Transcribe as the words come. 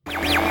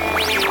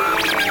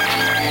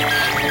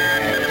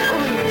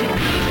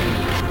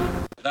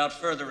Without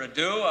further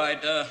ado,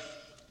 I'd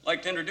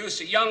like to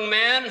introduce a young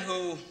man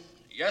who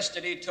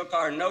yesterday took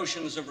our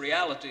notions of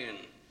reality and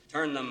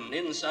turned them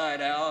inside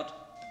out.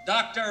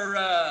 Dr.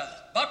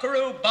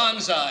 Buckaroo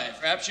Banzai.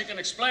 Perhaps you can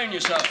explain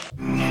yourself.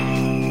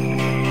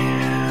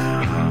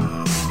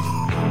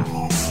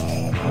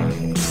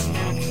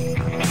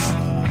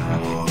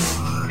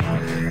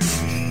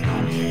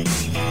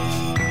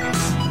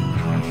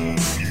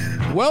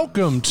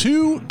 Welcome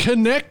to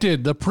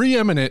Connected, the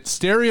preeminent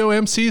Stereo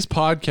MCs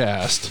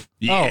podcast.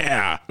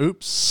 Yeah. Oh,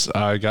 oops,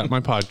 I got my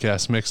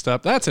podcast mixed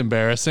up. That's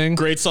embarrassing.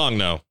 Great song,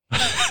 though.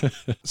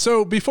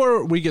 So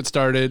before we get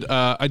started,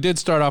 I did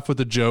start off with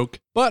a joke,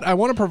 but I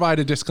want to provide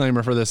a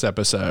disclaimer for this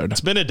episode.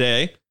 It's been a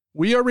day.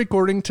 We are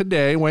recording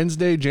today,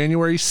 Wednesday,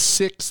 January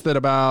 6th at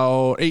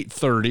about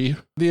 8:30.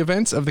 The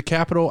events of the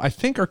Capitol, I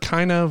think, are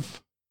kind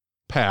of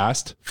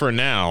past. For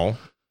now.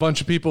 Bunch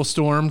of people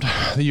stormed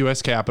the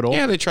U.S. Capitol.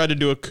 Yeah, they tried to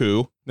do a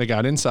coup. They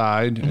got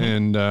inside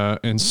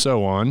and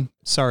so on.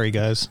 Sorry,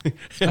 guys.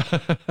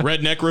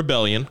 Redneck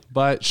rebellion.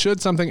 But should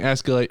something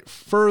escalate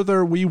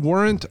further, we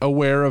weren't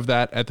aware of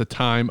that at the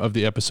time of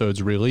the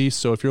episode's release.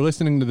 So if you're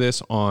listening to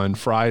this on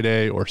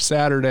Friday or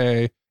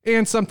Saturday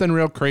and something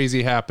real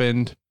crazy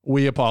happened,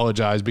 we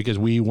apologize because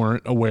we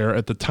weren't aware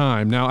at the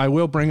time. Now, I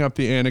will bring up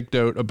the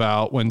anecdote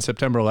about when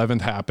September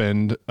 11th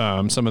happened.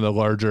 Some of the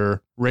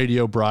larger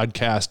radio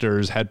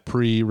broadcasters had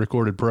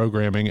pre-recorded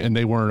programming and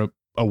they weren't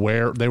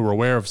aware. They were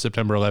aware of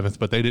September 11th,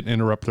 but they didn't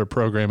interrupt their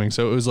programming.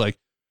 So it was like,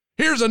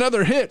 here's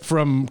another hit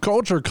from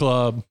Culture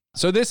Club.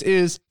 So this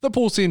is the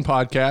Pool Scene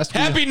Podcast.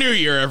 Happy New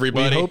Year,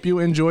 everybody. We hope you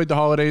enjoyed the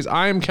holidays.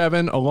 I am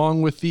Kevin,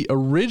 along with the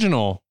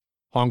original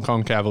Hong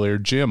Kong Cavalier,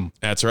 Jim.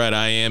 That's right.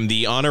 I am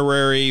the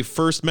honorary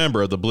first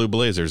member of the Blue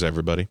Blazers,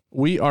 everybody.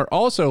 We are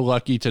also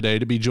lucky today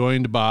to be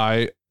joined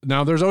by,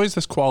 now there's always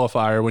this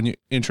qualifier when you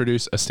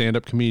introduce a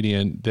stand-up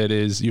comedian that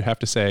is, you have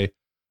to say,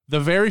 the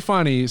very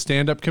funny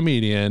stand-up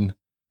comedian,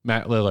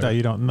 Matt Lillard. No,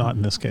 you don't, not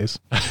in this case.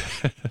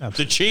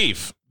 The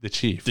Chief. The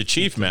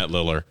Chief, Matt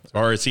Lillard.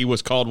 Or as he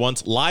was called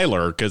once,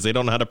 Liler, because they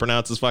don't know how to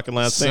pronounce his fucking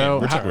last name. So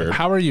Which is weird.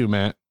 how are you,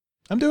 Matt?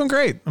 I'm doing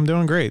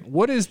great.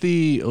 What is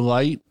the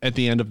light at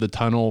the end of the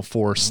tunnel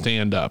for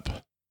stand-up?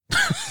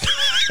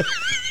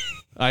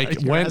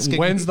 Like when's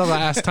the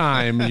last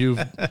time you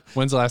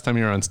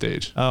were on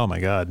stage? Oh my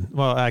God.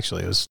 Well,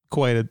 actually, it was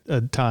quite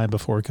a time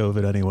before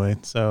COVID anyway.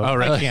 So Oh,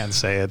 really? I can't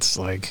say it's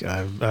like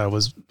I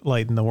was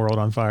lighting the world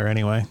on fire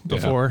anyway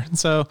before. Yeah.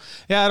 So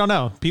yeah, I don't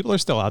know. People are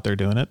still out there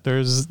doing it.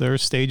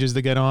 There's stages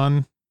to get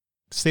on,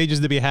 stages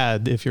to be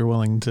had if you're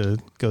willing to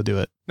go do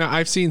it. Now,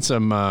 I've seen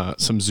some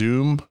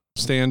Zoom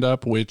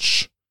stand-up,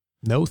 which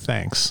no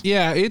thanks.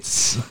 Yeah,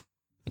 it's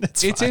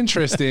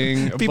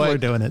interesting. People are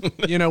doing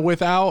it. You know,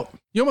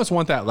 you almost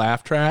want that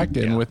laugh track,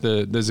 and with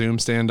the Zoom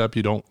stand-up,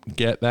 you don't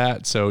get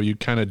that. So you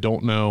kind of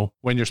don't know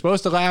when you're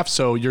supposed to laugh.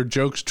 So your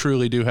jokes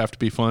truly do have to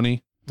be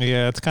funny.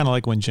 Yeah, it's kind of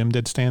like when Jim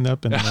did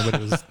stand-up and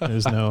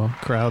there's no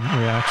crowd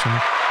reaction.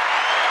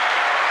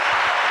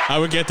 I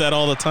would get that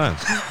all the time.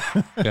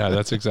 Yeah,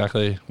 that's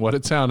exactly what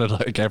it sounded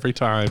like every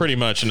time. Pretty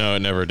much, no,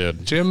 it never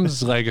did.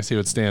 Jim's legacy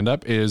with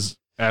stand-up is,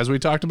 as we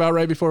talked about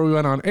right before we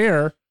went on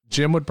air,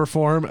 Jim would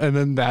perform and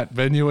then that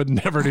venue would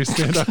never do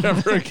stand-up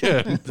ever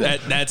again.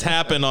 That's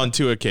happened on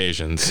 2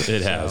 occasions.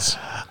 It has.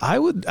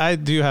 I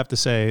do have to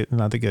say,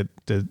 not to get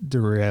to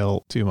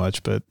derail too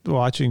much, but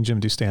watching Jim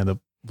do stand-up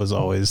was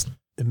always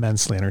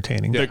immensely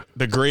entertaining.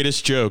 The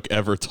greatest joke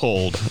ever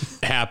told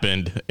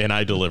happened and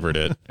I delivered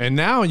it. And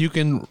now you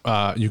can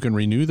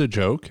renew the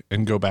joke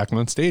and go back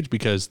on stage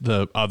because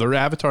the other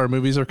Avatar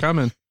movies are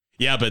coming.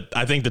 Yeah, but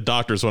I think the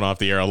doctors went off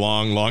the air a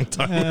long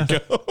time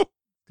ago.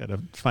 Got to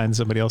find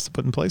somebody else to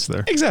put in place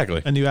there.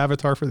 Exactly. A new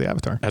avatar for the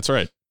Avatar. That's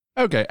right.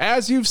 Okay,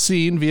 as you've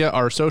seen via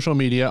our social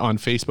media on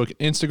Facebook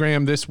and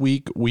Instagram, this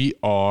week we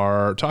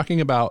are talking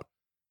about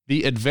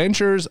the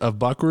adventures of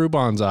Buckaroo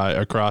Banzai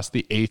across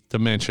the 8th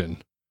dimension.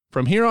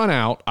 From here on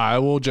out, I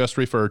will just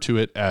refer to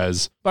it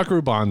as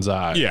Buckaroo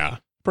Banzai. Yeah.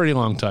 Pretty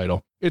long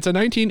title. It's a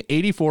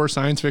 1984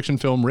 science fiction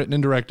film written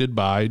and directed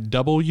by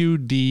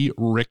W.D.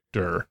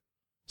 Richter.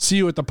 See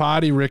you at the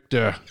party,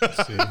 Richter.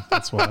 See,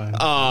 that's why.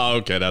 Oh,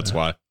 okay, that's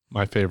why.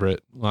 My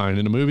favorite line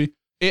in a movie.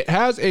 It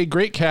has a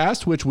great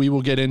cast, which we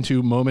will get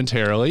into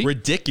momentarily.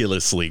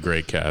 Ridiculously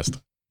great cast.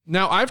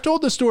 Now, I've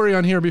told the story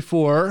on here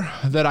before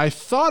that I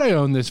thought I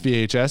owned this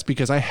VHS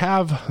because I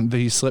have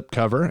the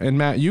slipcover. And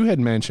Matt, you had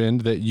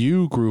mentioned that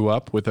you grew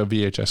up with a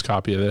VHS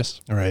copy of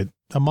this. All right.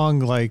 Among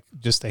like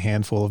just a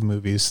handful of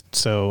movies.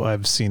 So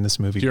I've seen this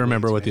movie. Do you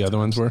remember what the other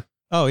ones were?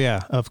 Oh,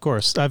 yeah, of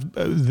course. I've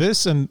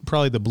this and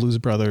probably the Blues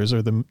Brothers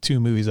are the 2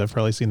 movies I've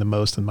probably seen the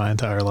most in my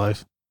entire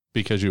life.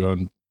 Because you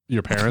own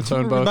Your parents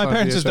owned both? My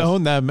parents just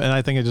owned them, and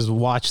I think I just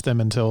watched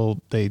them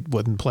until they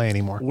wouldn't play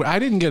anymore. I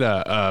didn't get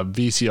a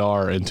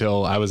VCR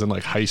until I was in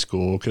like high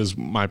school because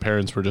my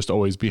parents were just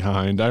always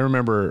behind. I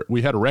remember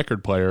we had a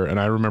record player, and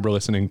I remember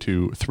listening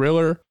to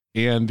Thriller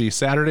and the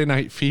Saturday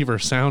Night Fever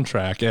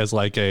soundtrack as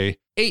like a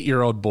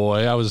 8-year-old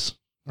boy. I was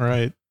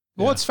right.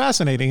 Well, it's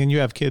fascinating, and you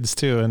have kids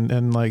too,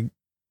 and like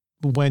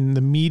when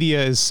the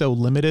media is so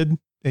limited,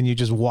 and you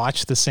just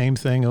watch the same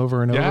thing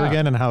over and over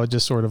again, and how it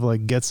just sort of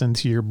like gets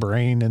into your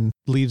brain and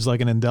leaves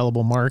like an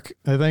indelible mark.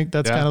 I think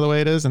that's kind of the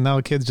way it is. And now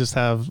kids just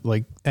have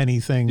like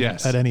anything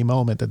at any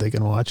moment that they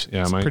can watch.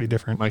 Yeah, it's pretty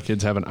different. My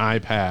kids have an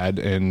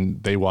iPad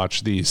and they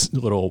watch these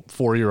little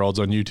 4-year-olds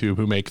on YouTube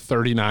who make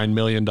 $39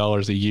 million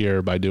a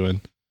year by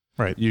doing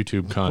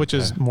YouTube content. Which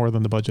is more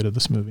than the budget of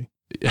this movie.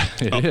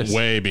 It is.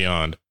 Way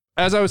beyond.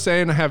 As I was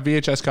saying, I have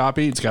VHS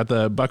copy. It's got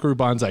the Buckaroo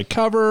Banzai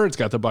cover. It's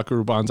got the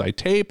Buckaroo Banzai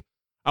tape.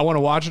 I want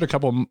to watch it a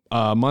couple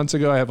months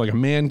ago. I have like a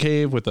man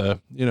cave with a,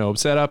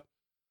 setup.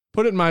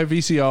 Put it in my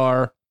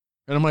VCR.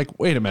 And I'm like,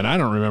 wait a minute, I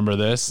don't remember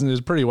this. And it's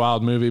a pretty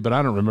wild movie, but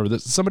I don't remember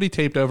this. Somebody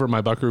taped over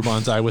my Buckaroo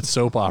Banzai with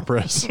soap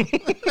operas.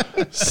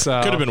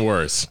 So could have been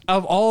worse.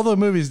 Of all the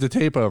movies to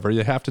tape over,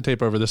 you have to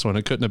tape over this one.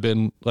 It couldn't have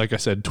been, like I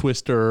said,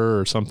 Twister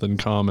or something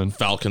common.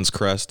 Falcon's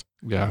Crest.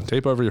 Yeah,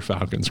 tape over your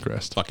Falcon's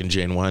Crest. Fucking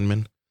Jane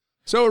Weinman.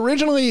 So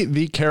originally,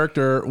 the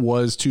character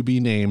was to be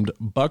named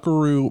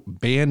Buckaroo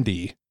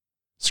Bandy.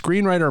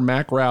 Screenwriter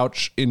Mac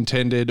Rauch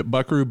intended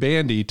Buckaroo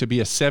Bandy to be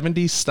a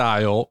 70s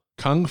style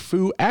kung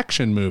fu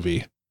action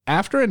movie.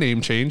 After a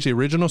name change, the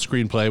original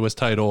screenplay was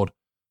titled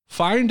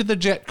Find the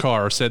Jet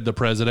Car, Said the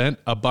President,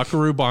 a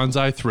Buckaroo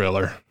Banzai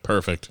thriller.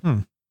 Perfect.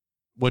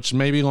 Which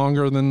may be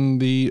longer than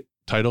the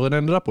title it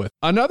ended up with.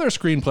 Another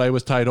screenplay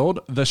was titled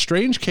The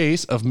Strange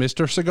Case of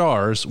Mr.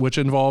 Cigars, which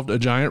involved a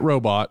giant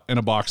robot and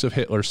a box of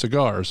Hitler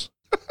cigars.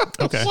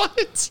 Okay.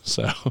 What?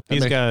 So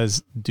these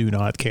guys do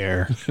not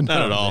care.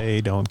 Not at all.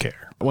 They don't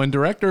care. When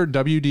director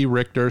W.D.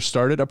 Richter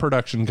started a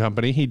production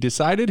company, he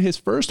decided his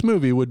first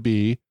movie would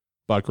be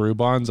Buckaroo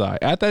Banzai.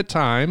 At that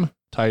time,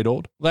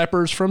 titled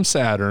Lepers from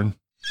Saturn.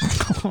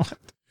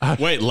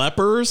 Wait,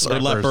 lepers or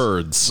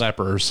leopards?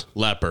 Lepers.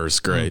 Lepers,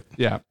 great.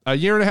 Yeah. A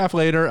year and a half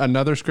later,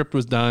 another script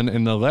was done,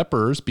 and the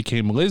lepers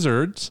became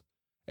lizards,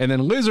 and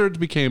then lizards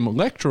became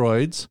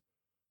lectroids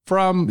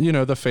from,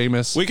 the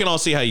famous... We can all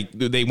see how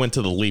they went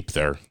to the leap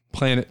there.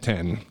 Planet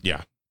 10.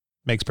 Yeah.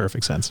 Makes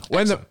perfect sense.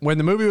 When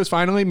the movie was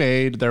finally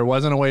made, there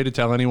wasn't a way to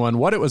tell anyone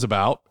what it was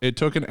about. It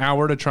took an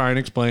hour to try and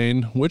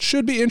explain, which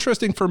should be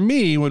interesting for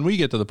me when we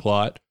get to the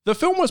plot. The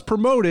film was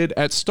promoted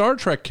at Star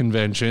Trek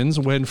conventions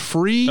when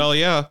free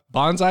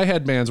Banzai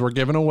headbands were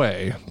given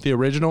away. The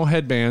original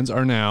headbands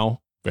are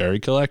now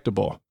very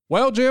collectible.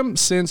 Well, Jim,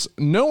 since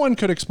no one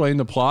could explain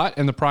the plot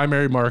and the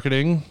primary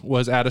marketing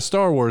was at a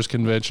Star Wars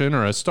convention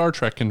or a Star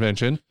Trek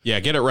convention.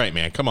 Yeah, get it right,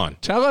 man. Come on.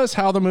 Tell us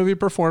how the movie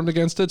performed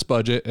against its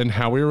budget and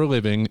how we were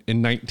living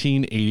in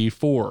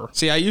 1984.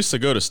 See, I used to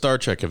go to Star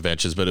Trek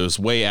conventions, but it was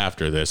way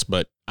after this.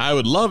 But I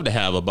would love to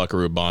have a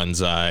Buckaroo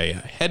Banzai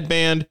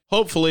headband.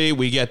 Hopefully,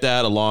 we get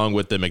that along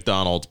with the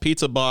McDonald's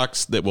pizza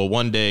box that will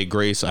one day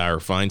grace our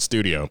fine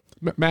studio.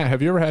 Matt,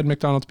 have you ever had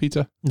McDonald's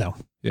pizza? No.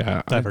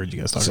 Yeah, I've heard you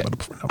guys talk about it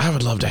before. No. I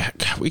would love to.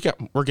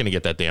 We're going to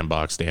get that damn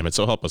box, damn it.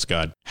 So help us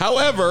God.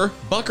 However,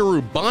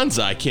 Buckaroo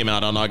Banzai came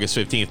out on August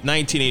 15th,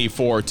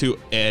 1984 to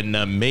an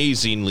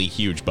amazingly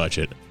huge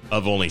budget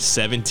of only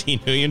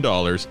 $17 million.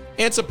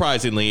 And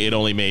surprisingly, it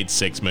only made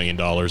 $6 million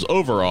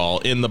overall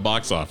in the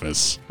box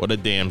office. What a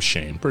damn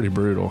shame. Pretty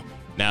brutal.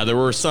 Now, there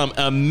were some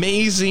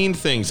amazing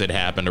things that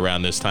happened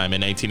around this time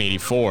in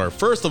 1984.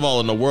 First of all,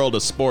 in the world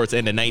of sports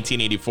and the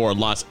 1984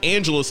 Los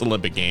Angeles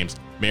Olympic Games,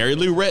 Mary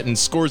Lou Retton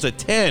scores a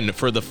 10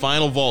 for the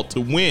final vault to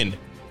win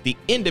the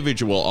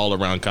individual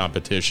all-around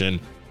competition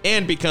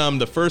and become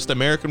the first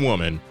American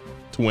woman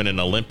to win an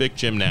Olympic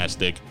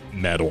gymnastic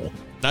medal.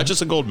 Not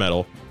just a gold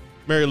medal.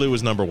 Mary Lou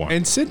was number one.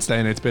 And since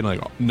then, it's been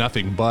like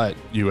nothing but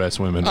U.S.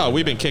 women. Oh,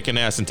 we've been kicking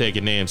ass and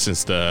taking names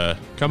since the...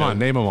 Come on,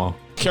 name them all.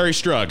 Carrie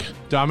Strug.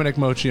 Dominic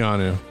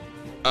Moceanu.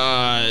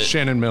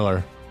 Shannon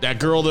Miller. That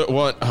girl that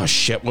what? Oh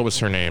shit, what was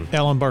her name?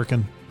 Ellen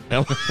Barkin.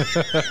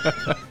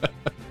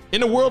 In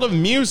the world of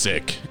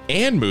music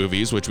and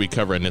movies, which we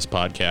cover in this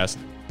podcast,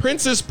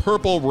 Prince's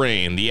Purple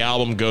Rain, the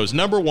album goes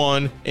number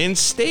one and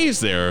stays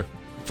there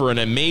for an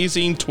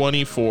amazing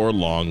 24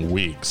 long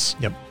weeks.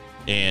 Yep.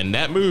 And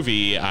that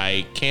movie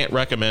I can't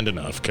recommend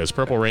enough because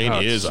Purple Rain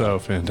is so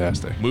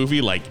fantastic.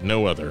 Movie like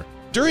no other.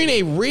 During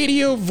a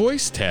radio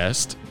voice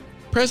test,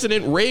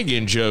 President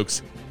Reagan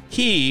jokes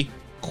he,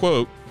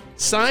 quote,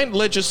 signed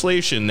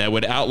legislation that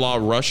would outlaw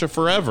Russia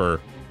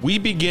forever. We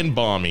begin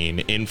bombing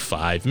in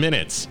 5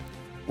 minutes.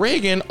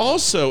 Reagan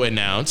also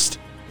announced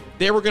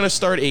they were going to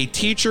start a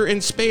teacher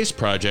in space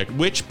project,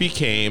 which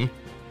became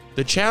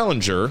the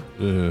Challenger.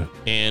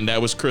 And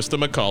that was Krista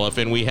McAuliffe,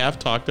 and we have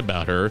talked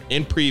about her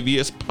in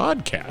previous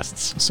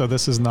podcasts. So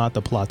this is not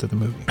the plot of the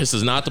movie. This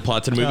is not the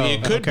plot to the movie.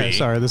 It could be.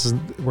 Sorry,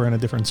 we're in a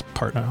different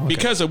part now. Okay.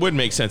 Because it would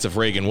make sense if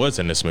Reagan was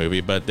in this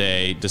movie, but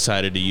they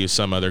decided to use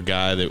some other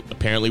guy that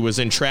apparently was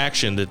in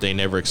traction that they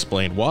never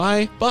explained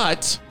why.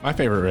 But my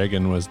favorite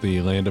Reagan was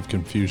the Land of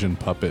Confusion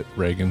puppet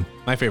Reagan.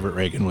 My favorite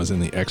Reagan was in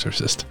The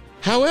Exorcist.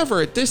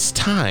 However, at this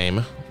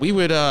time, we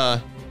would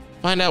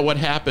find out what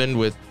happened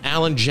with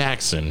Alan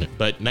Jackson.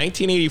 But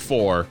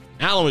 1984,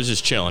 Alan was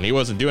just chilling. He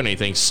wasn't doing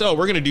anything. So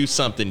we're going to do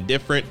something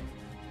different.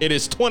 It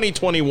is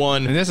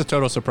 2021. And this is a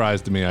total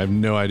surprise to me. I have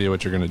no idea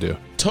what you're going to do.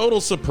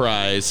 Total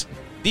surprise.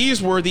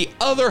 These were the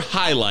other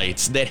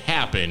highlights that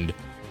happened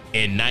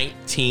in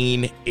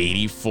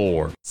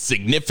 1984.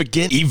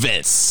 Significant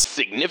events.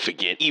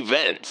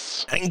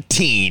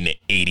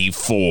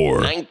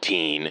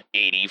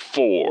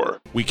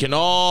 1984. We can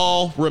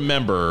all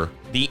remember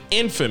the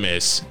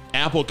infamous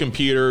Apple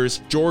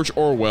Computers George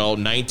Orwell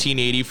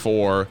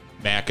 1984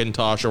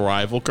 Macintosh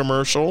arrival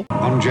commercial.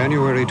 On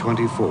January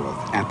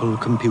 24th, Apple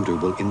Computer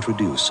will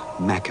introduce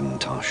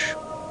Macintosh.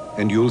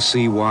 And you'll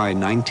see why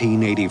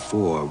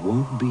 1984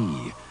 won't be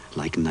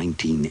like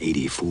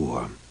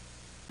 1984.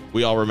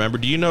 We all remember.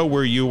 Do you know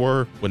where you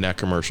were when that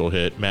commercial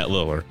hit, Matt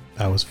Lillard?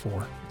 I was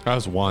 4. I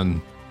was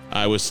 1.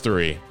 I was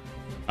 3.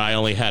 I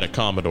only had a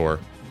Commodore,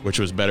 which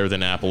was better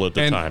than Apple at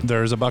the And time.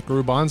 there's a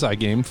Buckaroo Banzai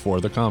game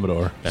for the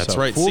Commodore. That's So,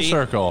 right. Full See?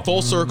 circle.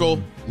 Full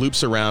circle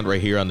loops around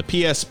right here on the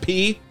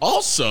PSP.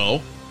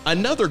 Also,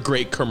 another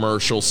great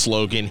commercial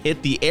slogan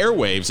hit the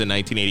airwaves in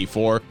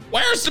 1984.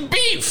 Where's the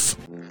beef?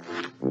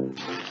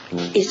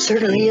 It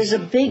certainly is a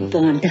big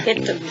bun.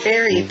 It's a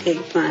very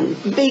big bun.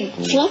 Big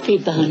fluffy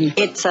bun.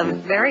 It's a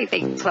very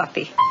big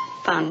fluffy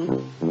bun.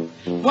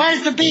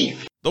 Where's the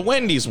beef? The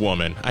Wendy's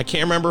woman. I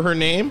can't remember her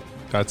name.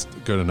 That's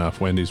good enough.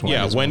 Wendy's one.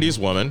 Yeah, Wendy's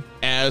woman.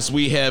 As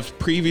we have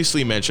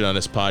previously mentioned on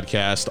this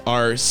podcast,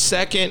 our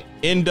second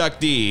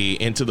inductee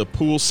into the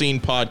Pool Scene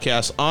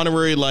Podcast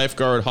Honorary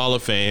Lifeguard Hall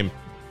of Fame,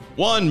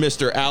 one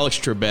Mr. Alex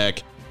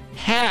Trebek,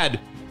 had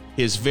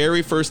his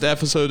very first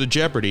episode of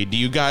Jeopardy. Do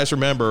you guys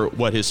remember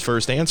what his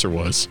first answer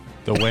was?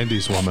 The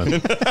Wendy's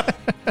woman.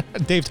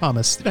 Dave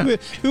Thomas.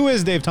 Who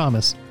is Dave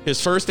Thomas?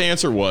 His first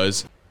answer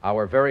was,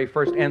 Our very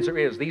first answer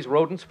is these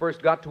rodents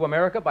first got to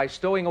America by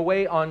stowing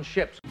away on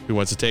ships. who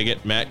wants to take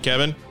it? Matt,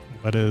 Kevin?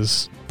 What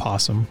is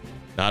possum?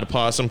 Not a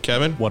possum,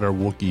 Kevin? What are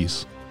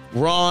Wookiees?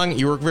 Wrong.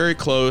 You were very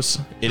close.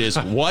 It is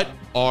what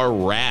are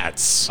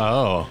rats?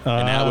 Oh.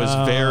 And that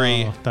was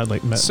very... That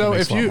like So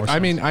makes if a lot you, more I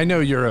sense. mean, I know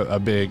you're a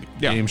big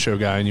Yeah. game show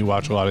guy and you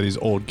watch a lot of these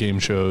old game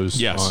shows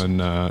Yes. on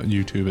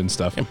YouTube and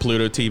stuff. And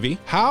Pluto TV.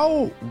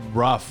 How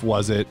rough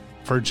was it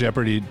for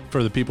Jeopardy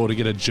for the people to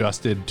get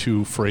adjusted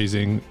to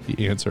phrasing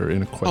the answer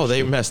in a question? Oh,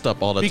 they messed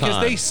up all the because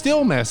time. they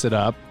still mess it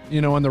up,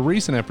 you know, on the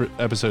recent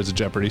episodes of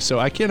Jeopardy. So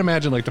I can't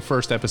imagine like the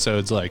first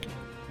episode's like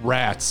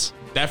rats.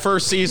 That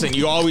first season,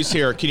 you always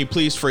hear, can you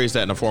please phrase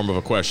that in the form of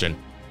a question?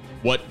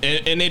 What?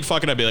 And they'd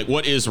fucking up, be like,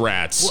 what is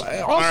rats?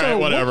 Also, all right,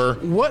 whatever.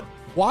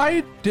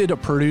 Why did a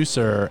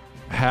producer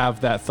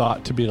have that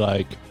thought to be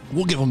like,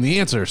 we'll give them the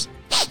answers.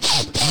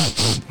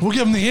 We'll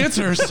give them the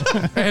answers,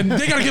 and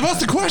they gotta give us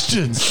the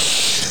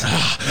questions.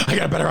 I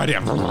got a better idea.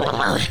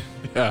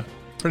 Yeah,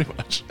 pretty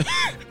much.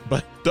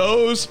 But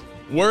those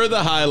were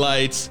the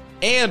highlights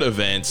and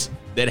events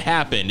that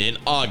happened in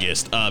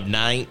August of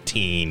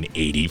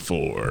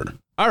 1984.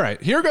 All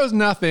right, here goes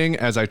nothing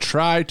as I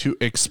try to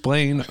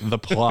explain the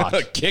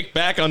plot. Kick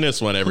back on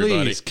this one,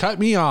 everybody. Please cut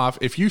me off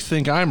if you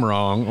think I'm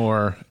wrong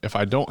or if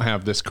I don't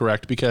have this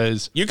correct,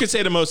 because You could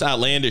say the most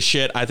outlandish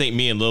shit. I think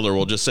me and Liller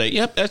will just say,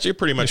 yep, you're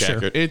pretty much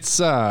accurate.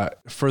 it's,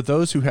 for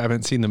those who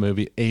haven't seen the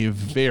movie, a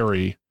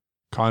very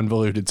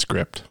convoluted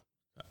script.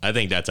 I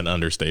think that's an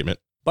understatement.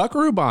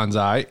 Buckaroo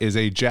Banzai is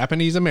a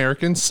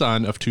Japanese-American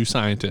son of 2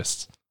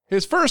 scientists.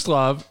 His first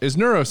love is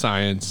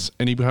neuroscience,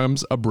 and he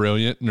becomes a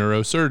brilliant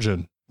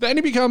neurosurgeon. Then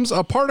he becomes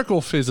a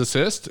particle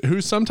physicist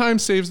who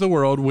sometimes saves the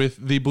world with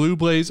the Blue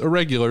Blaze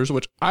Irregulars,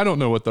 which I don't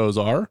know what those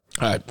are.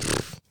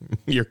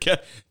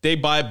 They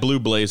buy Blue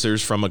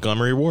Blazers from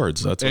Montgomery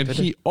Wards. That's what And they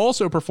do. he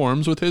also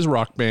performs with his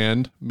rock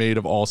band made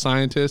of all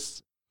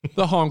scientists,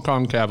 the Hong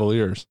Kong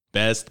Cavaliers.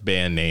 Best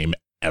band name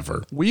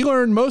ever. We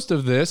learn most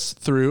of this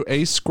through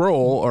a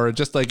scroll or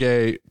just like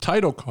a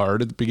title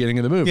card at the beginning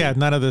of the movie. Yeah,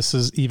 none of this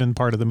is even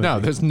part of the movie. No,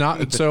 there's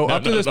not. So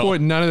up to this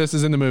point, none of this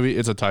is in the movie.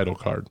 It's a title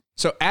card.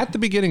 So at the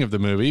beginning of the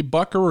movie,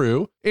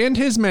 Buckaroo and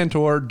his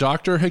mentor,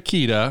 Dr.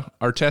 Hikita,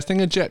 are testing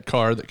a jet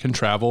car that can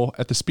travel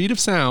at the speed of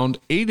sound,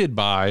 aided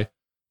by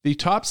the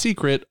top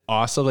secret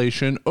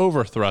oscillation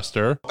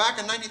overthruster. Back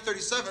in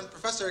 1937,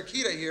 Professor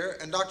Akita here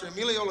and Dr.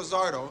 Emilio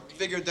Lizardo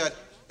figured that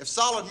if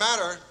solid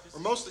matter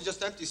were mostly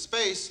just empty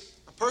space,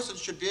 a person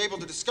should be able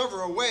to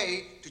discover a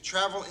way to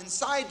travel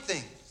inside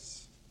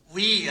things.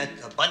 We at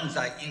the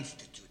Banzai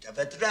Institute have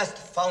at last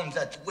found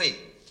that way.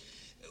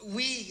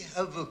 We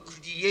have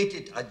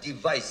created a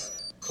device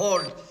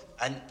called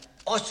an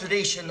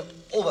oscillation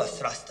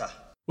overthruster.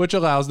 Which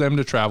allows them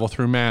to travel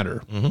through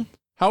matter.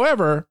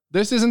 However,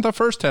 this isn't the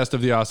first test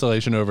of the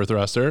oscillation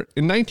overthruster.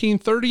 In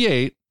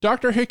 1938,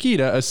 Dr.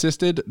 Hikita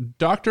assisted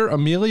Dr.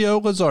 Emilio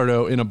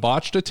Lizardo in a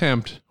botched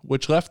attempt,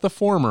 which left the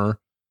former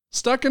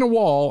stuck in a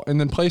wall and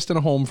then placed in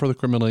a home for the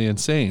criminally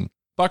insane.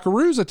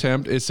 Buckaroo's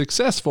attempt is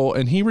successful,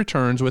 and he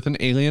returns with an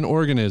alien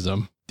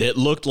organism. That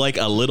looked like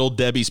a Little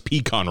Debbie's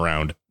pecan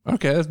round.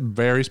 Okay, that's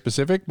very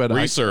specific, but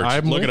Research.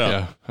 I'm Look with it up.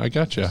 ya. I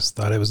got you. Just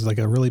thought it was like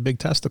a really big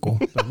testicle,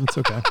 but it's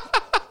okay.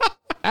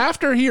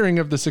 After hearing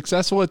of the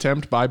successful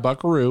attempt by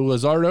Buckaroo,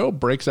 Lizardo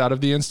breaks out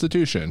of the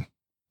institution.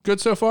 Good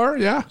so far?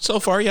 Yeah? So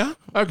far, yeah.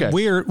 Okay.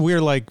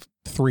 We're like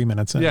 3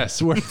 minutes in.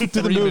 Yes, we're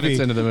 3 minutes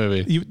into the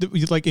movie.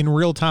 You like in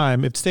real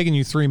time, it's taking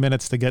you 3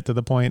 minutes to get to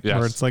the point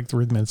where it's like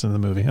 3 minutes into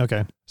the movie.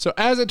 Okay. So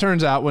as it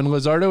turns out, when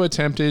Lizardo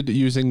attempted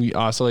using the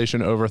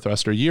oscillation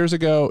overthruster years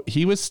ago,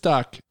 he was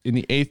stuck in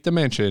the 8th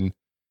dimension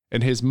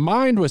and his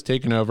mind was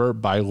taken over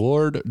by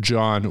Lord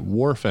John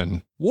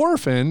Worfen.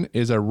 Worfen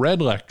is a red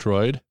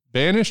Lectroid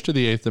banished to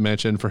the 8th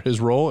dimension for his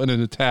role in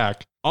an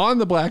attack on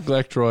the black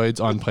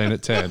Lectroids on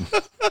Planet 10.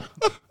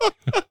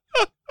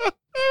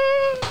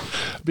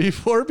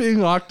 Before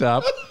being locked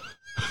up,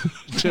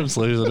 Jim's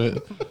losing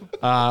it.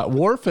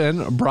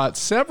 Worfen brought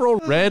several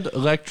red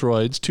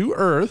Lectroids to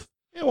Earth.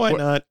 Yeah, why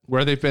not?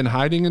 Where they've been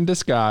hiding in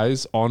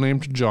disguise, all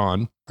named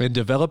John, and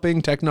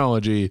developing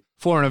technology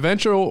for an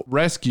eventual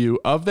rescue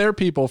of their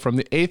people from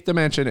the 8th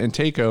dimension and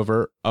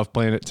takeover of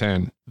Planet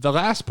 10. The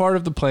last part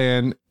of the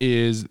plan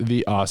is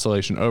the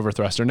oscillation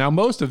overthruster. Now,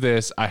 most of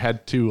this I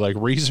had to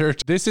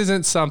research. This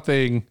isn't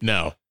something...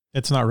 No.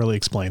 It's not really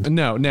explained.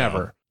 No, never.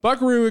 No.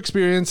 Buckaroo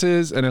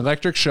experiences an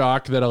electric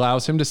shock that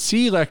allows him to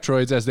see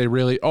Lectroids as they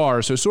really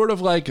are. So sort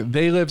of like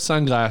They Live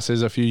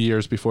sunglasses a few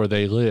years before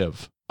they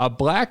live. A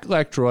black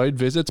Lectroid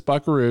visits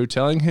Buckaroo,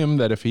 telling him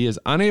that if he is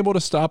unable to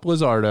stop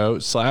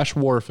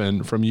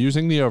Lizardo/Worfen from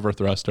using the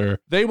overthruster,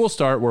 they will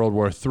start World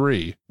War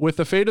III. With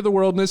the fate of the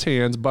world in his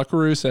hands,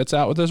 Buckaroo sets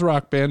out with his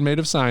rock band made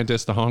of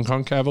scientists, the Hong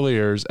Kong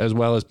Cavaliers, as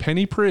well as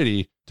Penny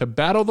Pretty, to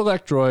battle the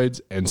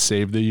Lectroids and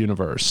save the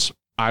universe.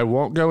 I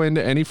won't go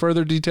into any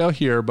further detail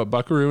here, but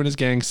Buckaroo and his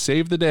gang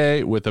save the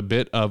day with a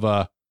bit of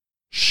a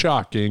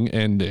shocking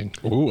ending.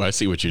 Ooh, I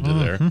see what you did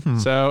there.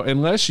 So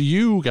unless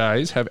you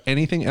guys have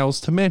anything else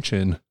to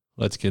mention,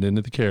 let's get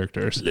into the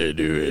characters. Let's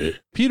do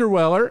it. Peter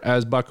Weller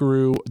as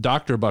Buckaroo,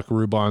 Dr.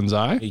 Buckaroo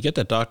Banzai. You get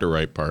that doctor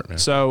right, partner.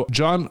 So,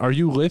 John, are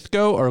you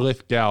Lithgow or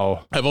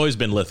Lithgow? I've always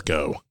been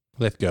Lithgow.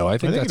 Lithgow. I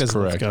think that's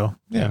correct. Lithgow.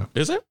 Yeah.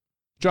 Is it?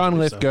 John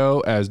Lithgow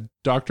as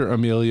Dr.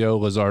 Emilio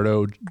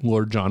Lizardo,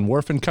 Lord John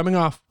Worfen, coming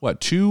off,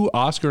 2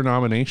 Oscar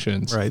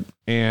nominations. Right.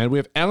 And we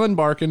have Ellen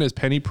Barkin as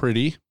Penny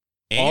Pretty.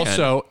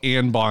 Also,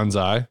 Anne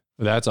Banzai.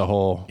 That's a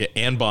whole... Yeah,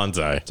 Anne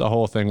Banzai. It's a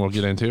whole thing we'll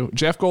get into.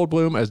 Jeff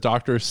Goldblum as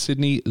Dr.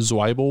 Sidney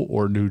Zweibel,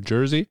 or New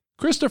Jersey.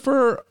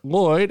 Christopher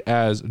Lloyd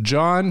as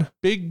John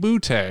Big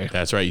Booty.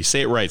 That's right. You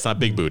say it right. It's not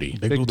Big Booty.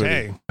 Big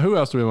Booty. Who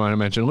else do we want to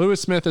mention?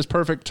 Lewis Smith as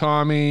Perfect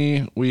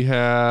Tommy. We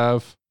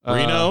have...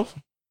 Reno.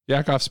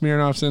 Yakov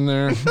Smirnoff's in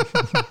there.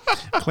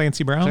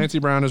 Clancy Brown. Clancy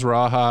Brown is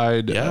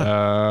Rawhide.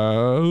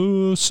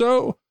 Yeah.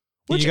 So...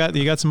 You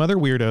got some other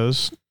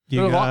weirdos.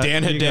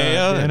 Dan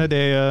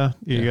Hedaya.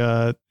 You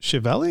got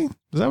Chiavelli?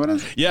 Is that what it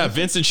is? Yeah,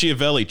 Vincent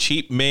Chiavelli,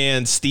 Cheap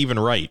Man, Stephen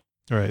Wright.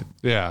 Right.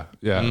 Yeah.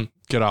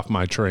 Get off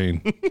my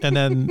train. And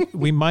then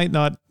we might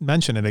not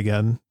mention it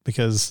again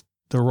because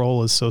the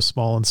role is so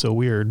small and so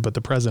weird, but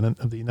the President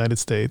of the United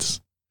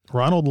States,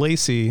 Ronald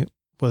Lacey,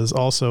 was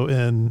also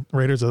in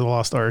Raiders of the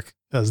Lost Ark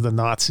as the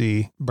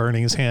Nazi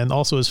burning his hand.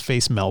 Also, his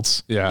face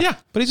melts. Yeah.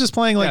 But he's just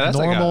playing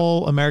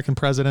normal American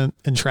president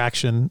in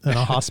traction in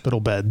a hospital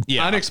bed.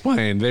 Yeah.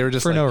 Unexplained. They were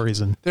just for no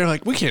reason. They're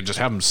like, we can't just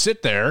have him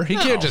sit there. He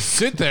can't just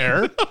sit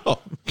there.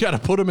 Got to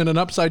put him in an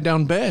upside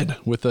down bed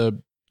with a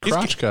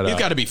crotch cut out. He's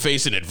got to be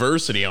facing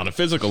adversity on a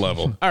physical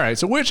level. All right.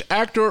 So which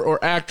actor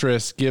or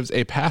actress gives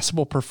a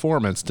passable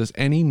performance? Does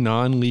any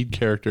non-lead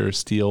character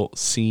steal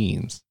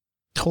scenes?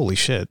 Holy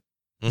shit.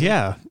 Mm-hmm.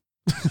 Yeah.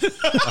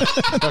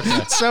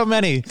 So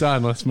many.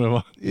 Done. Let's move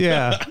on.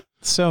 Yeah.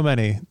 So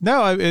many.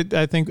 No,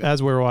 I think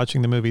as we're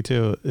watching the movie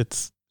too,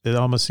 it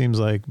almost seems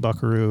like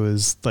Buckaroo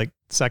is like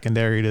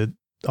secondary to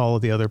all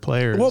of the other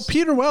players. Well,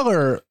 Peter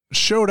Weller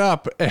showed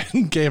up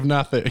and gave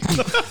nothing.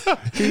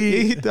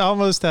 He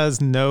almost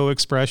has no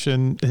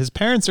expression. His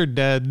parents are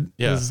dead.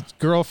 Yeah. His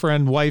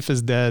wife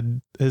is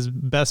dead. His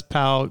best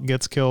pal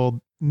gets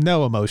killed.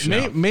 No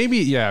emotion.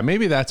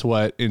 Maybe that's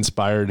what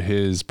inspired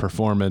his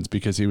performance,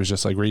 because he was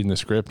just like reading the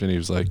script and he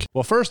was like,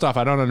 well, first off,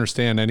 I don't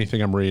understand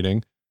anything I'm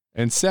reading.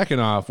 And second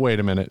off, wait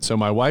a minute. So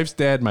my wife's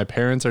dead. My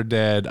parents are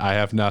dead. I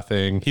have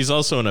nothing. He's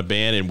also in a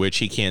band in which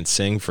he can't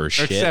sing for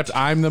shit. Except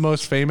I'm the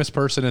most famous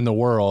person in the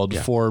world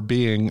for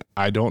being,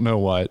 I don't know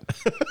what.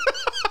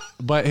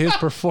 But his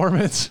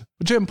performance,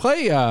 Jim,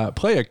 play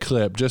a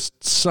clip,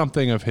 just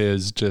something of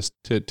his, just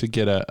to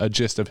get a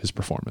gist of his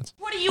performance.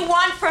 What do you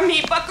want from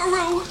me,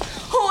 Buckaroo?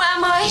 Who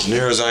am I? As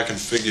near as I can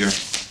figure,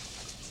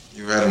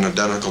 you had an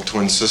identical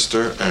twin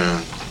sister,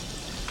 and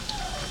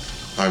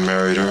I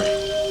married her.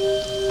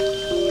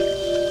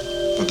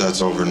 But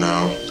that's over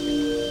now.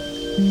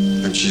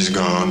 And she's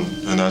gone,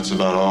 and that's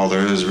about all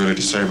there is really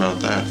to say about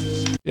that.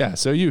 Yeah,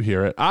 so you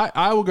hear it.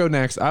 I will go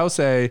next. I'll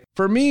say,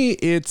 for me,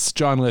 it's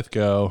John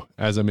Lithgow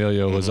as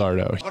Emilio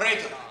Lizardo.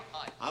 Operator,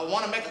 I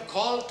want to make a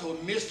call to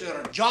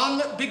Mr.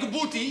 John Big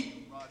Booty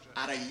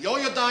at a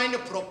Yoyodyne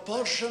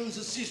Propulsion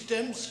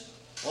Systems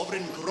over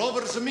in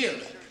Grover's Mill.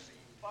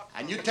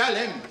 And you tell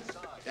him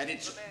that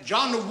it's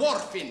John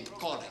Worfen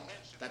calling.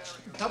 That's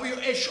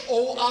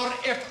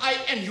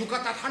W-H-O-R-F-I-N. You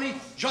got that, honey?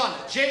 John,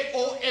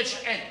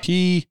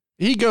 J-O-H-N.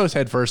 He goes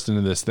head first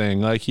into this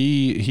thing. Like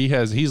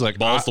he's like,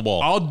 balls to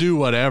ball. I'll do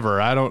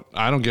whatever. I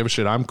don't give a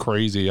shit. I'm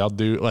crazy. I'll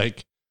do,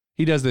 like,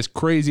 he does this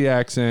crazy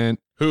accent.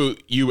 who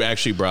you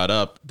actually brought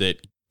up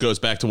that goes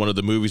back to one of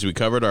the movies we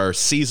covered, our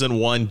season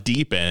 1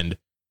 Deep End.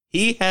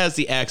 He has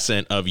the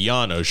accent of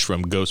Janos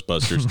from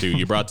Ghostbusters 2.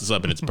 You brought this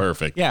up and it's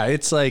perfect. Yeah,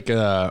 it's like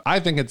I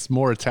think it's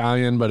more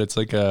Italian, but it's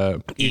like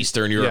a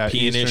Eastern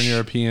European-ish. Eastern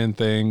European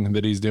thing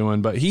that he's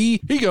doing. But he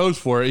goes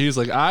for it. He's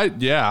like, I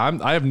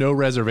have no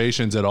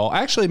reservations at all.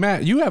 Actually,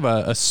 Matt, you have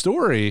a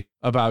story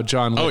about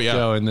John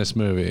Lithgow in this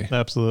movie.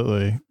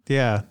 Absolutely.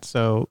 Yeah.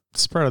 So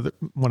it's part of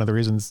one of the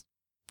reasons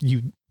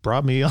you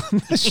brought me on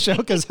this show,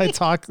 because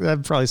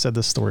I've probably said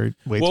this story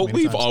way too many times.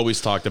 We've always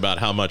talked about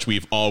how much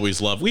we've always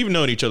loved. We've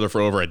known each other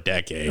for over a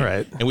decade.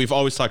 Right. And we've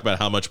always talked about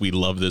how much we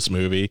love this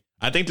movie.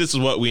 I think this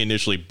is what we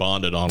initially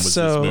bonded on was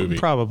this movie.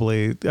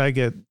 Probably I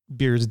get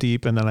beers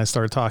deep and then I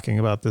start talking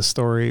about this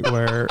story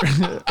where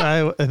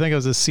I think I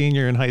was a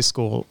senior in high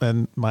school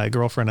and my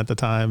girlfriend at the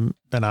time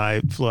and I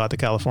flew out to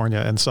California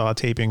and saw a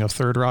taping of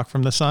Third Rock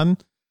from the Sun.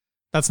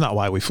 That's not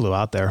why we flew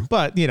out there,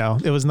 but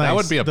it was nice. That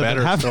would be a better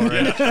story.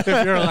 If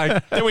you're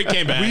like, then we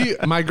came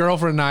back. My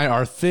girlfriend and I,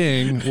 our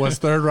thing was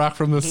Third Rock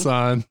from the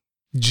Sun.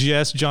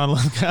 Just John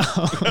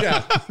Lithgow.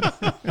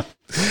 Yeah.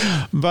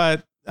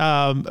 But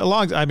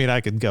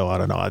I could go on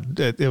and on.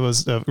 It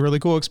was a really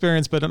cool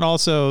experience, but and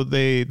also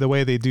the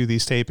way they do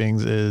these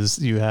tapings is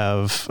you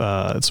have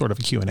sort of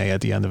a Q&A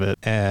at the end of it,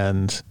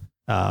 and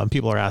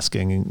people are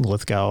asking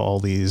Lithgow all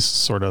these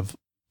sort of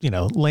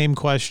lame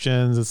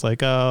questions. It's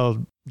like,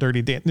 oh,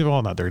 Dirty Dancing.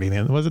 Well, not Dirty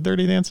Dancing. Was it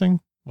Dirty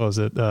Dancing? What was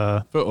it?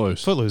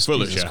 Footloose.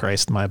 Jesus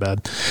Christ, my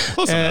bad.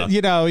 Close enough.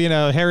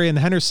 Harry and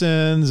the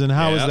Hendersons, and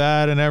how was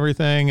that, and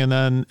everything. And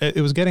then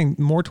it was getting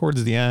more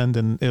towards the end,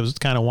 and it was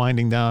kind of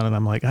winding down. And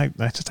I'm like, I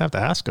just have to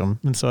ask him.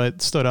 And so I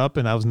stood up,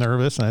 and I was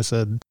nervous, and I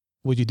said,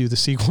 "Would you do the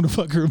sequel to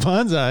Buckaroo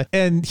Banzai?"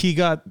 And he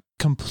got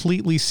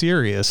completely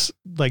serious,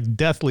 like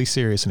deathly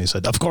serious, and he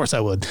said, "Of course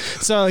I would."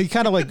 So he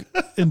kind of like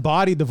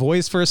embodied the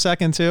voice for a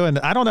second too, and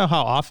I don't know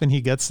how often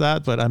he gets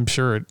that, but I'm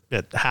sure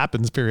it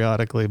happens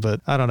periodically.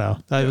 But I don't know.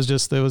 It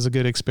was a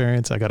good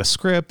experience. I got a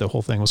script. The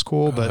whole thing was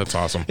cool. But that's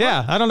awesome.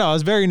 Yeah, I don't know. I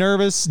was very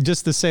nervous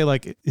just to say,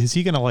 like, is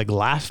he gonna like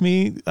laugh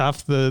me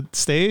off the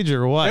stage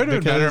or what? It would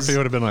have been better if he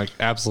would have been like,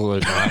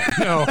 absolutely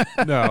not.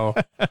 No.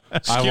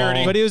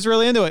 Security. But he was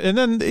really into it. And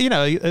then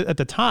at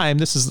the time,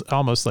 this is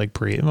almost like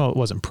it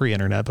wasn't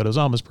pre-internet, but it was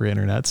almost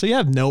pre-internet, so you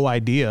have no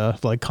idea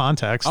like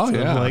context of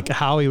like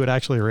how he would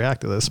actually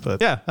react to this.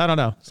 But yeah, I don't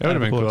know. It would have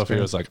been cool if he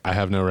was like, I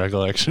have no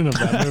recollection of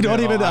that movie. I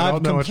don't even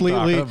have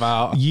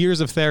completely years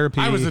of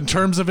therapy. I was in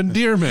terms of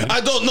endearment.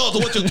 I don't know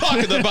what you're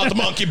talking about, the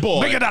monkey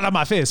boy. Make it out of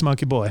my face,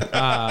 monkey boy.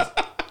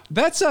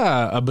 That's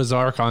a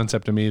bizarre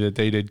concept to me that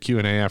they did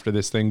Q&A after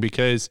this thing,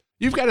 because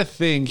you've got to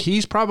think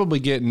he's probably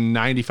getting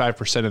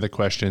 95% of the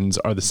questions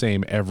are the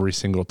same every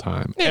single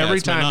time. Yeah, every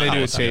time they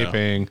do a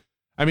taping.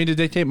 I mean, did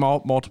they tape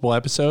multiple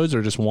episodes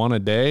or just one a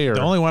day? Or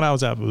the only one I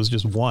was at was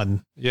just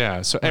one.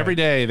 Yeah. So every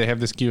day they have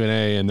this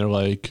Q&A and they're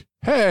like,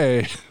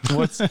 "Hey,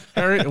 what's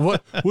Harry?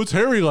 What's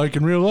Harry like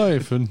in real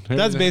life?" And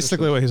that's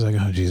basically what he's like.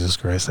 Oh, Jesus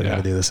Christ! I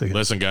gotta do this again.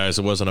 Listen, guys,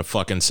 it wasn't a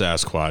fucking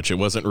Sasquatch. It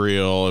wasn't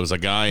real. It was a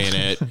guy in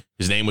it.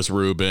 His name was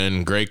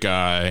Ruben. Great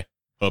guy.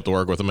 Hope to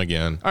work with him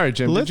again. All right,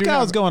 Jim.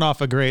 Lithgow's going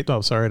off a great.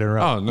 Oh, sorry to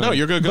interrupt. Oh no,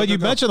 you're good. But you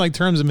mentioned like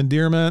Terms of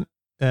Endearment,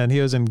 and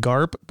he was in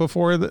Garp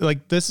before.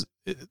 Like this,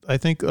 I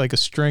think like a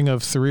string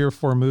of 3 or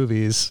 4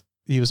 movies.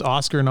 He was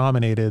Oscar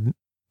nominated.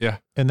 Yeah.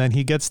 And then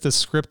he gets the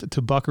script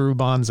to Buckaroo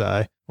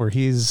Banzai, where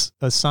he's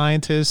a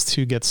scientist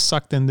who gets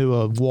sucked into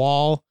a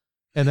wall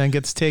and then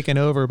gets taken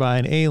over by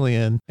an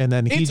alien. And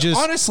then he just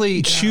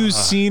honestly chews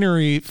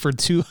scenery for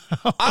 2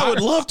 hours. I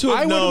would love to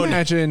have known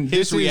imagine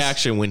his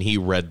reaction when he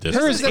read this.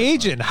 His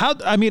agent.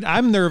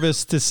 I'm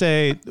nervous to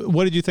say,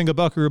 what did you think of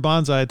Buckaroo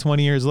Banzai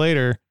 20 years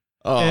later?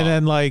 Oh. And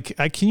then, like,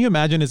 can you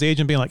imagine his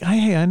agent being like,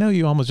 "Hey, I know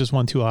you almost just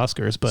won 2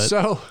 Oscars, but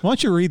why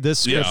don't you read this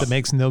script that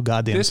makes no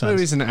goddamn sense?" This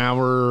movie's an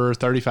hour,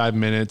 35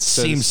 minutes.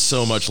 Seems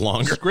so much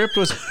longer.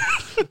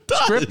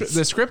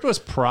 The script was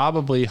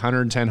probably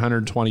 110,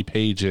 120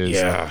 pages.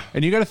 Yeah.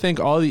 And you got to think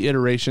all the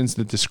iterations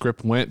that the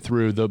script went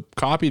through. The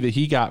copy that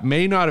he got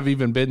may not have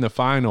even been the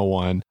final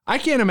one. I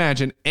can't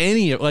imagine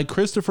any of, like,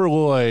 Christopher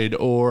Lloyd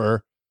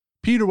or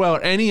Peter Weller,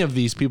 any of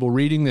these people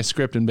reading this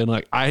script and been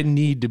like, I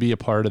need to be a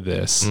part of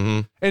this.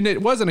 Mm-hmm. And it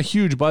wasn't a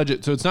huge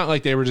budget, so it's not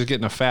like they were just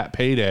getting a fat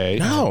payday.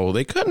 No,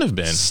 they couldn't have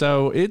been.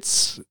 So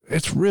it's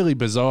really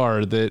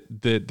bizarre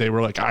that they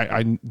were like,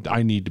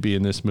 I need to be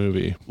in this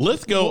movie.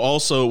 Lithgow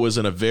also was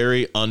in a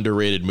very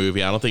underrated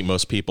movie. I don't think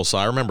most people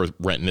saw. I remember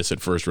renting this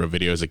at First Row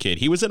Video as a kid.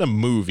 He was in a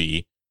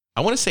movie,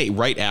 I want to say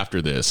right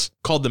after this,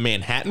 called The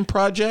Manhattan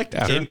Project,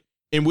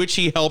 in which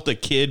he helped a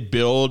kid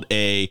build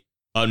an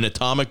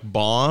atomic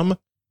bomb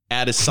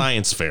at a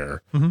science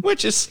fair,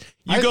 which is,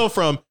 go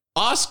from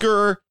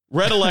Oscar,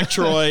 Red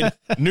Electroid,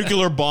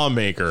 nuclear bomb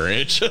maker.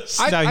 It's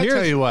just, I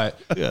tell you what,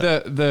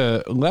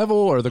 the level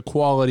or the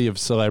quality of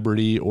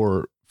celebrity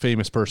or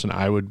famous person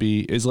I would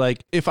be is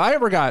like, if I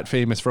ever got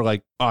famous for,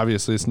 like,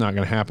 obviously it's not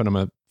going to happen. I'm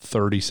a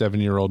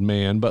 37-year-old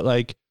man, but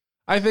like,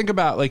 I think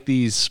about like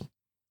these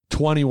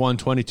 21,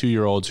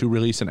 22-year-olds who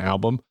release an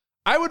album.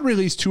 I would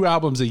release 2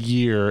 albums a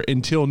year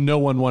until no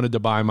one wanted to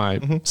buy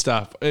my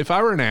stuff. If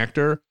I were an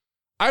actor,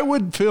 I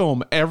would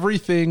film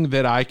everything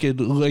that I could.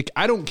 Like,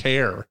 I don't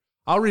care.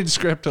 I'll read the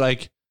script.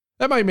 Like,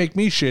 that might make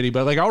me shitty,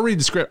 but like, I'll read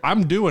the script.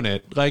 I'm doing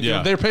it. Like,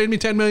 if they're paying me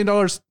 $10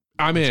 million,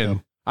 I'm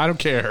in. I don't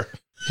care.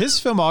 His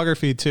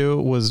filmography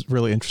too was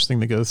really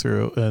interesting to go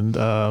through, and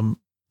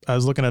I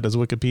was looking at his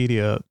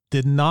Wikipedia.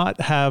 Did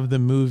not have the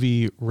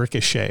movie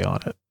Ricochet on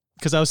it,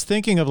 because I was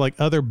thinking of like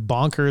other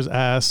bonkers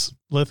ass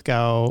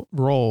Lithgow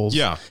roles.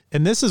 Yeah,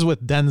 and this is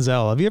with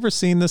Denzel. Have you ever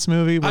seen this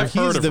movie where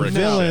he's the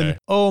villain?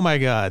 Oh my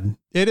god,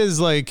 it is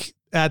like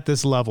at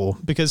this level,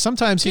 because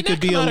sometimes he could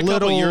be a little.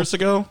 Couple years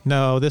ago?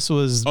 No, this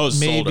was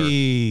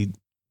maybe.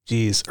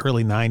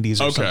 Early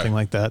 90s or something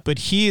like that. But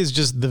he is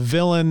just the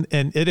villain,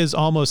 and it is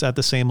almost at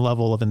the same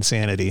level of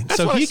insanity.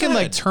 So he can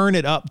like turn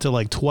it up to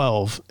like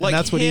 12. Like, and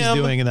that's what he's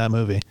doing in that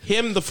movie.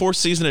 Him, the fourth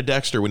season of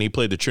Dexter, when he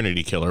played the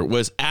Trinity Killer,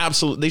 was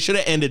absolute. They should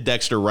have ended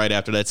Dexter right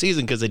after that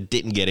season because it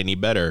didn't get any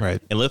better.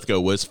 Right. And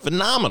Lithgow was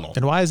phenomenal.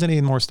 And why isn't he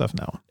in more stuff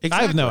now? Exactly.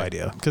 I have no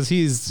idea, because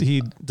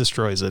he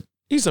destroys it.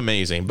 He's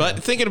amazing.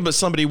 But thinking about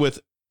somebody with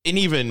an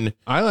even.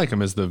 I like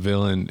him as the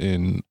villain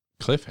in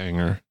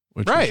Cliffhanger.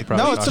 Which right.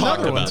 No, it's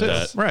another one too.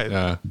 That. Right.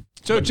 Yeah.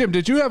 So, Jim,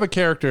 did you have a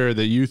character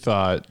that you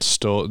thought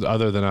stole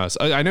other than us?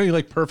 I know you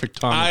like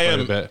Perfect Tommy quite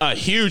a bit. I am a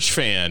huge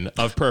fan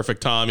of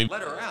Perfect Tommy.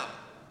 Let her out.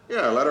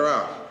 Yeah, let her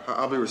out.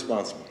 I'll be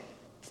responsible.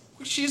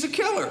 Well, she's a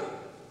killer.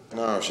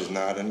 No, she's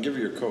not. And give her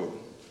your coat.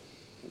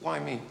 Why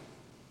me?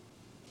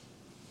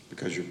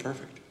 Because you're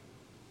perfect.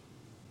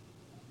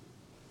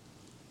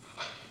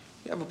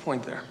 You have a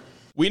point there.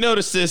 We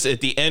noticed this at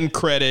the end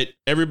credit.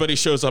 Everybody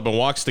shows up and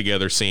walks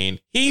together scene.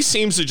 He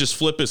seems to just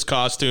flip his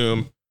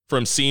costume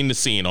from scene to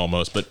scene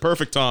almost. But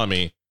Perfect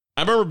Tommy,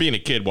 I remember being a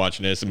kid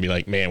watching this and be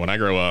like, man, when I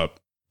grow up,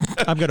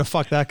 I'm going to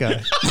fuck that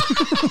guy.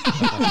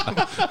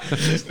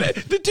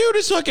 The dude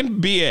is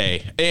fucking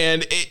BA,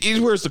 and he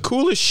wears the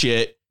coolest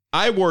shit.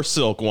 I wore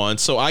silk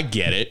once, so I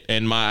get it.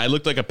 And I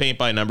looked like a paint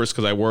by numbers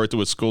because I wore it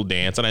to a school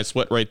dance, and I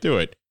sweat right through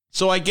it.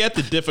 So I get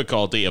the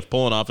difficulty of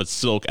pulling off a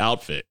silk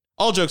outfit.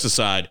 All jokes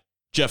aside,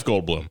 Jeff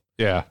Goldblum.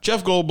 Yeah.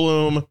 Jeff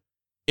Goldblum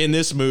in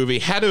this movie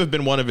had to have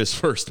been one of his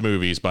first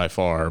movies by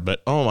far,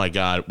 but oh my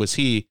God, was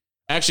he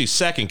actually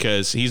second,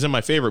 because he's in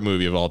my favorite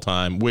movie of all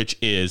time, which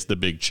is The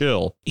Big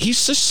Chill.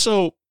 He's just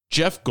so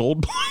Jeff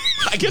Goldblum.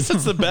 I guess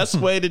that's the best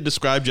way to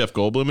describe Jeff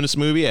Goldblum in this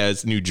movie,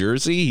 as New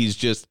Jersey. He's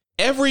just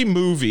every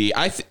movie.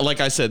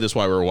 Like I said this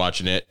while we were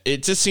watching it,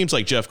 it just seems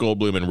like Jeff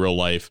Goldblum in real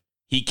life.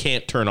 He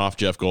can't turn off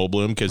Jeff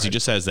Goldblum because he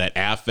just has that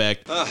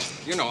affect. I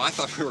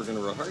thought we were going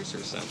to rehearse or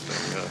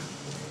something.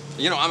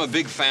 I'm a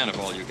big fan of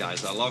all you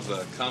guys. I love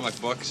the comic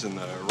books and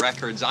the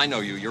records. I know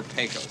you. You're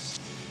Pecos.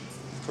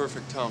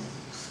 Perfect Tommy.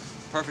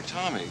 Perfect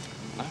Tommy.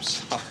 I'm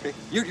sorry.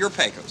 You're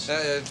Pecos.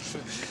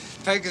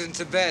 Pecos in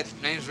Tibet.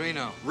 Name's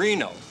Reno.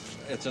 Reno.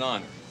 It's an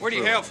honor. Where do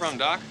you hail from,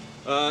 Doc?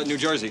 New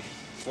Jersey.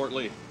 Fort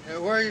Lee.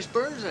 Where are your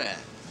spurs at?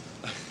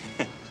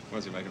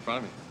 Was he making fun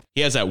of me?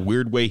 He has that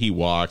weird way he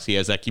walks. He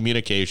has that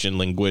communication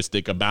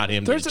linguistic about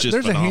him. There's just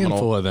phenomenal. A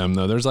handful of them,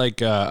 though. There's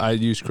like, I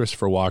use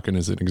Christopher Walken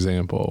as an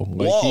example.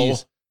 Like Whoa.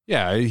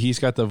 He's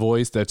got the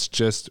voice that's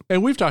just,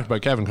 and we've talked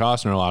about Kevin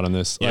Costner a lot on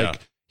this. Yeah.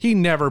 Like, he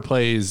never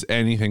plays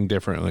anything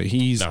differently.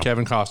 He's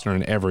Kevin Costner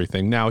in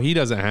everything. Now, he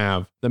doesn't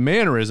have the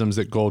mannerisms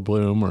that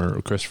Goldblum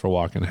or Christopher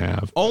Walken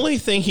have. Only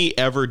thing he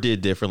ever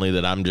did differently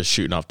that I'm just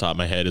shooting off the top of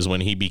my head is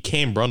when he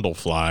became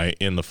Brundlefly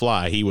in The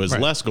Fly. He was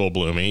less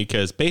Goldblum-y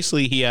because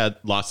basically he had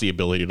lost the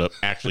ability to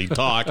actually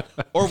talk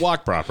or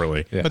walk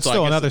properly. Yeah. But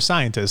still another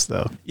scientist,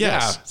 though.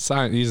 Yes.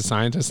 Yeah, he's a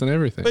scientist and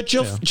everything. But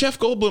Jeff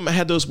Goldblum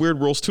had those weird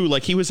roles too.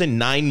 Like he was in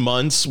 9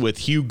 Months with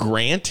Hugh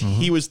Grant.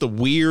 He was the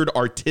weird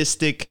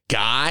artistic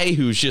guy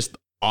who's just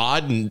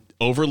odd and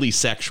overly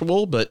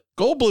sexual, but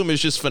Goldblum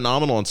is just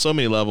phenomenal on so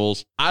many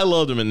levels. I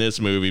loved him in this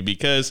movie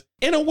because,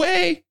 in a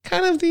way,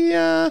 kind of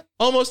the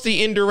almost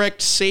the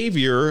indirect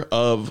savior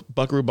of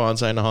Buckaroo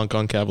Banzai and the Hong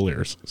Kong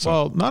Cavaliers. So.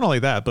 Well, not only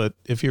that, but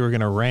if you were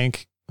going to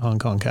rank Hong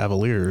Kong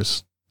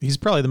Cavaliers, he's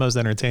probably the most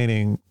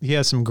entertaining. He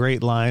has some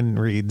great line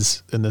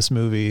reads in this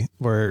movie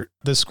where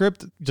the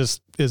script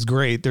just is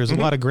great. There's a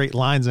lot of great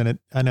lines in it.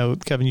 I know,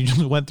 Kevin, you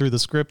just went through the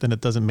script and it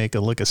doesn't make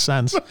a lick of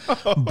sense,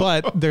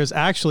 but there's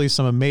actually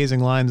some amazing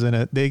lines in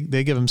it. They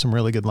give him some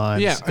really good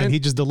lines. Yeah, and he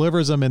just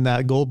delivers them in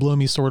that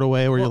Goldblum-y sort of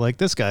way where you're like,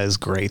 this guy is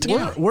great.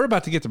 We're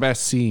about to get to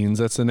best scenes.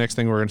 That's the next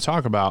thing we're going to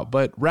talk about.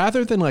 But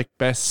rather than like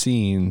best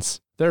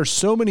scenes, there are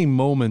so many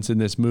moments in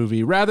this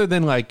movie, rather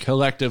than like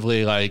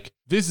collectively, like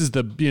this is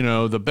the,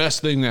 the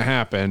best thing that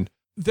happened.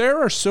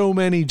 There are so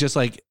many just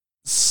like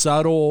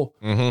subtle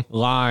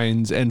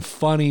lines and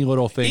funny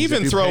little things.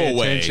 Even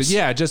throwaways.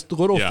 Yeah, just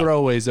little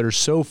throwaways that are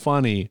so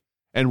funny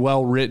and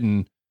well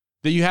written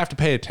that you have to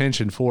pay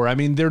attention for. I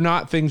mean, they're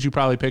not things you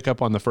probably pick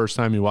up on the first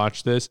time you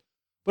watch this,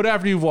 But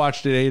after you've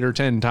watched it 8 or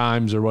 10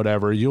 times or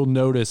whatever, you'll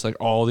notice like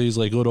all these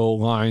like little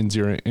lines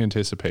you're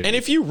anticipating. And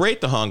if you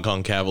rate the Hong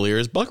Kong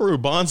Cavaliers, Buckaroo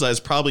Banzai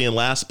is probably in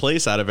last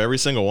place out of every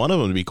single one of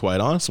them, to be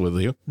quite honest with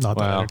you. Not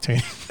that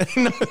entertaining.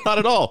 No, not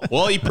at all.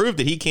 Well, he proved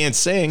that he can't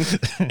sing.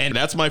 And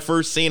that's my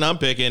first scene I'm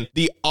picking.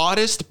 The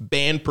oddest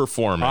band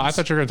performance. I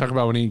thought you were going to talk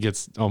about when he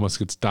almost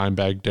gets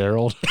Dimebag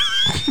Darrelled.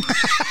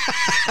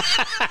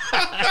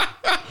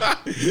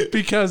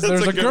 Because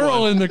there's a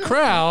girl in the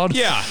crowd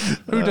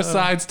who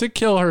decides to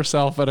kill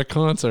herself at a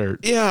concert.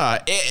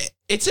 Yeah,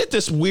 it's at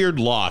this weird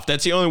loft.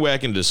 That's the only way I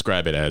can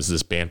describe it as,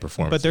 this band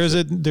performance. But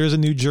there's a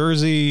New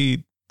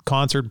Jersey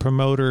concert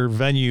promoter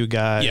venue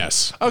guy.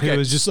 Yes. Okay. Who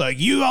was just like,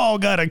 you all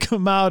got to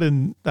come out,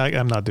 and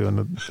I'm not doing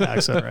the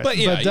accent right. but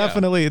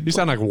definitely. You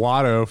sound like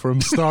Watto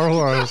from Star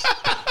Wars.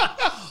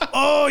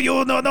 Oh,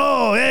 you don't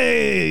know.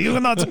 Hey, you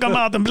cannot come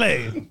out and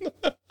play.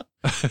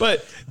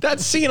 But that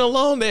scene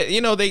alone, that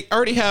they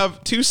already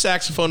have 2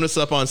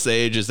 saxophonists up on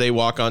stage as they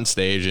walk on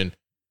stage, and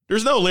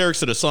there's no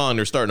lyrics to the song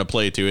they're starting to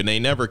play to, and they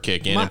never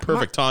kick in. And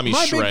Perfect Tommy's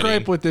shredding. My big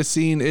gripe with this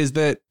scene is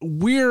that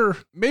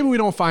maybe we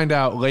don't find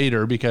out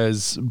later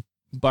because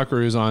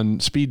Buckaroo's on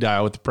speed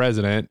dial with the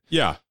president.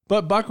 Yeah.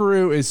 But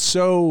Buckaroo is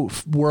so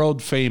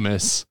world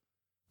famous,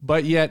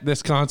 but yet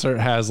this concert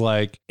has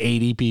like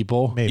 80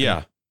 people. Maybe.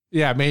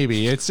 Yeah,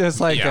 maybe. It's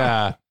just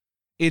like,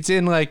 it's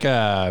in like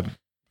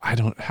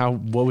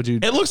what would you?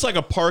 It looks like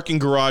a parking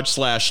garage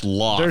 /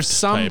 loft. There's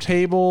some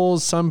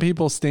tables, some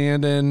people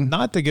standing.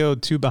 Not to go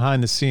too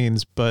behind the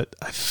scenes, but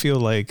I feel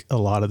like a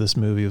lot of this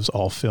movie was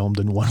all filmed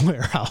in one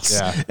warehouse.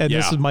 Yeah. And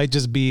this might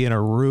just be in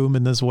a room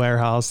in this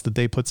warehouse that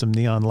they put some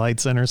neon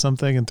lights in or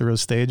something and threw a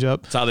stage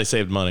up. That's how they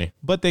saved money.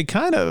 But they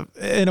kind of,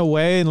 in a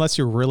way, unless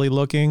you're really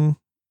looking,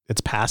 it's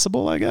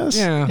passable, I guess.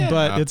 Yeah.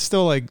 But it's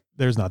still like,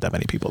 there's not that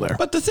many people there.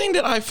 But the thing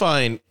that I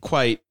find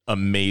quite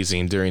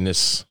amazing during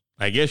this,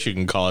 I guess you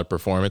can call it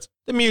performance,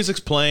 the music's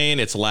playing,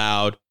 it's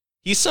loud.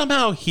 He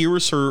somehow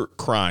hears her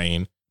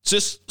crying,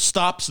 just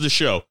stops the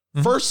show.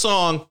 Mm-hmm. First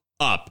song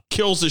up,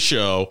 kills the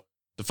show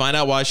to find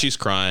out why she's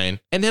crying.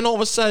 And then all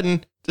of a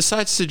sudden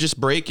decides to just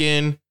break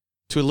in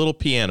to a little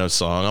piano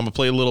song. I'm going to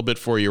play a little bit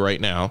for you right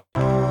now.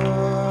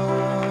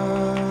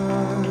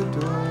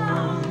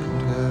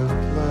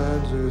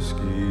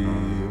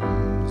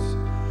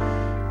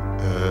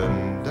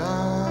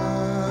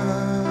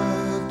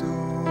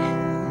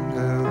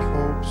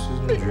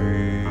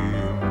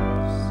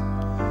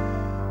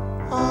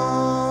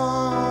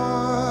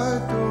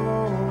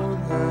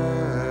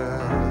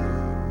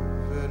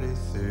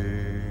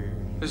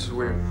 This is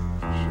weird.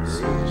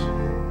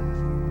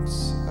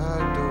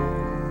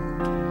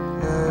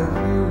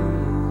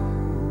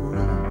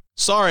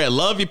 Sorry, I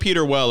love you,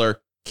 Peter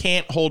Weller.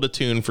 Can't hold a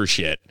tune for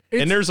shit.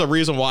 And there's a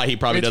reason why he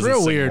probably doesn't sing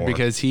It's real weird more.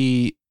 because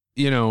he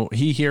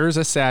hears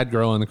a sad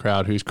girl in the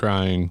crowd who's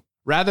crying.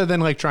 Rather than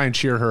like try and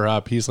cheer her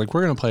up, he's like,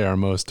 we're going to play our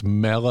most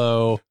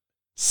mellow,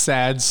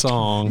 sad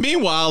song.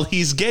 Meanwhile,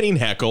 he's getting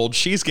heckled.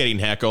 She's getting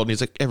heckled. And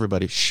he's like,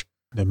 everybody, shh.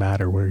 No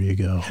matter where you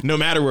go. No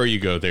matter where you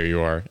go, there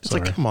you are. It's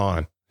like, come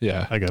on.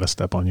 Yeah. I got to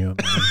step on you.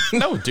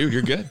 No, dude,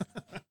 you're good.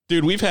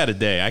 Dude, we've had a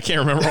day. I can't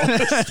remember all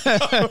this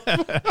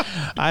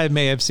stuff. I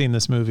may have seen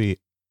this movie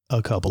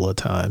a couple of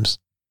times.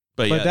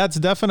 But that's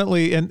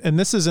definitely, and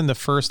this is in the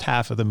first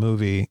half of the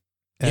movie.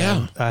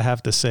 And I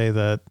have to say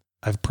that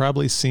I've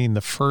probably seen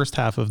the first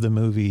half of the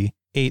movie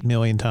 8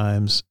 million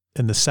times,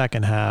 and the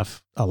second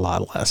half a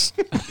lot less.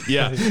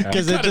 Yeah.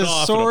 Because it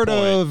just sort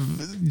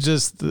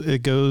of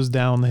it goes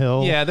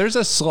downhill. Yeah, there's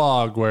a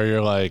slog where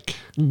you're like,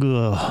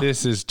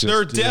 this is just.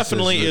 There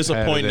definitely is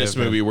a point in this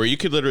movie where you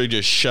could literally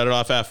just shut it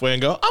off halfway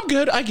and go, I'm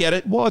good, I get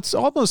it. Well, it's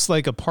almost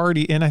like a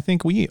party, and I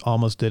think we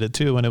almost did it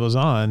too when it was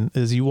on,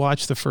 is you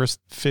watch the first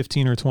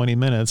 15 or 20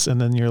 minutes,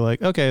 and then you're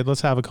like, okay,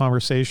 let's have a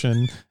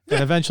conversation.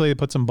 And eventually they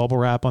put some bubble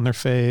wrap on their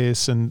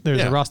face, and there's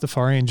a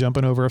Rastafarian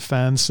jumping over a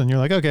fence, and you're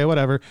like, okay,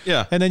 whatever.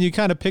 Yeah. And then you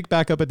kind of pick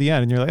back up at the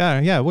end, and you're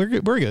like, yeah, we're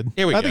good.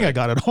 I think I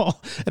got it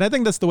all. And I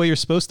think that's the way you're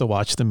supposed to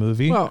watch the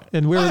movie. Well,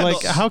 and we're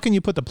like, how can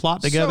you put the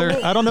plot together?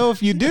 I don't know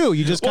if you do.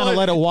 You just kind of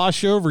let it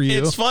wash over you.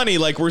 It's funny,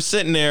 like we're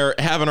sitting there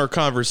having our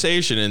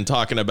conversation and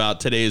talking about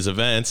today's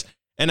events,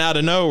 and out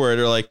of nowhere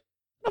they're like,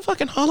 a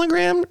fucking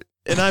hologram?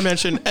 And I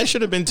mentioned that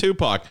should have been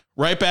Tupac.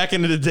 Right back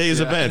into today's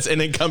events,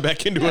 and then come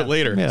back into it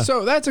later. Yeah.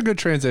 So that's a good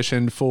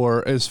transition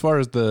for as far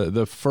as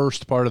the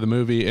first part of the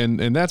movie,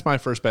 and that's my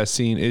first best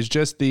scene is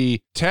just the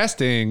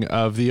testing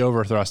of the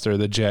overthruster,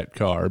 the jet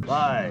car.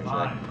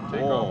 5,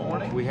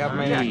 4, we have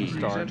many. 2,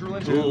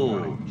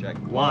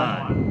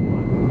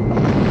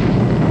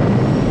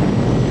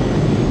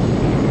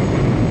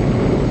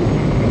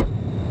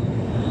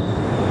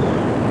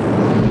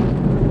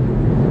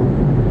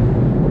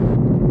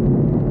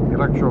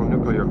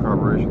 Electronuclear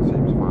carburation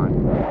seems fine.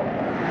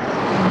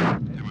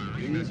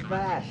 He's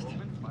fast.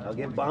 I'll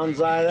give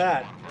Banzai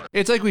that.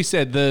 It's like we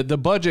said, the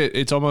budget,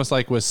 it's almost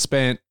like was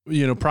spent,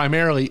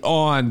 primarily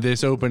on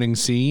this opening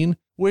scene,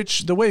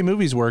 which the way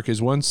movies work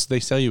is once they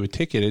sell you a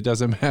ticket, it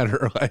doesn't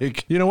matter.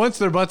 Like, once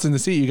their butt's in the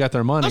seat, you got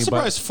their money. I'm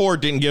surprised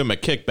Ford didn't give him a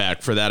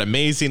kickback for that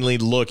amazingly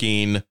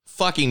looking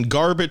fucking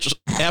garbage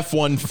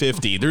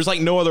F-150. There's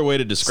like no other way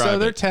to describe it. So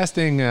they're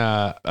testing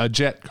a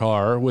jet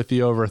car with the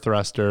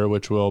overthruster,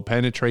 which will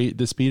penetrate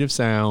the speed of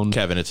sound.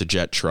 Kevin, it's a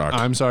jet truck.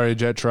 I'm sorry, a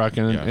jet truck,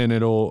 and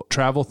it'll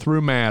travel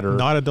through matter.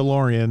 Not a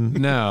DeLorean.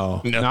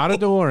 No, not a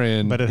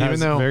DeLorean. But it has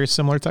very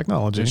similar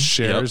technology. It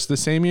shares the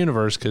same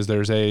universe because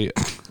there's a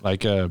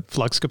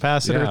flux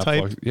capacitor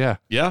type. Yeah,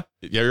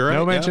 you're right.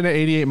 No mention at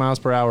 88 miles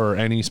per hour or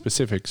any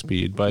specific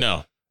speed, but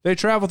no. They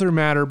travel through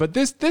matter, but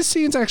this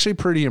scene's actually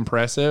pretty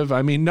impressive.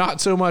 I mean, not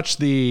so much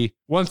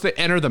once they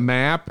enter the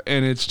map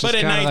and it's just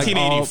in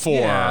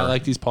 1984,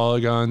 like these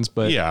polygons,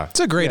 but it's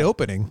a great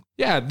opening.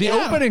 Yeah, the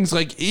opening's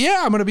like,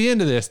 I'm going to be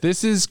into this.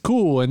 This is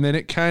cool. And then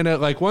it kind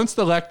of like once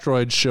the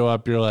Electroids show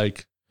up, you're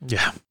like,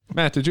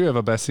 Matt, did you have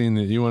a best scene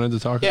that you wanted to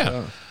talk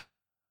about?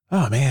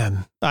 Oh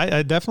man,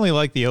 I definitely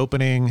like the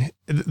opening.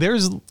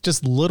 There's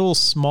just little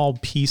small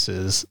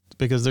pieces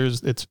because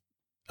it's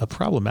a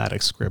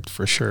problematic script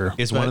for sure.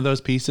 Is one of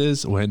those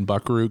pieces when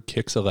Buckaroo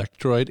kicks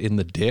Electroid in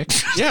the dick?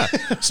 Yeah.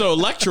 So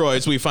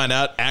Electroids, we find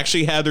out,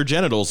 actually have their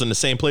genitals in the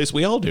same place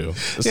we all do.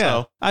 Yeah.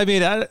 So, I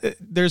mean,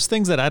 there's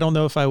things that I don't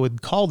know if I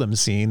would call them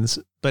scenes,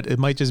 but it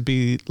might just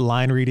be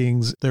line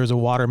readings. There's a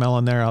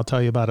watermelon there. I'll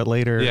tell you about it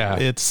later. Yeah.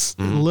 It's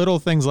little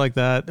things like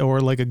that, or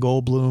like a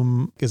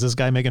Goldblum, is this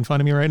guy making fun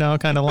of me right now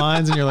kind of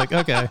lines. And you're like,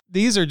 okay,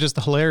 these are just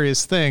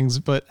hilarious things.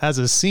 But as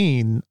a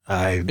scene,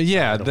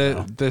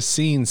 the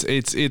scenes,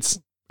 it's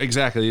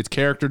exactly. It's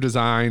character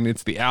design.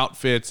 It's the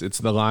outfits. It's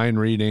the line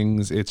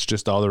readings. It's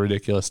just all the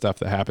ridiculous stuff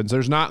that happens.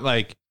 There's not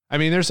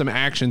there's some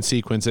action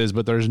sequences,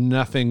 but there's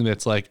nothing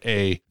that's like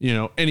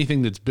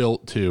anything that's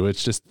built to.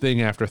 It's just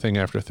thing after thing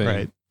after thing.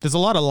 Right. There's a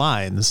lot of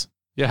lines.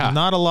 Yeah.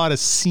 Not a lot of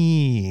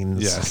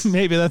scenes. Yes.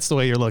 Maybe that's the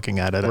way you're looking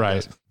at it.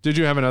 Right. Did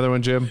you have another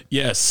one, Jim?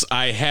 Yes,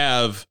 I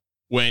have.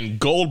 When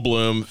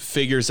Goldblum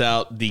figures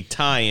out the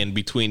tie-in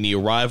between the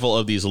arrival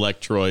of these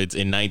Electroids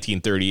in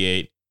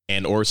 1938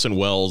 and Orson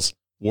Welles'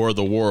 War of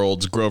the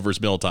Worlds,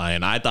 Grover's Mill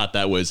tie-in. I thought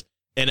that was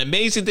an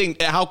amazing thing.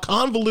 How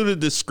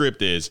convoluted this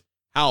script is,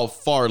 how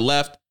far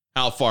left,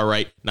 how far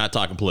right, not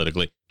talking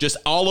politically, just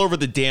all over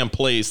the damn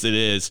place it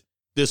is.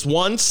 This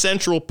one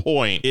central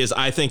point is,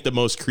 I think, the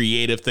most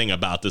creative thing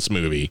about this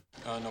movie.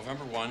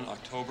 November 1,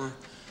 October,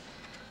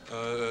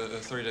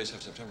 30 days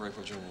have September,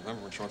 April, June,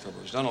 November, when short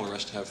February is done. All the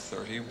rest have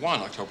 31,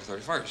 October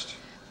 31st.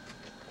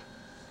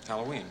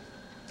 Halloween.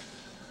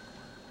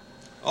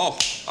 Oh,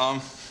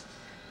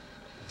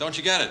 don't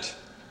you get it?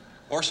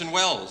 Orson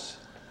Welles.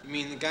 You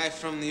mean the guy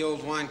from the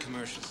old wine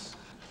commercials?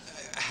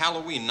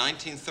 Halloween,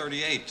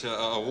 1938,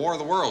 a War of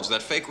the Worlds,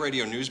 that fake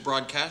radio news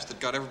broadcast that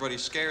got everybody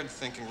scared,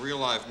 thinking real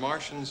live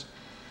Martians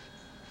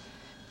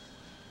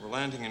were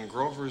landing in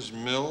Grover's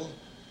Mill,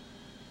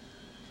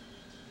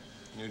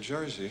 New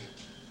Jersey.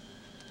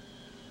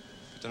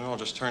 But then it all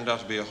just turned out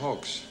to be a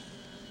hoax.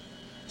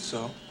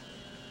 So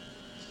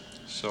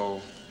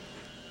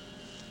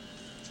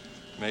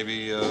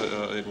maybe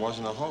it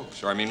wasn't a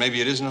hoax. Or, I mean,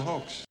 maybe it isn't a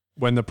hoax.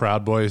 When the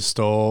Proud Boys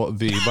stole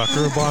the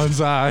Buckaroo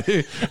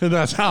Banzai, and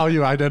that's how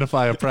you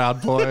identify a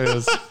Proud Boy,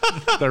 is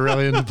they're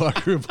really into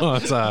Buckaroo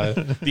Banzai.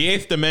 The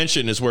eighth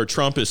dimension is where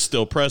Trump is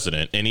still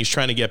president, and he's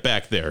trying to get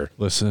back there.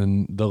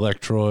 Listen, the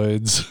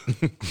Electroids.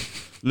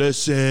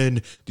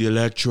 Listen, the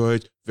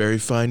Electroids, very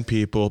fine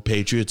people,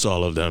 patriots,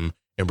 all of them,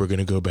 and we're going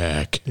to go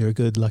back. There are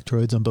good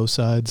Electroids on both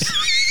sides.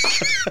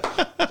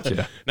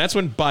 Yeah. That's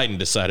when Biden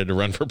decided to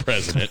run for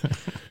president.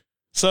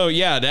 So,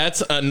 yeah,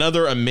 that's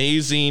another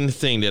amazing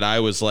thing that I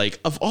was like,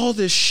 of all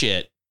this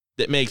shit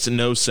that makes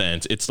no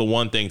sense, it's the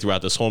one thing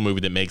throughout this whole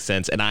movie that makes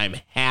sense. And I'm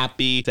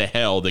happy to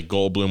hell that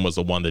Goldblum was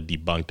the one that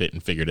debunked it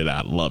and figured it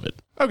out. Love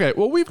it. Okay,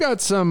 well, we've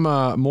got some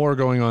more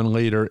going on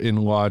later in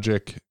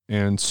Logic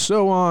and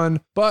so on.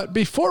 But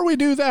before we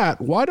do that,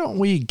 why don't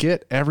we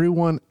get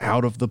everyone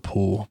out of the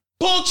pool?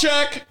 Pool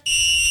check!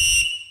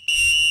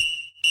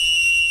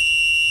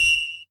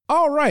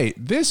 All right,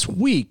 this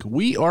week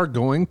we are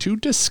going to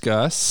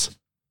discuss,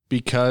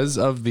 because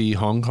of the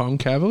Hong Kong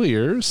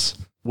Cavaliers,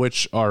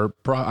 which are,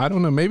 I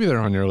don't know, maybe they're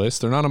on your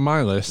list. They're not on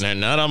my list. They're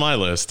not on my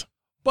list.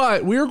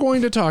 But we're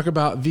going to talk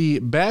about the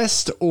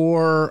best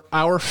or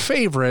our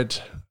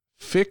favorite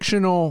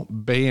fictional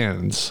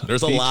bands.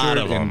 There's a lot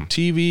of them.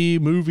 TV,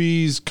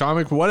 movies,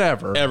 comic,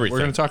 whatever. Everything. We're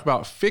going to talk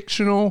about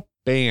fictional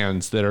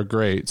bands that are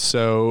great.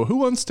 So who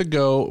wants to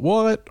go?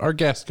 We'll let our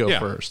guest go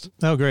first.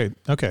 Oh, great.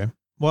 Okay.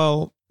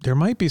 Well, there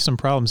might be some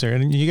problems there,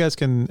 and you guys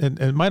can,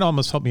 it might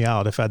almost help me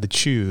out if I had to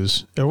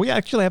choose. Do we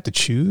actually have to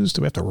choose?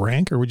 Do we have to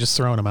rank, or are we just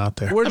throwing them out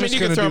there? We're just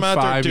going to do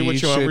 5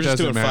 each. We're just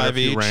doing 5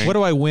 each. What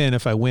do I win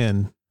if I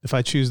win? If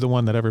I choose the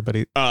one that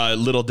everybody...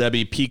 Little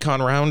Debbie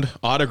Pecan Round,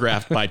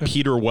 autographed by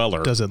Peter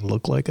Weller. Does it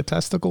look like a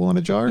testicle in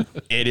a jar?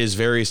 It is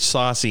very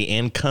saucy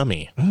and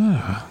cummy.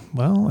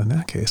 Well, in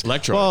that case...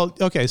 Electro. Well,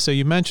 okay, so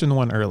you mentioned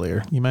one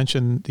earlier. You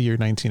mentioned the year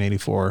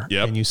 1984,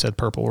 and you said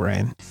Purple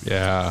Rain.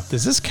 Yeah.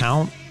 Does this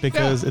count?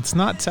 Because it's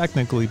not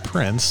technically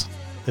Prince.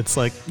 It's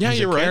like Yeah, he's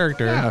you're a right.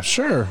 character. Yeah,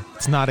 sure.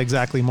 It's not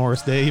exactly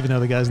Morris Day, even though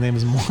the guy's name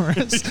is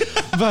Morris.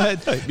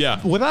 But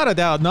Yeah. without a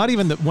doubt, not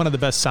even one of the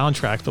best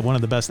soundtracks, but one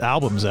of the best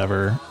albums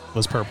ever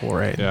was Purple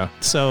Rain. Yeah.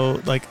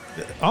 So like,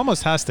 it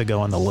almost has to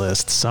go on the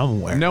list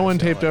somewhere. No one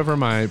taped over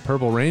my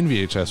Purple Rain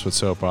VHS with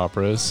soap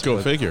operas.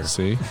 Go figure.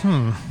 See?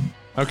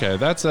 Okay,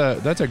 that's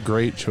a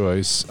great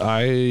choice.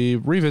 I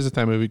revisit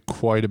that movie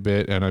quite a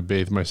bit, and I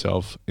bathe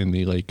myself in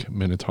the Lake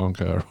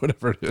Minnetonka or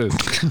whatever it is,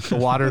 the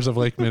waters of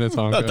Lake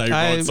Minnetonka.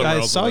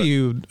 I saw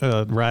you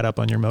ride up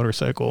on your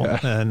motorcycle,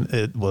 and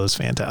it was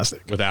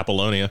fantastic. With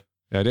Apollonia.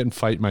 Yeah, I didn't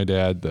fight my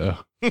dad though.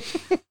 It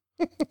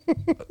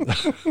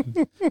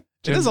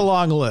is a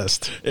long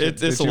list.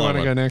 It's Did a you long want to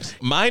one. go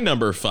next? My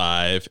number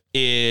 5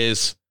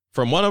 is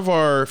from one of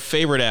our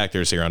favorite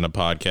actors here on the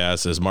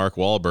podcast, is Mark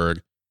Wahlberg.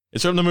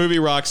 It's from the movie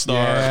Rockstar.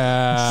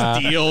 Yeah.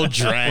 Steel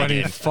Dragon. When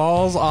he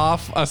falls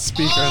off a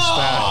speaker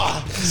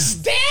stack.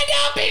 Stand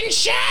up and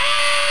shout!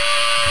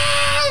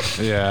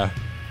 Yeah.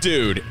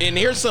 Dude, and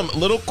here's some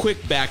little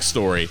quick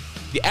backstory.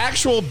 The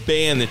actual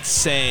band that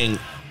sang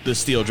the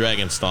Steel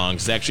Dragon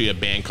songs is actually a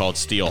band called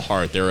Steel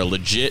Heart. They're a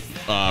legit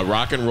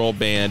rock and roll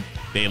band.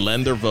 They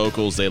lend their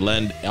vocals, they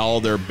lend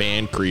all their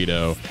band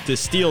credo to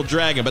Steel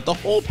Dragon, but the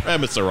whole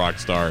premise of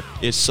Rockstar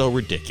is so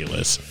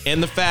ridiculous.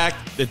 And the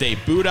fact that they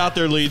boot out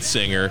their lead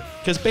singer,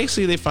 because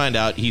basically they find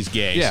out he's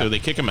gay, so they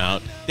kick him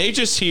out. They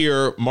just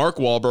hear Mark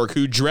Wahlberg,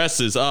 who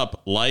dresses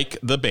up like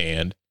the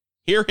band,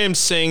 hear him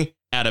sing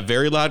at a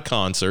very loud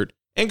concert,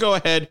 and go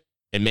ahead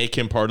and make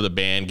him part of the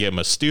band, give him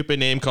a stupid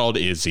name called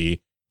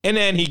Izzy, and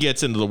then he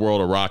gets into the world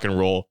of rock and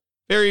roll.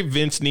 Very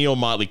Vince Neil,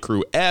 Motley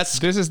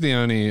Crue-esque. This is the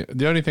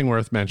only thing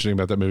worth mentioning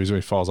about that movie is when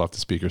he falls off the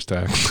speaker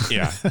stack.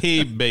 Yeah,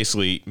 he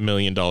basically $1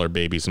 million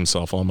babies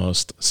himself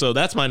almost. So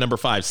that's my number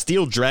 5,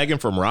 Steel Dragon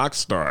from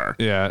Rockstar.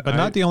 Yeah, But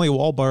not the only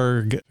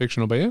Wahlberg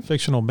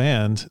fictional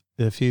band.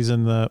 If he's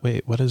in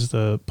what is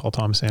the Paul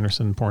Thomas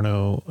Anderson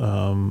porno?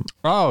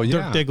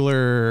 Dirk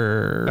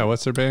Diggler. Yeah,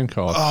 what's their band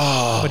called?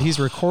 But he's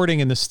recording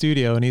in the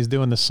studio and he's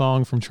doing the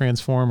song from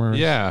Transformers.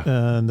 Yeah.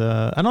 And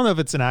I don't know if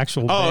it's an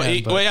actual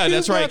band. Well, yeah,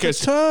 that's right, because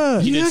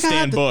he did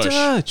Stan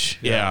Bush.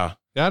 Yeah.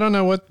 Yeah, I don't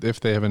know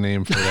if they have a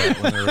name for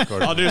that when they're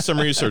recording. I'll do some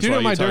research. Do you know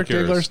while my you talk Dirk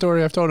Diggler yours.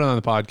 story? I've told it on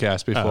the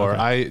podcast before.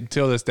 okay.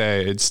 Till this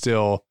day, it's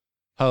still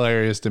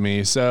hilarious to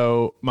me.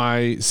 So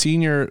my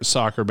senior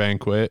soccer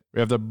banquet,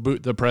 we have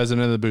the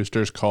president of the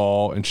boosters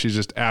call, and she's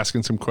just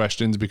asking some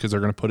questions because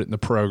they're going to put it in the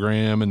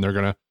program and they're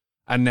going to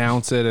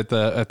announce it at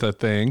the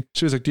thing.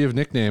 She was like, "Do you have a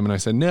nickname?" And I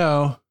said,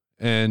 "No."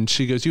 And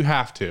she goes, you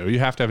have to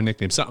have a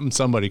nickname.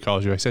 Somebody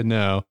calls you. I said,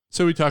 no.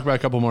 So we talk about a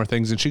couple more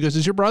things, and she goes,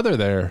 "Is your brother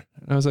there?"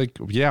 And I was like,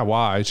 "Yeah,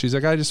 why?" She's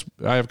like, I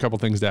have a couple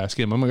things to ask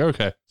him. I'm like,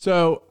 okay.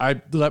 So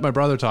I let my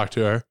brother talk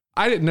to her.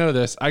 I didn't know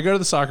this. I go to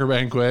the soccer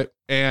banquet,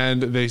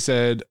 and they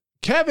said,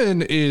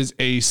 Kevin is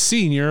a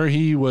senior.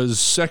 He was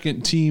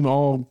second team,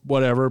 all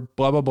whatever,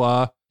 blah, blah,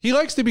 blah. He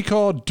likes to be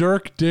called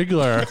Dirk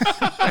Diggler.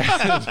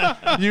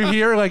 And you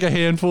hear like a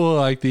handful of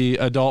like the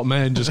adult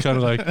men just kind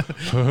of like,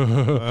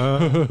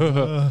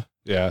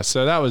 yeah.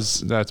 So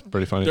that's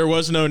pretty funny. There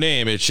was no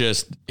name. It's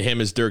just him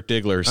as Dirk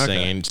Diggler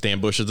singing Stan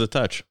Bush's The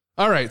Touch.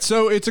 All right.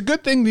 So it's a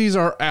good thing these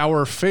are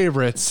our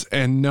favorites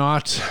and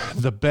not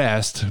the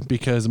best,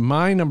 because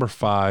my number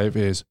 5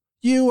 is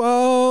You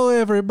All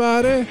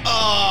Everybody.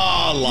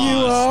 Oh, Lost.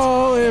 You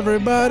All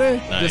Everybody.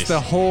 Nice.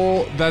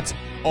 Just that's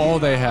all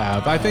they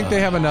have. I think they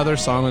have another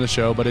song on the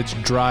show, but it's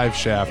Drive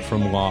Shaft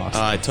from Lost.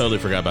 I totally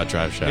forgot about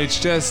Drive Shaft. It's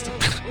just,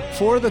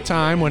 for the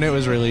time when it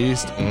was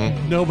released,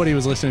 nobody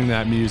was listening to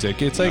that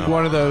music. It's like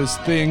one of those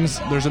things.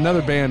 There's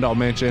another band I'll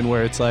mention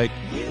where it's like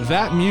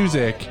that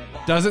music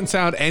doesn't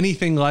sound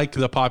anything like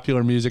the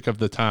popular music of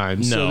the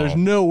time. So there's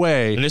no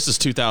way. And this is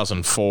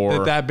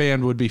 2004. That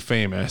band would be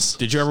famous.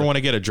 Did you ever want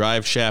to get a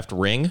Drive Shaft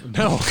ring?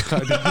 No, I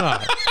did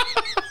not.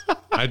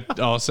 I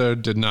also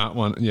did not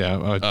want.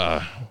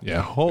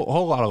 Yeah,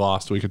 whole lot of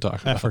Lost we could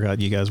talk about. I forgot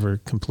you guys were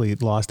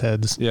complete Lost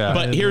heads. Yeah,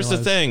 But here's the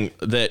thing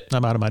that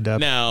I'm out of my depth.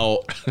 Now,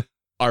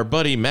 our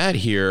buddy Matt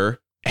here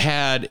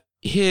had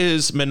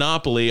his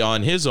monopoly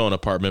on his own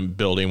apartment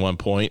building one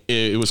point.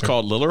 It was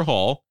called Liller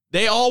Hall.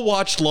 They all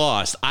watched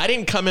Lost. I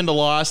didn't come into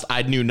Lost.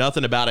 I knew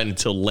nothing about it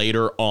until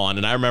later on.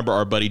 And I remember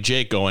our buddy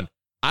Jake going,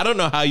 I don't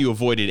know how you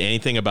avoided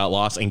anything about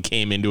Lost and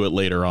came into it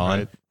later on.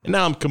 Right. And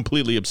now I'm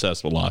completely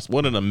obsessed with Lost.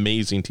 What an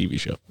amazing TV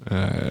show.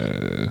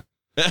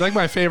 It's like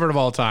my favorite of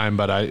all time,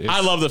 but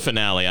I love the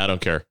finale. I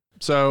don't care.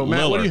 So,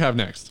 Matt, what do you have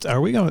next?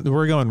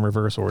 We're going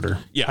reverse order.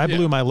 Yeah. I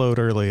blew my load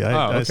early.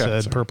 I okay.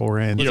 said Sorry. Purple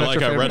Rain. You're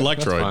like I read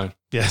Lectroid.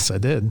 Yes, I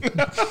did.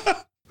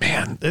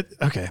 Man,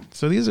 okay.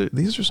 So these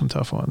are some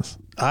tough ones.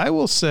 I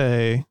will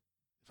say, if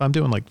I'm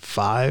doing like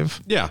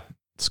 5,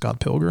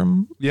 Scott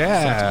Pilgrim.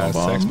 Yeah,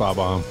 Sex Bob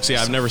Bomb. See,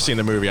 I've never seen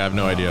the movie. I have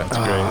no idea. It's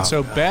great.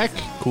 So Beck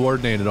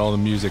coordinated all the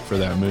music for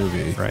that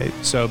movie. Right.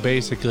 So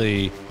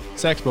basically,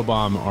 Sex Bob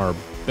Bomb are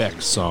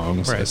Beck's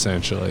songs,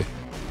 essentially.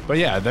 But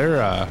yeah, they're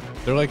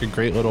like a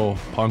great little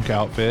punk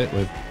outfit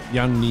with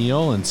young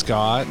Neil and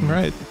Scott.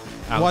 Right.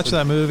 I watched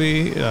that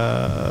movie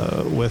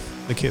with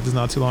the kids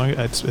not too long.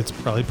 It's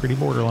probably pretty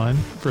borderline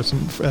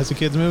as a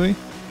kids movie.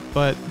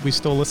 but we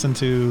still listen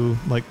to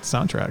like the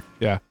soundtrack.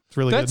 Yeah. It's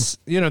really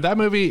good. That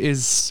movie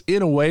is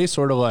in a way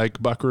sort of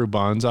like Buckaroo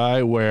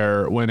Banzai,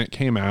 where when it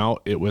came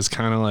out, it was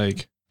kind of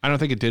like, I don't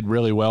think it did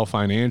really well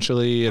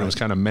financially. And it was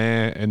kind of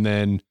meh. And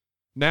then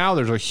now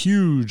there's a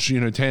huge,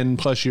 10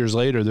 plus years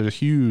later, there's a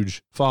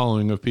huge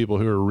following of people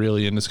who are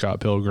really into Scott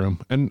Pilgrim.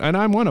 And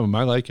I'm one of them.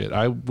 I like it.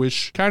 I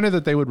wish kind of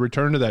that they would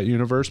return to that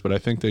universe, but I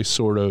think they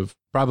sort of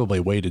probably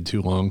waited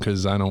too long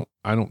because I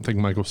don't think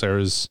Michael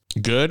Cera's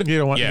good. You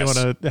don't want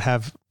to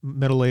have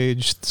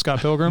middle-aged Scott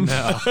Pilgrim?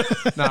 No,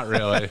 not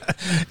really.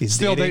 He's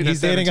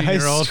dating a high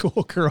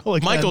school girl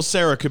again. Michael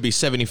Cera could be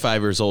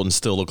 75 years old and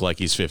still look like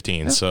he's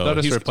 15. So let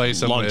us he's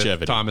replace him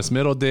longevity. with Thomas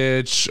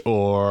Middleditch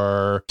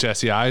or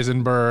Jesse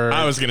Eisenberg.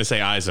 I was going to say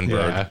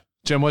Eisenberg. Yeah.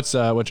 Jim, what's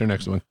your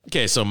next one?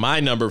 Okay, so my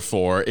number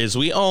 4 is,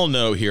 we all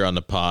know here on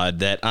the pod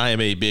that I am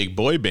a big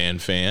boy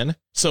band fan.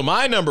 So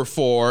my number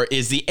 4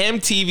 is the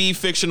MTV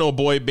fictional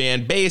boy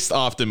band based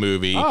off the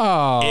movie.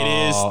 Oh,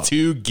 it is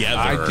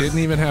Together. I didn't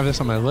even have this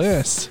on my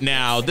list.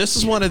 Now, this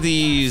is one of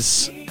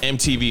these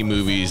MTV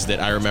movies that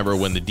I remember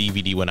when the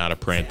DVD went out of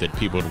print that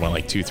people would want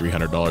like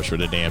 $200-$300 for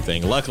the damn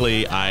thing.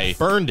 Luckily, I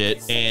burned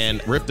it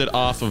and ripped it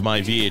off of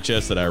my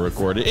VHS that I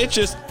recorded.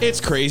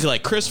 It's crazy.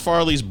 Like, Chris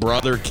Farley's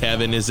brother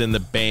Kevin is in the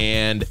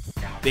band.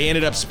 They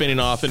ended up spinning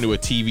off into a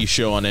TV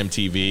show on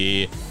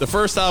MTV. The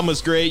first album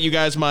was great. You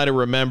guys might have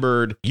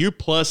remembered You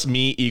Plus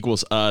Me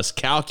Equals Us,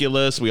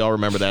 Calculus. We all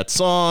remember that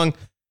song.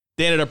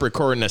 They ended up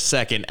recording a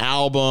second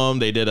album.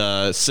 They did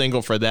a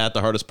single for that. The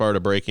hardest part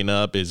of breaking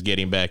up is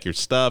getting back your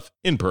stuff,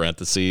 in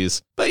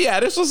parentheses. But yeah,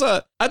 this was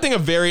I think a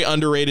very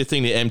underrated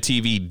thing that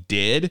MTV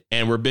did.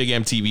 And we're big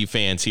MTV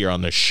fans here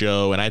on the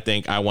show. And I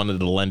think I wanted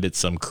to lend it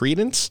some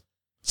credence.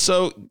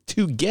 So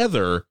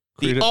Together,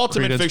 the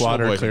ultimate Credence fictional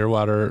water, boy.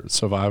 Clearwater,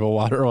 survival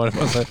water. What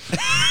was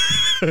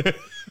it?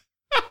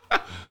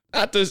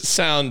 Not to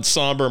sound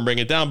somber and bring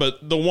it down,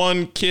 but the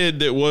one kid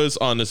that was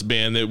on this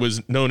band that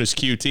was known as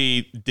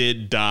QT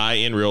did die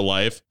in real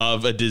life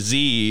of a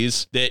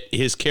disease that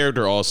his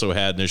character also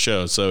had in the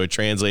show. So it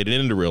translated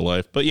into real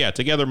life. But yeah,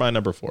 Together, my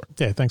number 4.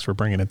 Yeah, thanks for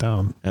bringing it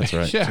down. That's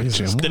right. Yeah,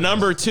 Jim. The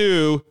number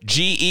 2,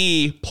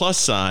 GE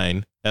 +,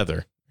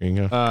 Heather. Here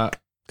you go.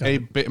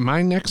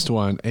 My next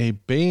one, a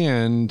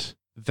band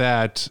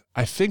that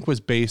I think was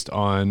based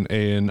on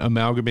an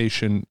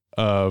amalgamation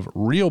of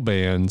real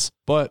bands,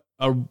 but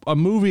a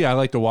movie I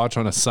like to watch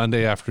on a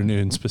Sunday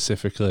afternoon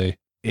specifically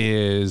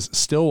is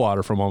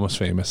Stillwater from Almost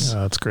Famous.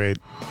 That's great.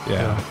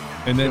 Yeah.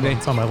 And then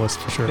it's on my list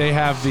for sure. They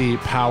have the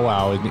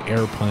powwow in the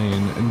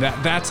airplane, and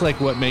that's like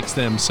what makes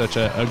them such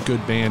a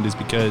good band, is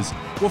because,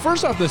 well,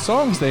 first off, the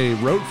songs they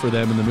wrote for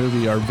them in the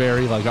movie are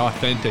very like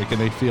authentic and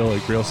they feel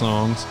like real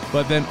songs.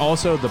 But then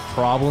also the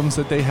problems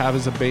that they have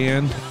as a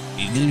band,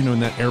 in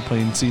that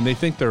airplane scene, they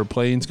think their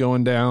plane's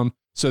going down,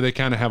 so they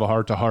kind of have a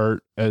heart to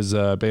heart as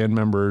band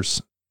members.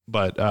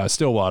 But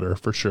Stillwater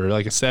for sure,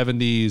 like a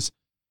 70s,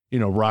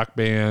 rock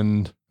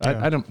band.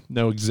 Yeah. I don't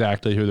know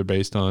exactly who they're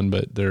based on,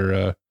 but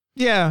they're.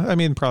 Yeah, I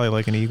mean, probably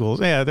like an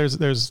Eagles. Yeah, there's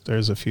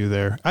a few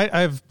there.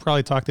 I've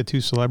probably talked to 2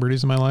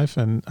 celebrities in my life,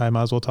 and I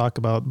might as well talk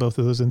about both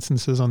of those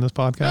instances on this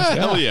podcast.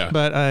 Hell yeah!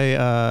 But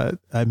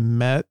I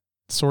met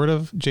sort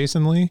of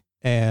Jason Lee,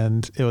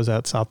 and it was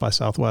at South by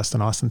Southwest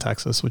in Austin,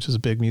 Texas, which is a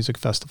big music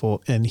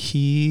festival, and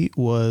he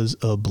was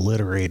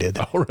obliterated.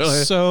 Oh,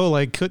 really? So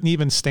like couldn't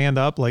even stand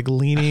up, like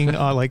leaning,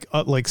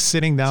 like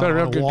sitting down on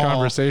a good wall.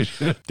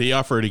 Conversation. They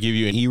offer to give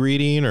you an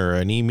e-reading or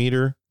an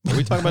e-meter. Are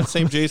we talking about the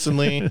same Jason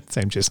Lee?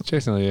 Same Jason.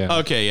 Jason Lee, yeah.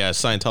 Okay, yeah,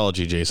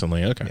 Scientology Jason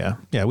Lee. Okay.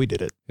 Yeah, we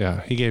did it.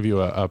 Yeah, he gave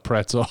you a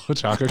pretzel,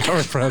 chocolate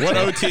covered pretzel.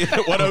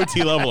 What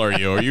OT level are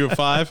you? Are you a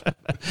 5?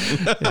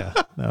 Yeah,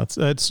 no,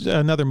 it's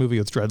another movie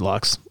with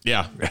dreadlocks.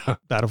 Yeah.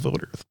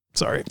 Battlefield Earth.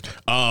 Sorry.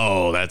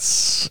 Oh,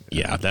 that's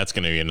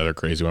going to be another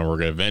crazy one we're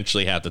going to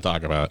eventually have to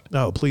talk about.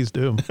 Oh, please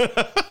do.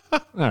 All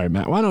right,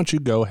 Matt, why don't you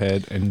go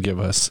ahead and give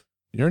us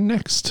your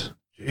next?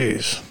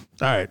 Jeez.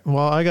 All right.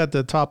 Well, I got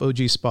the top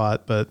OG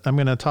spot, but I'm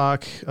going to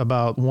talk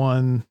about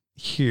one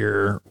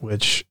here,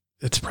 which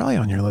it's probably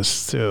on your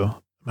list too.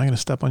 Am I going to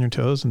step on your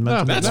toes and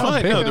mention that's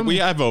fine. No, we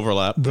have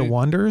overlap. The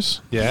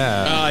Wonders?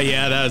 Yeah.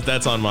 Yeah,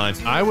 that's on mine.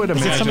 I would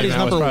imagine somebody's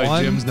that was number probably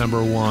one? Jim's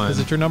number 1. Is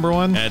it your number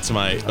 1? That's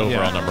my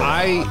overall number 1.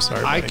 I'm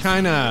sorry, I buddy.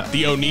 kind of...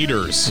 The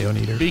Oneaters. The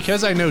Oneaters.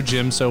 Because I know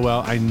Jim so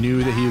well, I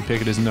knew that he would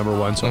pick it as number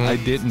 1, so I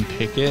didn't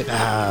pick it.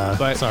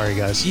 But sorry,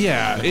 guys.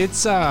 Yeah,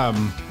 it's...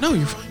 No,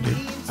 you're fine, dude.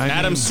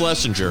 Adam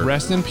Schlesinger.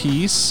 Rest in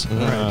peace.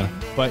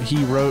 But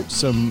he wrote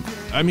some...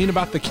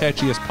 about the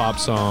catchiest pop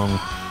song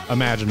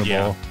imaginable.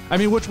 Yeah.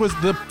 Which was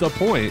the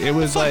point. It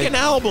was fucking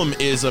album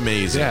is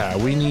amazing. Yeah,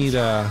 we need...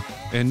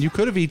 and you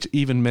could have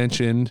even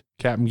mentioned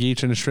Captain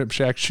Geach and the Strip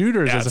Shack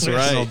Shooters as a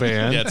fictional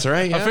band. That's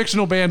right. Yeah. A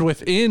fictional band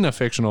within a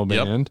fictional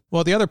band.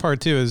 Well, the other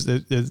part too is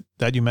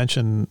that you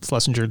mentioned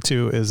Schlesinger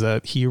too, is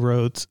that he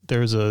wrote,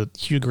 there's a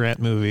Hugh Grant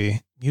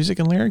movie, Music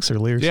and Lyrics, or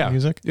Lyrics and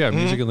Music? Yeah,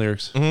 Music and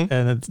Lyrics. Mm-hmm.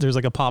 And there's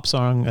like a pop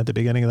song at the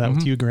beginning of that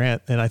with Hugh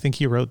Grant, and I think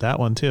he wrote that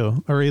one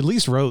too, or at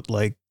least wrote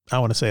like I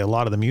want to say a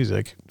lot of the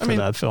music for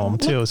that film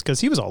too, because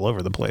he was all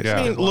over the place. Yeah.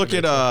 I mean, look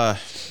at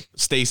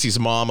Stacy's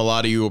mom. A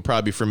lot of you will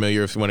probably be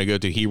familiar if you want to go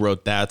to. He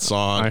wrote that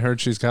song. I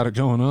heard she's got it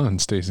going on,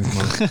 Stacy's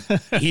mom.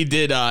 He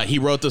did. He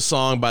wrote the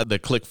song by the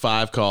Click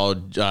Five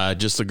called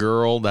 "Just a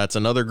Girl." That's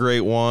another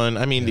great one.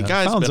 I mean, the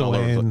guy's been all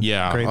over.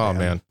 Yeah. Great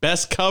man.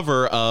 Best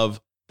cover of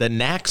the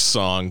Knack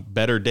song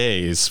 "Better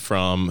Days"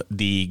 from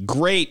the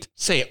great,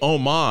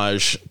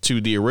 homage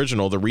to the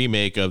original, the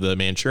remake of The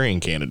Manchurian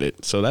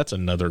Candidate. So that's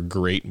another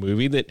great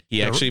movie that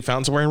he actually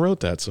found somewhere and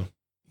wrote that. So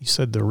you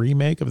said the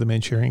remake of The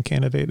Manchurian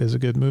Candidate is a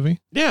good movie?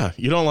 Yeah.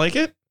 You don't like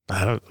it?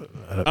 I don't.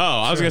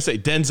 I was going to say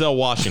Denzel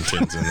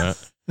Washington's in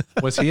that.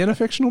 Was he in a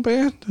fictional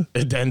band?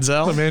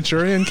 Denzel? The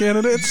Manchurian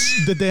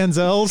Candidates? The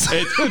Denzels?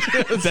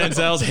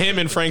 Denzel's him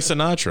and Frank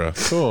Sinatra.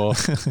 Cool.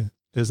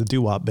 There's a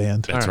doo-wop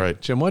band. That's right.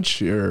 Jim,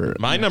 what's your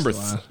my number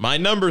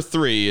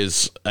 3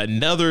 is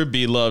another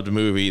beloved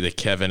movie that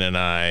Kevin and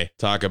I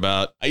talk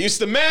about. I used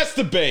to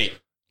masturbate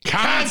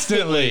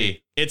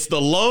constantly. It's The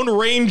Lone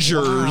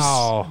Rangers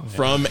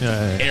from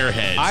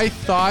Airheads. I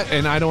thought,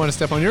 and I don't want to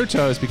step on your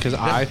toes because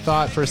I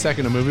thought for a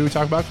second, a movie we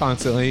talk about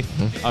constantly,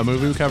 a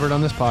movie we covered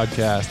on this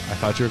podcast, I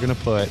thought you were going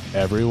to put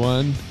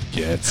Everyone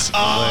Gets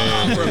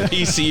Laid. From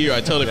PCU. I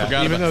totally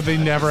forgot even though they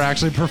never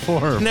actually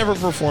performed. Never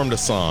performed a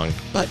song.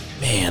 But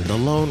man, The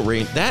Lone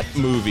Ranger, that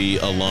movie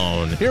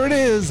alone. Here it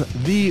is,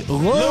 The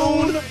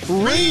Lone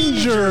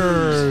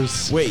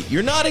Rangers. Wait,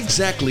 you're not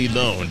exactly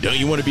lone. Don't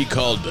you want to be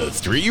called the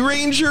Three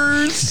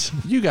Rangers?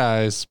 You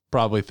guys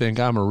probably think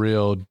I'm a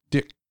real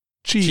dick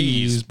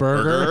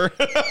cheeseburger.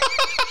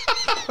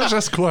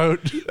 Just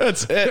quote.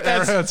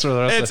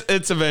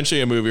 It's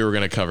eventually a movie we're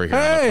going to cover here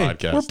on the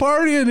podcast. We're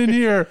partying in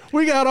here.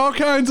 We got all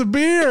kinds of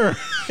beer.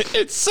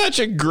 It's such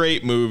a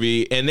great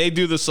movie, and they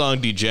do the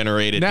song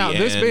 "Degenerate" at the end. Now,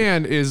 this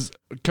band is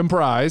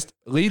comprised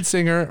lead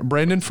singer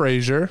Brendan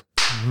Fraser,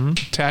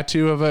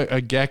 tattoo of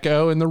a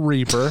gecko in the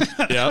Reaper,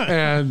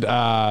 and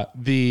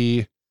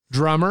the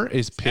drummer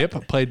is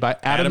Pip, played by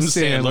Adam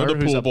Sandler,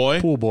 the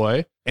pool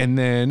boy. And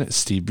then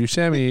Steve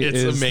Buscemi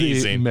is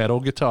amazing. The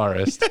metal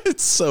guitarist.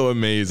 It's so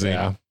amazing.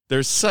 Yeah.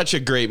 There's such a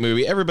great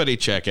movie. Everybody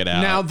check it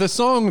out. Now, the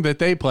song that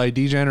they play,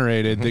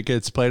 Degenerated, that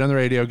gets played on the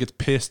radio, gets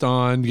pissed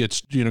on,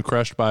 gets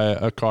crushed by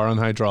a car on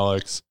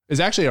hydraulics,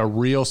 is actually a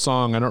real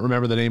song. I don't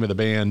remember the name of the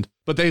band,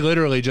 but they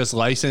literally just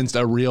licensed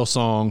a real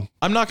song.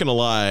 I'm not going to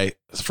lie.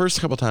 The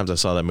first couple times I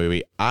saw that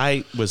movie,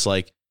 I was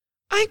like,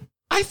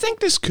 I think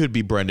this could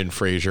be Brendan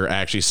Fraser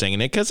actually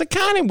singing it because it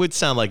kind of would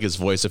sound like his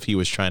voice if he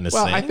was trying to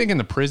sing. Well, I think in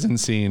the prison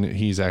scene,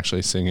 he's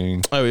actually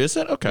singing. Oh, is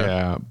it? Okay.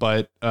 Yeah.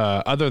 But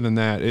other than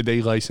that,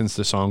 they licensed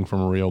the song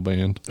from a real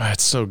band.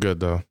 That's so good,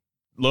 though.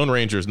 Lone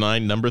Rangers,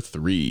 number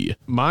 3.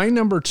 My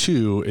number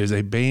 2 is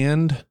a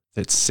band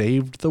that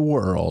saved the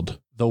world.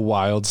 The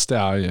Wild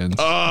Stallions.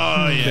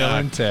 Oh, yeah. Bill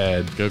and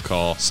Ted. Good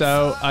call.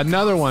 So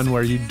another one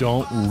where you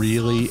don't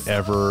really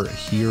ever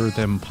hear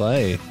them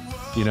play.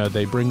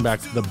 They bring back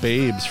the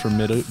Babes from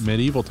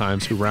medieval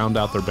times who round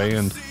out their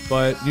band,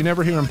 but you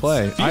never hear them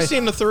play. Have you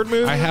seen the third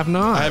movie? I have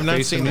not. I have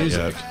not seen it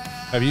yet.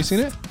 Have you seen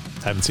it?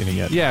 I haven't seen it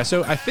yet. Yeah,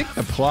 so I think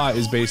the plot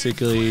is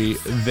basically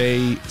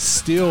they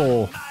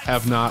still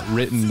have not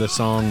written the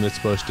song that's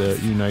supposed to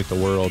unite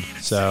the world.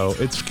 So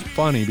it's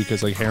funny because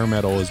hair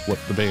metal is what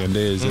the band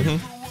is. And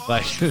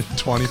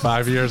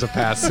 25 years have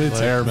passed since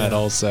hair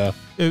metal. So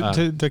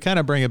to kind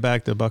of bring it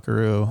back to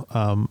Buckaroo,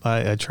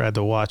 I tried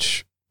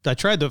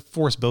to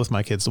force both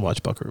my kids to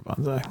watch Buckaroo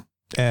Banzai,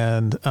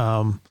 and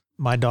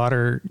my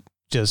daughter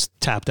just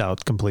tapped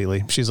out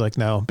completely. She's like,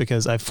 no,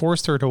 because I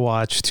forced her to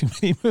watch too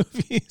many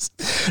movies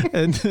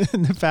in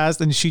the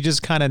past, and she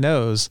just kind of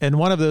knows. And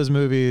one of those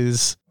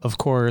movies, of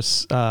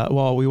course,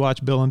 we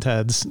watched Bill and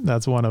Ted's.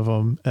 That's one of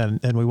them,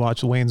 and we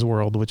watched Wayne's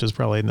World, which is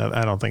probably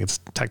I don't think it's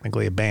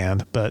technically a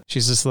band, but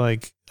she's just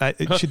like.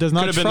 She does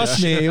not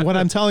trust me when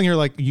I'm telling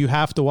her you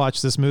have to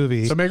watch this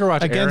movie. So make her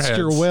watch against Airheads.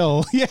 your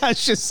will. Yeah,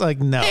 it's just like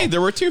no. Hey,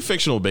 there were 2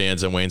 fictional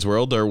bands in Wayne's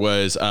World. There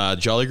was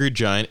Jolly Green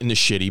Giant and the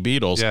Shitty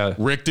Beatles. Yeah.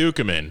 Rick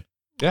Dukeman.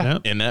 Yeah.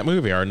 In that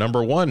movie, our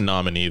number 1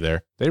 nominee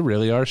there. They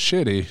really are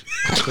shitty.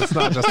 It's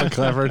not just a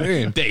clever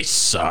name. They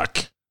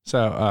suck.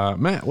 So,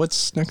 Matt,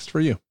 what's next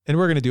for you? And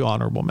we're going to do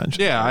honorable mentions.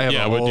 Yeah, I have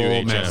a whole do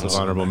list of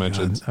honorable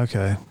mentions.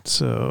 Okay,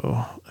 so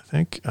I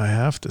think I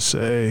have to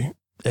say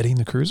Eddie and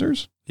the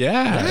Cruisers.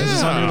 Yeah. Is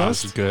this on your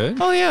list? That's good.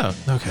 Oh, yeah.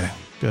 Okay.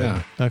 Good.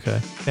 Yeah. Okay.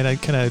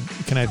 And can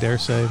I dare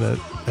say that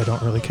I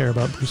don't really care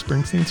about Bruce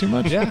Springsteen too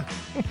much? Yeah.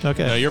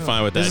 Okay. No, you're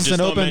fine with that. Is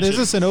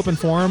this an open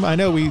forum? I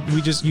know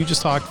you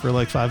just talked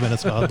for 5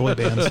 minutes about boy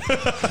bands.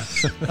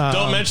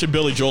 Don't mention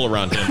Billy Joel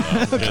around him,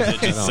 though, because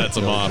it just sets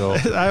him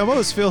off. I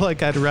almost feel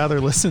like I'd rather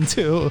listen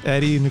to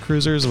Eddie and the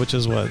Cruisers, which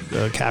is what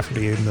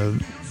Cafferty and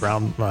the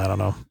Brown, I don't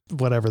know,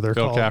 whatever they're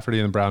Bill called. Cafferty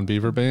and the Brown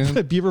Beaver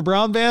Band. Beaver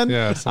Brown Band?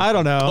 Yeah. I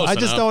don't know. Close I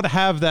just enough. don't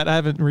have that. I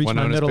haven't reached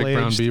my middle-aged.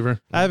 Brown Beaver.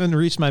 I haven't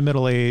reached my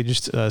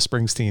middle-aged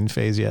Springsteen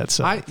phase yet.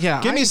 So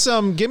give me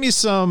some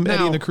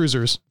Eddie and the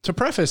Cruisers. To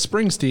preface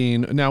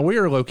Springsteen, now we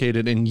are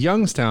located in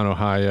Youngstown,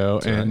 Ohio,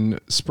 and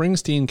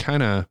Springsteen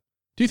kind of.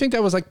 Do you think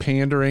that was like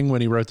pandering when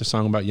he wrote the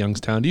song about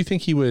Youngstown? Do you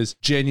think he was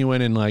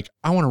genuine and like,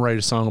 I want to write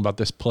a song about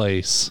this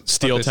place?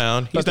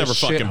 Steeltown? He's never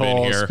fucking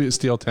been here.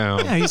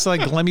 Steeltown. Yeah, he's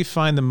like, let me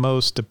find the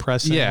most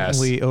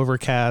depressingly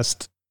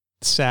overcast,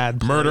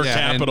 sad murder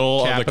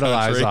capital of the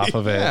country. Off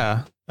of it.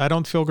 Yeah, I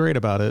don't feel great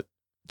about it.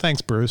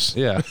 Thanks, Bruce.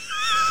 Yeah.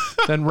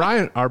 Then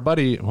Ryan, our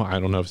buddy, well, I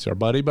don't know if it's our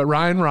buddy, but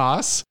Ryan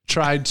Ross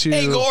tried to.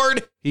 Hey,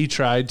 Gord. He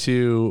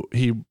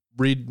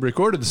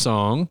recorded the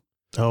song.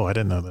 Oh, I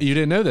didn't know that. You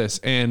didn't know this.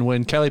 And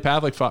when Kelly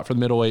Pavlik fought for the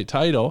middleweight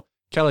title,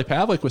 Kelly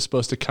Pavlik was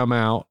supposed to come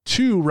out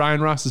to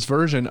Ryan Ross's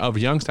version of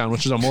Youngstown,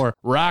 which is a more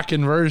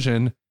rockin'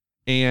 version,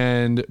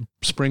 and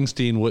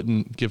Springsteen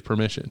wouldn't give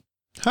permission.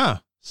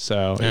 Huh.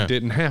 So it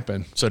didn't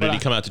happen. So did he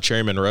come out to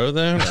Cherry Monroe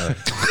then?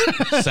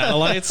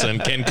 Satellites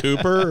and Ken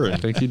Cooper? I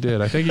think he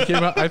did. I think he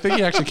came out. I think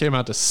he actually came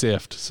out to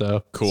Sift.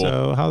 So cool.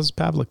 So how's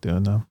Pavlik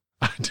doing though?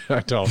 I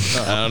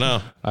don't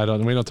know.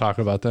 We don't talk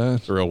about that.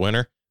 It's a real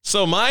winner.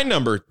 So my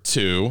number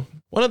 2,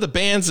 one of the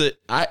bands that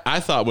I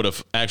thought would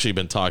have actually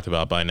been talked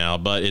about by now,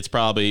 but it's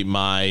probably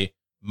my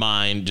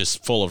mind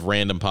just full of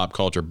random pop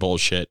culture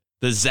bullshit.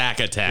 The Zack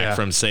Attack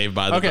from Saved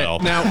by the Bell.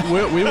 Now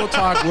we will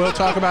talk. We'll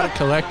talk about it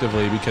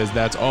collectively because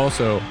that's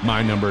also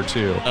my number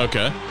 2.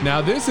 Okay.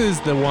 Now this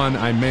is the one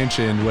I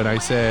mentioned when I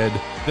said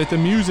that the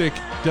music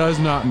does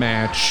not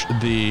match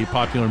the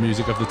popular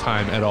music of the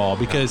time at all,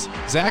 because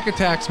Zack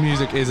Attack's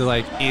music is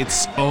like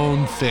its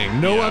own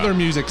thing. No other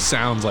music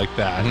sounds like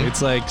that. Mm-hmm.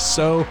 It's like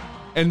so,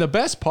 and the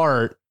best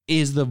part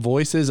is the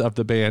voices of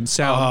the band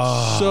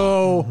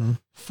sound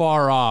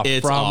far off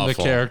from the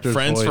character's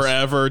Friends voice.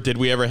 Forever. Did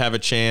we ever have a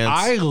chance?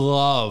 I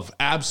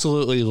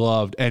absolutely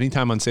loved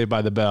anytime on Saved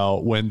by the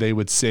Bell when they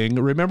would sing.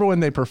 Remember when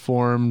they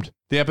performed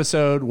the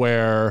episode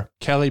where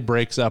Kelly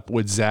breaks up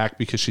with Zach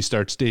because she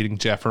starts dating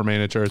Jeff, her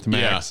manager at the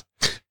Max?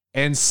 Yeah.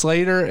 And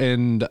Slater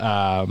and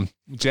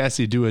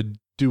Jesse do a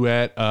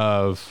duet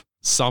of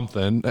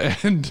something,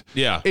 and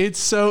it's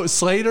so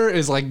Slater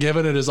is like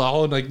giving it his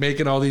all and like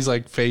making all these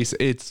like face.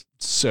 It's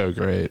so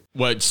great.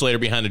 What, Slater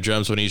behind the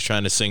drums when he's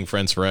trying to sing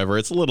Friends Forever?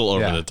 It's a little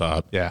over the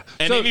top. Yeah.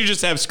 And so, then you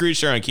just have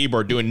Screechar on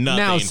keyboard doing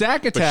nothing. Now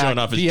Zack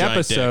Attack, the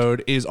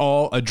episode is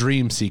all a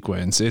dream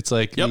sequence. It's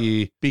like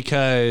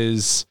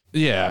because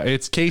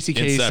it's Casey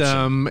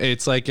Kasem.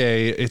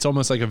 It's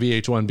almost like a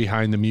VH1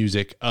 behind the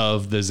music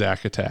of the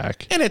Zack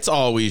Attack. And it's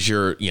always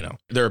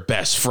they're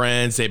best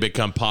friends. They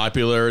become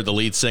popular. The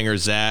lead singer,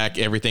 Zach,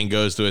 everything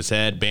goes to his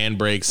head. Band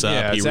breaks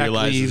up. He Zach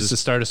realizes leaves to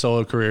start a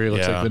solo career. He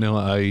looks like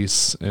Vanilla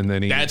Ice. And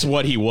then that's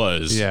what he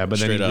was. Yeah, but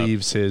then he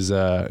leaves his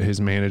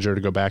manager to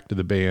go back to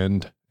the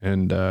band.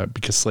 And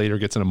because Slater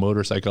gets in a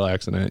motorcycle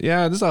accident.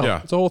 Yeah, it's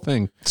a whole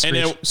thing.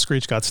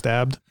 Screech got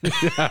stabbed.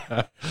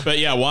 But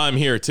while I'm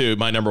here too,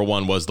 my number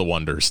 1 was The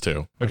Wonders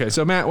too. Okay,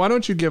 so Matt, why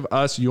don't you give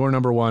us your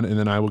number 1 and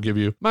then I will give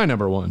you my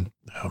number 1.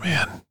 Oh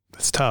man,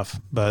 it's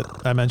tough.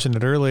 But I mentioned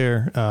it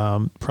earlier.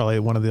 Probably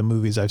one of the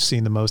movies I've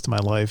seen the most in my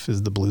life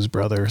is The Blues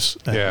Brothers.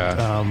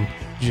 And,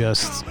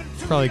 just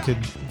probably could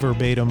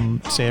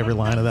verbatim say every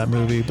line of that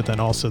movie, but then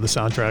also the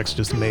soundtrack's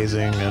just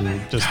amazing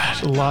and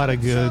just a lot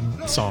of good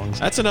songs.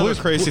 That's another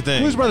crazy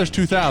thing. Blues Brothers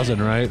 2000,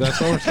 right?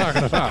 That's what we're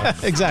talking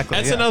about. Exactly.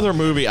 That's another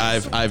movie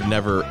I've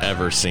never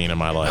ever seen in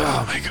my life.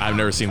 Oh my God. I've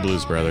never seen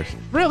Blues Brothers.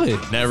 Really?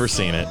 Never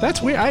seen it. That's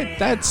weird.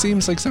 That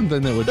seems like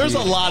something that would There's a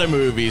lot of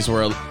movies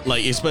where,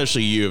 like,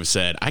 especially you have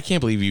said, I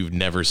can't believe you've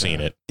never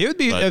seen it. It would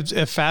be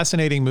a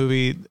fascinating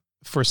movie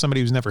for somebody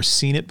who's never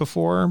seen it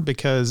before,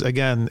 because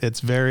again, it's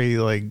very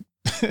like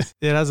it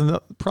has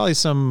probably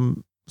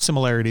some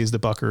similarities to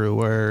Buckaroo,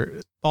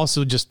 where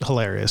also just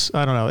hilarious.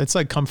 I don't know. It's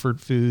like comfort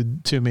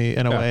food to me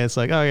in a way. It's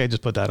like, oh yeah,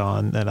 just put that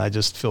on and I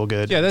just feel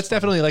good. Yeah, that's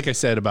definitely, like I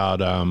said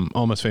about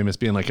Almost Famous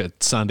being like a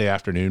Sunday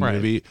afternoon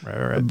movie.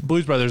 Right.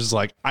 Blues Brothers is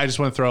like, I just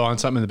want to throw on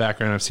something in the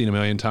background I've seen a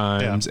million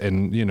times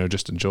and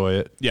just enjoy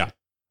it. Yeah.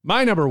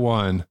 My number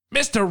 1,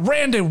 Mr.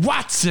 Randy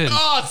Watson.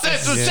 Oh,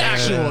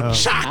 Sexual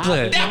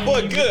Chocolate. That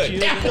boy good.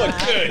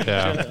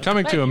 Yeah.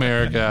 Coming to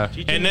America.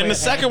 And then the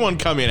second one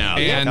coming out.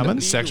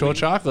 And Sexual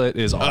Chocolate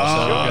is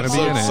also going to be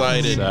in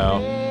it.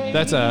 So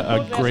that's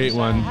a great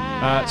one.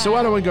 So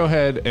why don't we go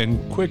ahead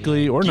and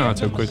quickly, or not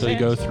so quickly,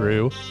 go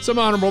through some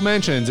honorable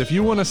mentions. If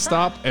you want to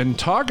stop and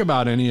talk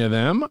about any of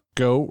them,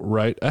 go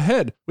right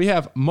ahead. We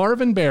have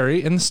Marvin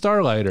Berry and the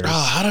Starlighters.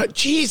 Oh,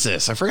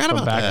 Jesus. I forgot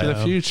about Back that. to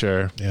the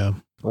Future. Yeah.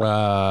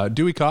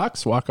 Dewey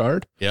Cox, Walk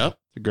Hard. Yep.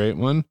 It's a great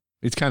one.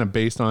 It's kind of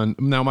based on,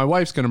 now my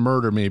wife's going to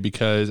murder me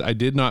because I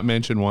did not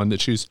mention one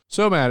that she's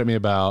so mad at me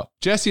about.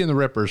 Jesse and the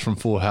Rippers from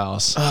Full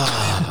House.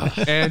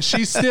 And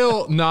she's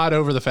still not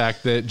over the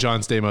fact that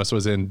John Stamos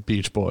was in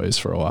Beach Boys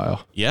for a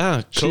while.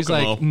 Yeah. She's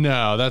Kokomo. like,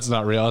 no, that's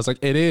not real. I was like,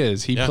 it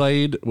is. He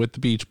played with the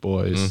Beach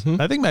Boys.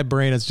 Mm-hmm. I think my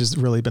brain has just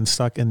really been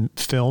stuck in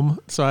film,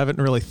 so I haven't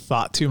really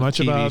thought too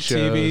much about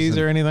TVs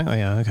or anything. Oh,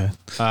 yeah, okay.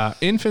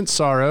 Infant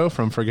Sorrow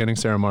from Forgetting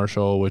Sarah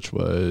Marshall, which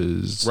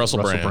was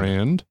Russell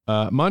Brand.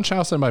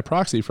 Munchausen by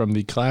Proxy from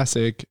the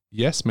classic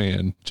Yes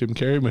Man Jim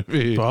Carrey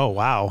movie. Oh,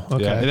 wow.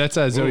 Okay. Yeah, that's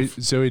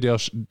Zoe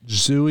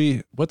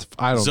Deschanel.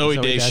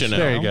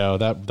 There you go.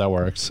 That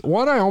works.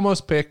 One I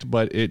almost picked,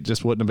 but it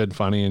just wouldn't have been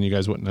funny and you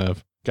guys wouldn't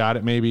have got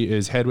it maybe,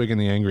 is Hedwig and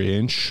the Angry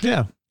Inch.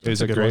 Yeah.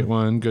 Is a great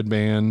one. Good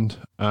band.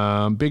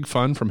 Big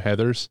Fun from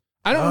Heathers.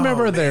 I don't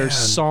remember their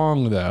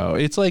song though.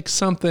 It's like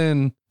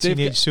something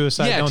Teenage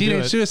Suicide. Yeah, don't Teenage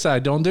do it.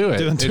 Suicide. Don't do it.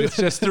 Don't do It's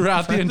it. just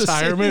throughout the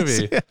entire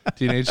movie.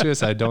 Teenage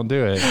Suicide. Don't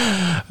do it.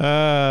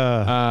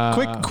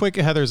 Quick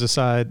Heathers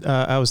aside.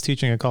 I was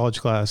teaching a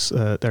college class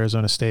at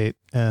Arizona State,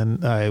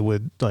 and I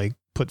would like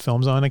put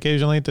films on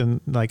occasionally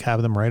to like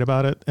have them write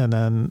about it, and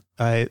then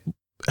I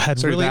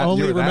had really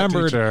only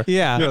remembered, but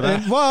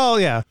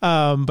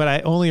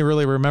I only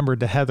really remembered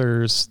the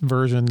Heathers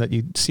version that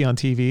you see on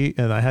TV,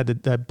 and I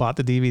bought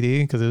the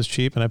DVD because it was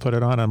cheap, and I put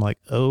it on. And I'm like,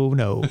 oh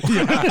no,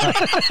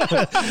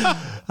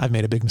 I've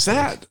made a big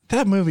mistake.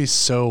 That movie's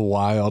so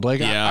wild.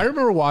 Like I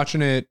remember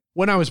watching it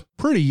when I was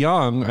pretty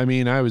young. I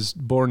mean, I was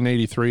born in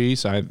 '83,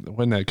 so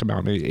when did that come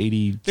out? Maybe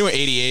 80. They were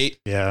 88.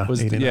 Yeah,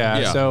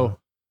 So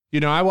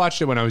I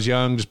watched it when I was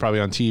young, just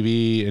probably on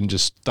TV, and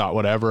just thought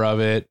whatever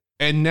of it.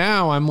 And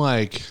now I'm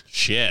like,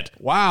 shit.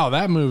 Wow,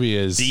 that movie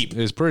is deep.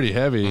 Is pretty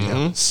heavy.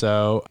 Mm-hmm.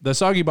 So the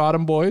Soggy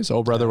Bottom Boys,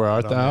 Oh Brother, Where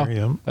Art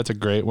Thou? That's a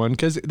great one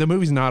because the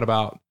movie's not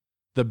about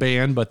the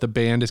band, but the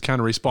band is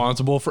kind of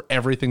responsible for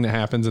everything that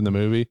happens in the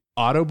movie.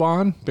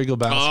 Autobahn, Big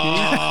Lebowski.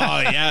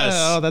 Oh yes,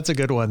 oh that's a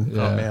good one.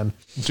 Yeah. Oh man,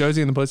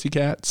 Josie and the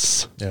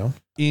Pussycats. Yeah.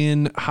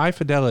 In High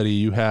Fidelity,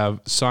 you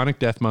have Sonic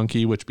Death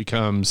Monkey, which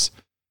becomes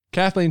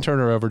Kathleen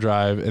Turner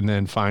Overdrive, and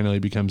then finally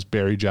becomes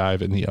Barry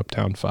Jive in the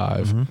Uptown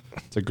Five. Mm-hmm.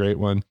 It's a great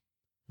one.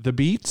 The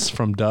Beats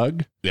from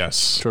Doug.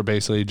 Yes. Which are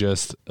basically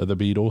just the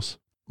Beatles.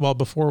 Well,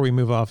 before we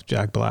move off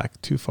Jack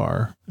Black too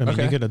far, I mean,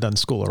 you could have done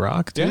School of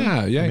Rock too.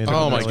 Yeah. I mean,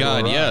 oh my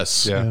God,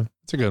 yes. Yeah.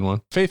 It's a good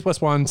one. Faith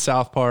Plus One,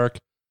 South Park.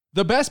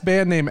 The best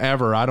band name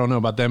ever, I don't know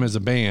about them as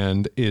a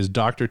band, is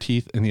Dr.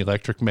 Teeth and the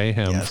Electric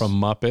Mayhem from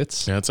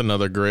Muppets. Yeah, that's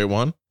another great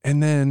one.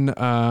 And then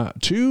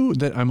two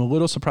that I'm a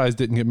little surprised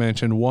didn't get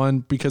mentioned. One,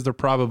 because they're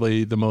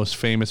probably the most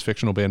famous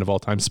fictional band of all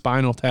time,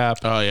 Spinal Tap.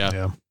 Oh,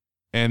 yeah.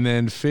 And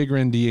then Figure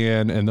and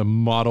Deanne and the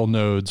Model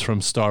Nodes from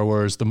Star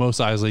Wars, the Mos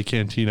Eisley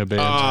Cantina Band.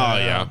 Oh,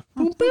 yeah.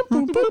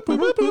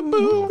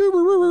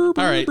 All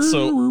right,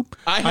 so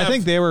I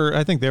think they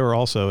were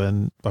also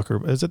in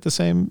Buckaroo. Is it the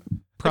same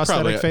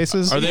prosthetic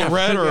faces? Are they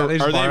red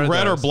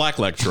or black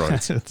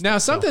electrodes? Now,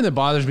 something that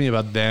bothers me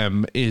about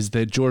them is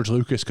that George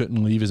Lucas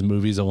couldn't leave his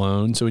movies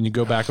alone. So when you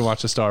go back and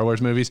watch the Star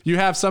Wars movies, you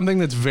have something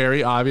that's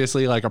very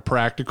obviously like a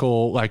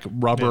practical like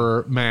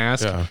rubber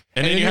mask. Yeah.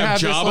 And then you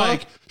have this Jabba.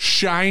 like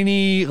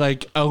shiny,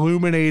 like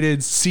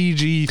illuminated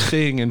CG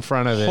thing in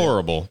front of it.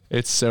 Horrible.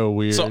 It's so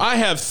weird. So I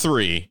have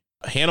three.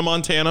 Hannah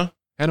Montana.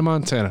 Gem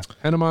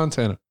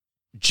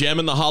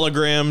and the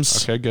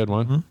Holograms. Okay, good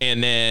one.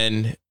 And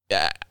then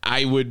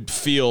I would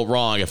feel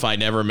wrong if I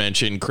never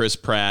mentioned Chris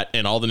Pratt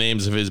and all the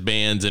names of his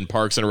bands in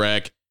Parks and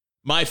Rec.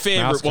 My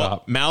favorite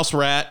one, Mouse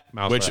Rat,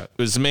 which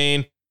was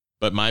main,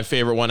 but my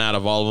favorite one out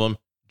of all of them,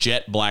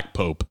 Jet Black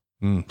Pope.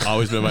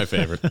 Always been my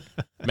favorite.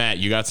 Matt,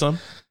 you got some?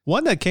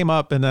 One that came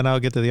up, and then I'll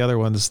get to the other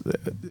ones.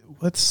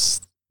 What's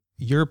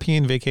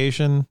European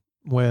Vacation?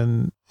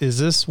 Is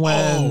this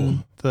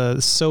when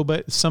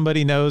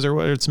somebody knows,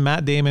 or it's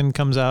Matt Damon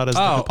comes out as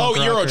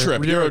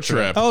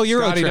Eurotrip. Oh,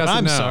 Eurotrip.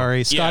 I'm know.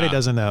 sorry, Scotty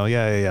doesn't know.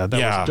 Yeah.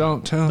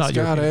 Don't tell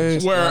Scotty. Where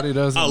Scotty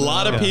doesn't a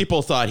lot know. of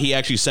people thought he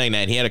actually sang that,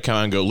 and he had to come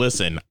out and go,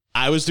 listen,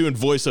 I was doing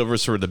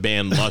voiceovers for the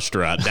band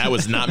Lustra. That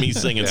was not me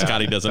singing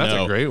Scotty Doesn't Know.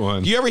 That's a great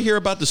one. Do you ever hear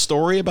about the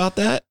story about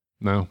that?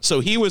 No. So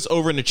he was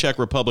over in the Czech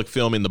Republic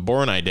filming The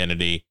Bourne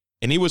Identity,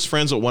 and he was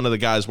friends with one of the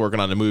guys working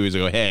on the movies. They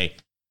go, hey,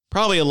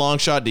 probably a long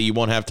shot that you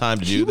won't have time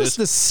to do this. He was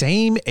the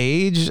same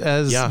age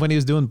as when he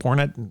was doing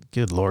Bourne.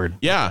 Good Lord.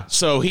 Yeah.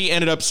 So he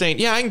ended up saying,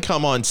 yeah, I can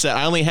come on set.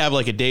 I only have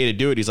like a day to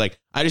do it. He's like,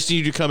 I just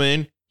need you to come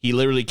in. He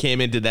literally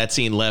came in, did that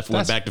scene, left,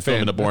 went back to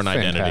filming The Bourne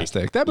Identity.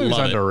 Fantastic. That movie's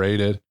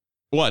underrated.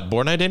 What,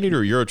 Bourne Identity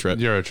or Eurotrip?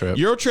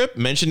 Eurotrip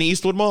mentioned the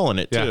Eastwood Mall in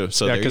it too.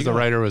 So because the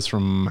writer was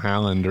from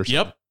Holland or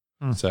something.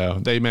 Yep. So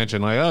they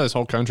mentioned like, oh, this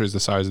whole country is the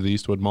size of the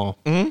Eastwood Mall.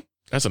 Mm-hmm.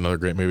 That's another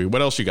great movie.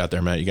 What else you got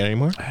there, Matt? You got any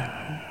more?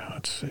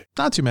 Let's see.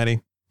 Not too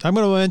many. I'm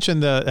going to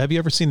mention have you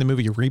ever seen the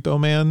movie Repo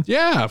Man?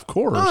 Yeah, of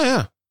course. Oh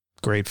yeah.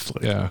 Great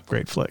flick. Yeah.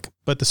 Great flick.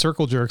 But the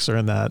Circle Jerks are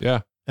in that.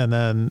 Yeah. And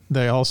then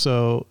they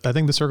also, I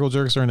think the Circle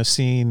Jerks are in a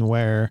scene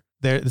where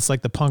it's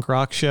like the punk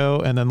rock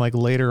show. And then like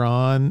later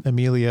on,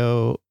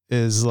 Emilio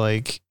is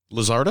like,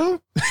 Lizardo?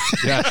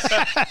 Yes.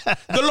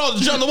 The Lord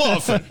John the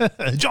Wolf.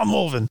 John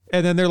Wolfen.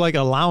 And then they're like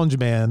a lounge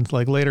band,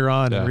 like later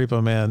on in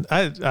Repo Man.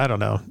 I don't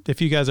know.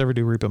 If you guys ever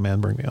do Repo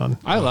Man, bring me on.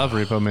 I love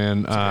Repo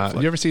Man.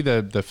 You ever see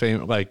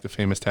the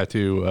famous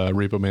tattoo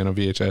Repo Man on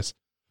VHS?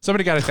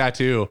 Somebody got a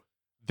tattoo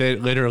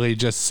that literally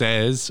just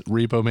says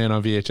Repo Man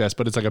on VHS,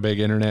 but it's like a big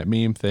internet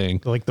meme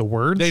thing. Like the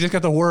words? They just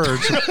got the words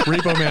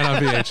Repo Man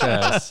on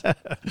VHS.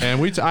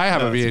 And I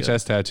have a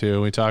VHS tattoo.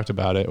 And we talked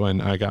about it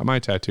when I got my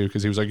tattoo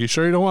because he was like, you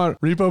sure you don't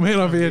want Repo Man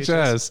on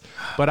VHS?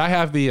 But I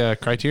have the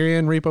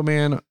Criterion Repo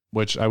Man,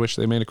 which I wish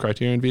they made a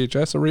Criterion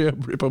VHS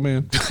Repo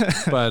Man.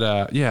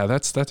 But yeah,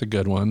 that's a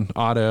good one.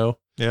 Otto.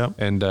 Yeah.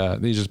 And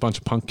these just a bunch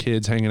of punk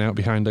kids hanging out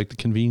behind like the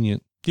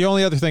convenient. The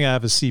only other thing I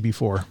have is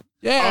CB4.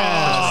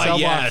 Yeah. Cell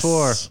yes.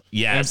 Block 4.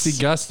 Yes.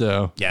 MC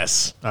Gusto.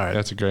 Yes. All right.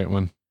 That's a great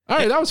one. All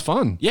right. That was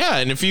fun. Yeah.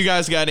 And if you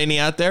guys got any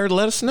out there,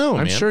 let us know,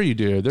 I'm man. sure you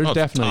do. There's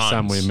definitely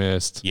some we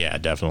missed. Yeah,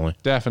 definitely.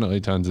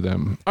 Definitely tons of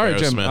them. All right,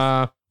 Jim.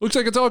 Aerosmith. Looks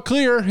like it's all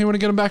clear. You want to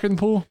get them back in the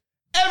pool?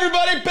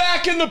 Everybody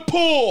back in the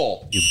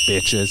pool. You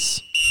bitches.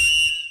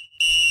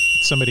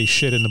 Somebody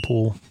shit in the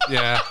pool.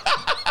 Yeah.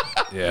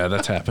 Yeah,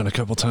 that's happened a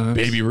couple times.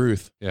 Baby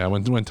Ruth. Yeah,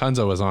 when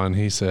Tunzo was on,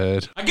 he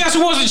said, I guess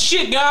it wasn't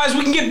shit, guys.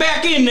 We can get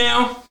back in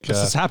now. This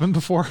has happened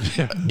before?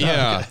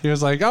 Yeah. He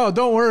was like, oh,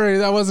 don't worry.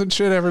 That wasn't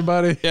shit,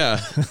 everybody. Yeah.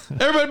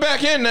 Everybody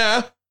back in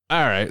now.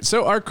 All right.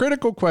 So our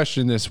critical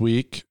question this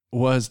week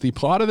was the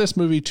plot of this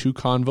movie too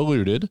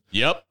convoluted?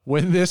 Yep.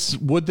 Would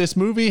this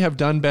movie have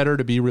done better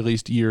to be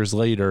released years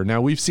later?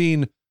 Now we've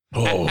seen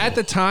at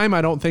the time,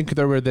 I don't think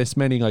there were this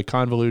many like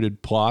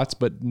convoluted plots,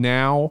 but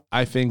now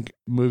I think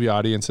movie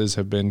audiences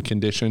have been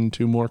conditioned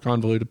to more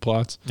convoluted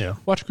plots. Yeah.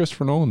 Watch a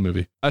Christopher Nolan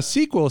movie. A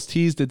sequel is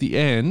teased at the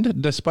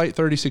end, despite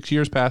 36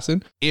 years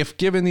passing. If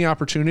given the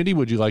opportunity,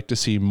 would you like to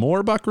see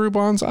more Buckaroo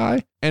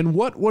Banzai? And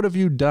what would have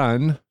you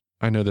done?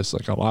 I know this is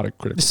like a lot of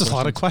critical This is a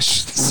lot of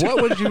questions.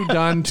 What would you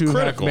done to have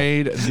critical.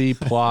 made the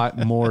plot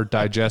more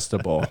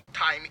digestible?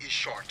 Time is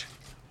short.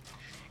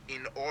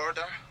 In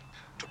order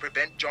to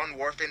prevent John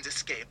Warfin's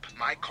escape,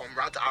 my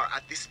comrades are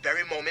at this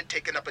very moment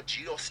taking up a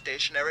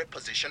geostationary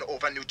position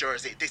over New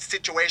Jersey. This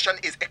situation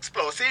is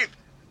explosive.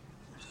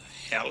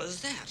 Hell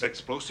is that?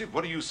 Explosive?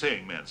 What are you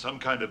saying, man? Some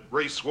kind of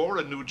race war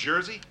in New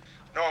Jersey?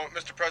 No,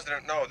 Mr.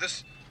 President, no.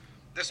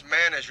 This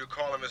man, as you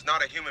call him, is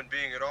not a human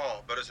being at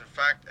all, but is in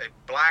fact a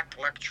black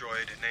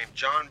lectroid named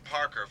John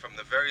Parker from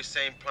the very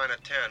same Planet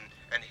 10,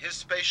 and his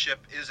spaceship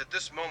is at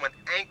this moment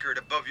anchored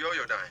above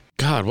Yoyodyne.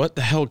 God, what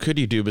the hell could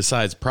you do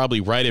besides probably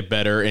write it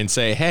better and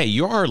say, hey,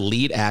 you're our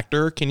lead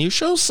actor. Can you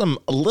show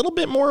a little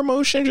bit more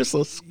emotion? Just a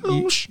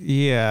skoosh?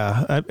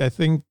 Yeah. I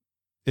think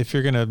if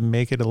you're going to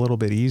make it a little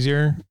bit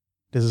easier,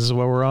 this is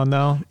what we're on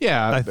now.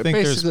 Yeah. I think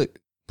there's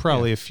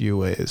probably a few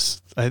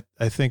ways.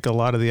 I think a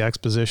lot of the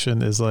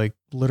exposition is like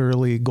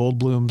literally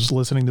Goldblum's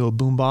listening to a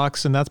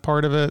boombox, and that's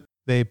part of it.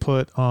 They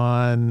put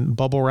on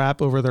bubble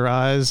wrap over their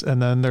eyes,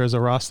 and then there's a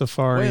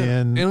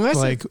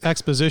Rastafarian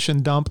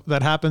exposition dump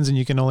that happens, and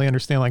you can only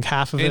understand like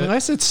half of it.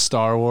 Unless it's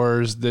Star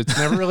Wars, that's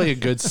never really a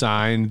good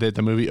sign that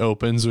the movie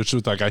opens, which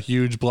is like a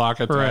huge block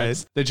of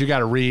text that you got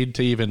to read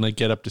to even like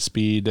get up to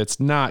speed. That's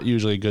not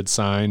usually a good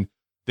sign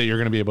that you're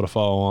going to be able to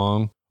follow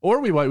along. Or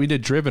we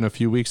did Driven a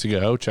few weeks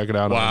ago. Check it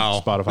out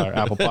on Spotify or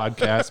Apple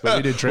Podcasts. But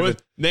we did Driven.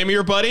 Name of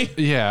your buddy?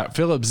 Yeah,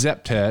 Philip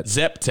Zeptet.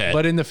 Zeptet.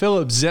 But in the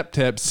Philip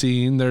Zeptet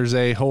scene, there's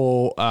a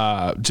whole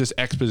just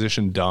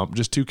exposition dump.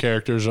 Just two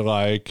characters are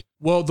like,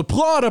 well, the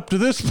plot up to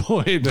this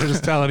point, they're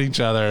just telling each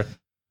other.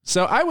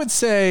 So I would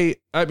say,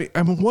 I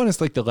mean, one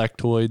is like the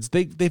Lectoids.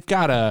 They've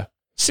got to...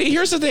 See,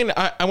 here's the thing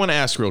I want to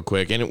ask real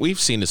quick, and we've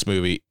seen this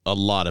movie a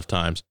lot of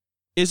times.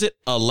 Is it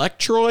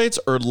Electroids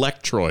or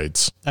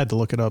Lectroids? I had to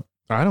look it up.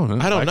 I don't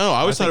know. I don't know. I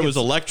always thought it was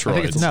Electroids.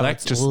 I think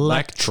it's just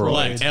Lectroids.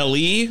 Like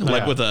L-E?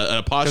 Like with an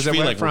apostrophe,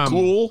 like we're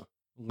cool?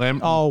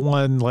 All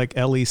one, like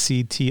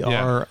Lectroid.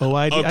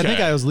 Okay. I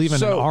think I was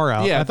leaving an R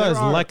out. Yeah, I thought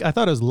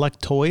it was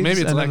Lectoids. Maybe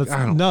it's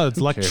it's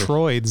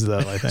Lectroids though,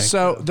 I think.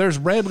 So there's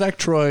red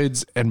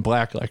Lectroids and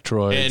black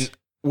Lectroids.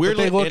 And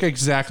they look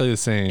exactly the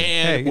same.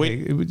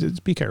 And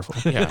just be careful.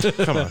 Yeah,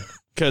 come on.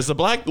 Because the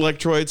black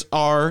Lectroids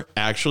are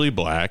actually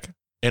black,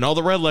 and all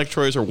the red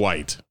Lectroids are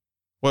white.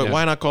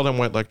 Why not call them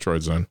white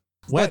Lectroids then?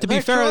 To be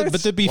fair,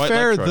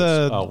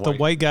 the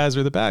white guys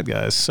are the bad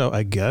guys. So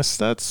I guess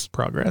that's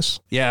progress.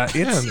 Yeah,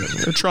 they're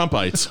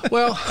Trumpites.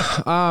 Well,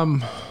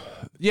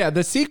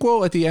 the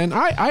sequel at the end,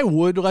 I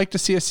would like to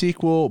see a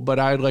sequel, but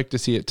I'd like to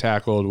see it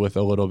tackled with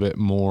a little bit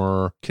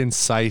more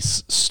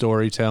concise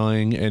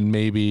storytelling and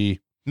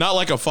maybe... Not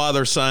like a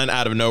father-son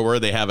out of nowhere.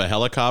 They have a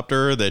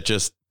helicopter that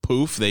just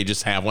poof. They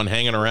just have one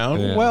hanging around.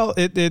 Yeah. Well,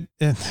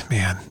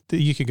 man,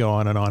 you could go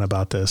on and on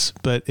about this,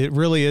 but it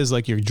really is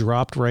like you're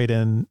dropped right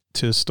into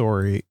a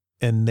story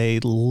and they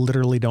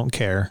literally don't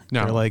care.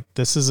 No. They're like,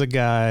 this is a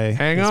guy.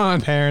 Hang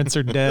on. Parents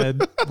are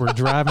dead. We're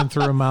driving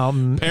through a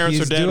mountain. Parents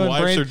are dead.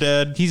 Wives are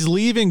dead. He's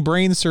leaving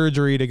brain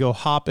surgery to go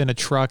hop in a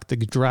truck to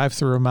drive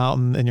through a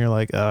mountain. And you're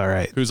like, all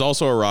right. Who's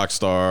also a rock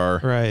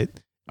star. Right.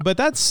 But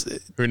that's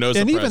who knows,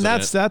 and the even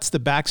president. that's the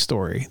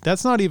backstory.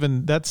 That's not even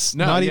even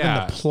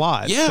the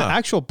plot. Yeah, the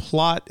actual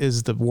plot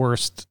is the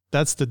worst.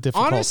 That's the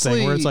difficult Honestly,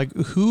 thing. Where it's like,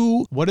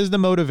 what is the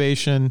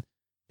motivation,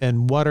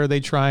 and what are they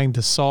trying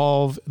to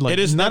solve? Like, it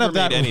has none never of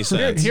that made any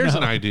sense. Here's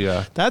an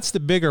idea. That's the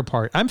bigger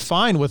part. I'm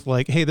fine with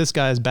like, hey, this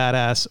guy's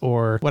badass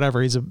or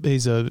whatever. He's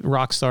a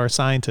rock star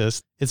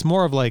scientist. It's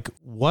more of like,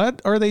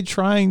 what are they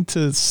trying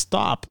to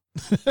stop?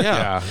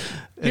 Yeah.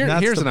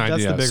 Here's an idea.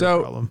 That's the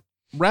bigger problem.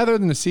 Rather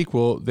than a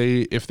sequel,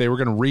 if they were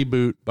going to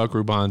reboot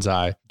Buckaroo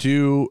Banzai,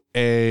 do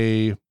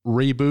a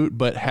reboot,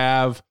 but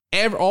have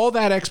all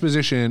that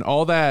exposition,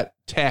 all that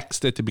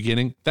text at the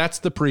beginning. That's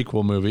the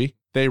prequel movie.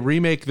 They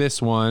remake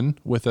this one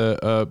with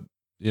a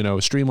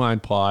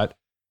streamlined plot,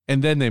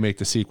 and then they make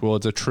the sequel.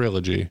 It's a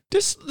trilogy.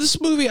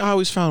 This movie I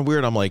always found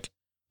weird. I'm like,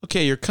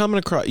 okay, you're coming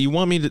across. You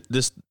want me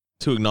to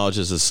to acknowledge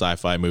this as a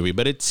sci-fi movie,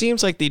 but it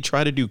seems like they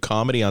try to do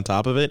comedy on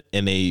top of it,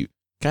 and they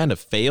kind of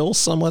fail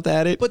somewhat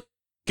at it. But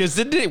because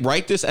didn't they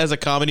write this as a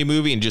comedy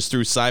movie and just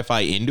threw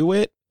sci-fi into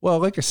it? Well,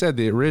 like I said,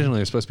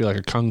 originally it's supposed to be like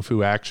a kung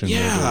fu action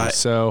movie.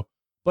 So,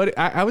 but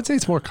I would say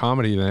it's more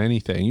comedy than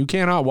anything. You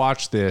cannot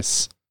watch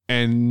this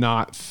and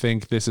not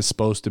think this is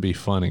supposed to be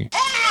funny.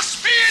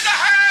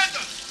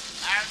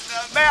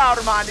 May I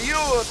remind you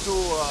to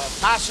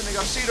fasten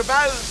your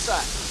seatbelts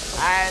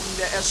and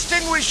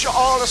extinguish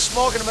all the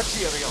smoking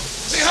material.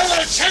 We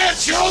haven't a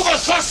chance. You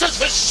overthrusted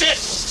the shit.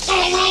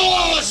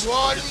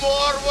 One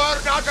more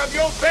word out of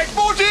you, big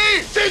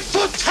booty. Big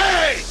booty.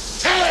 Tay.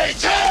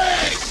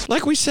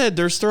 Like we said,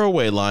 there's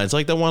throwaway lines,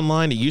 like the one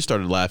line that you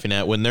started laughing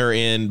at when they're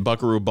in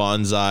Buckaroo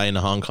Banzai and the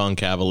Hong Kong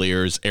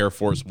Cavaliers Air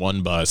Force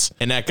One bus,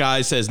 and that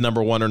guy says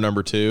number 1 or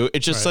number 2.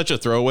 It's just such a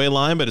throwaway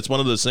line, but it's one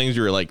of those things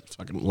you're like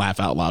fucking laugh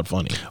out loud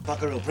funny.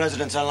 Buckaroo,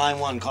 President's on line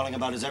 1 calling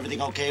about is everything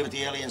okay with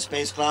the alien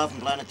space cloud from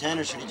Planet 10,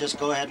 or should he just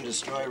go ahead and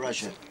destroy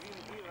Russia?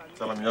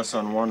 Tell him yes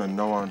on 1 and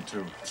no on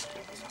 2.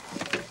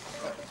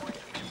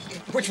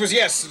 Which was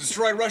yes,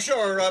 destroy Russia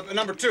or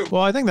number 2?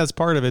 Well, I think that's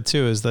part of it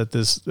too, is that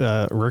this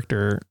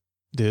Richter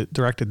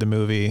directed the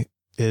movie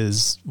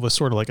was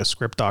sort of like a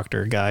script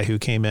doctor guy who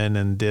came in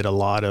and did a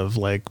lot of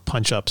like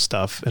punch up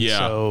stuff. And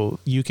so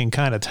you can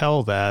kind of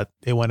tell that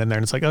it went in there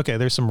and it's like, okay,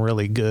 there's some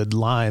really good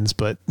lines,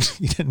 but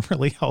you didn't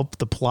really help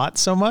the plot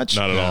so much.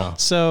 Not at all.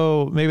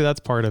 So maybe that's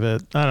part of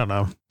it. I don't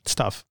know. It's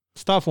tough.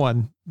 It's a tough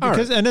one.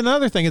 Because, and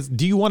another thing is,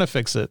 do you want to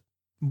fix it?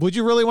 Would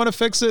you really want to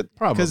fix it?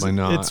 Probably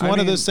not. It's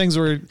one of those things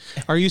where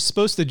are you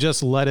supposed to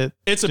just let it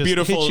hit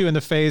you in the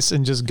face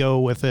and just go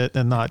with it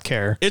and not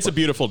care? It's a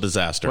beautiful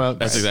disaster. Well,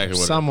 that's exactly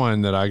what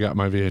someone that I got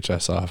my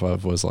VHS off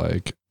of was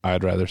like,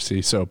 I'd rather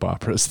see soap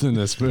operas than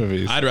this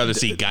movie. I'd rather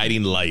see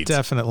Guiding Light.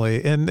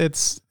 Definitely. And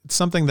it's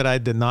something that I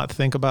did not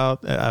think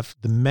about. After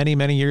the many,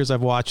 many years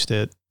I've watched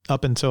it,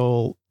 up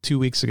until 2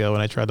 weeks ago when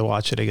I tried to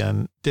watch it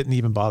again, didn't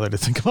even bother to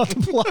think about the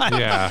plot.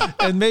 Yeah.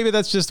 And maybe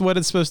that's just what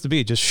it's supposed to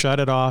be. Just shut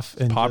it off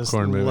and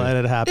popcorn movie. Let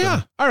it happen.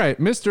 Yeah. All right,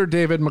 Mr.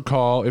 David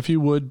McCall, if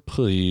you would,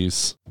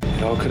 please.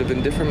 It all could have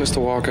been different, Mr.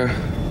 Walker.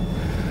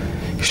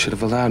 You should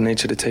have allowed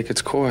nature to take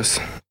its course.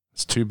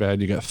 It's too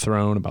bad you got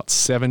thrown about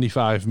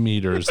 75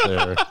 meters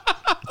there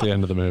at the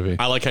end of the movie.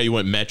 I like how you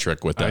went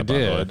metric with that. I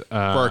did. For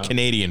our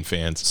Canadian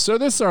fans. So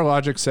this is our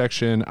logic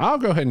section. I'll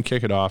go ahead and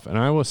kick it off, and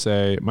I will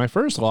say my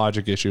first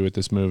logic issue with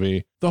this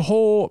movie, the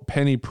whole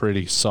Penny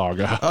Pretty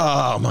saga.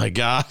 Oh my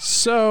gosh.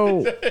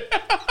 So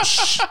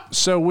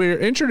we're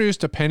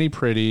introduced to Penny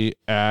Pretty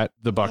at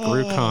the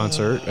Buckaroo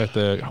concert, at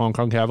the Hong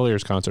Kong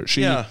Cavaliers concert.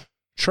 She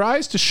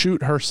tries to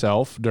shoot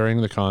herself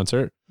during the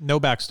concert. No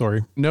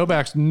backstory.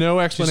 No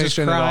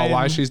explanation at all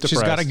why she's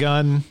depressed. She's got a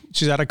gun.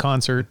 She's at a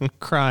concert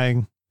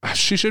crying.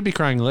 She should be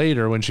crying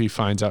later when she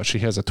finds out she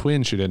has a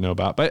twin she didn't know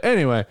about. But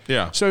anyway,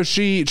 so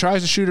she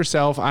tries to shoot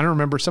herself. I don't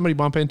remember. Somebody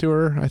bump into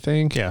her, I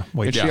think. Yeah.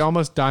 And she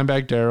almost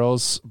Dimebag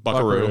Darrell's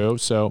Buckaroo.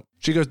 So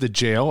she goes to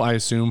jail, I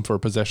assume, for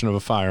possession of a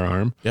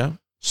firearm. Yeah.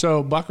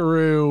 So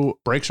Buckaroo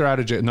breaks her out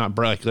of jail, not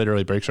like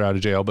literally breaks her out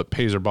of jail, but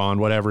pays her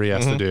bond, whatever he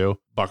has to do.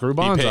 Buckaroo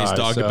Banzai. He pays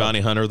Dog the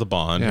Bounty Hunter the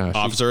bond. Yeah,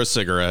 offers her a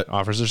cigarette.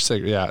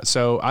 Yeah.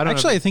 So I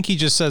don't I think he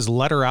just says,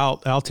 let her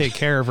out. I'll take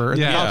care of her.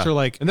 And the cops are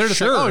like, and they're just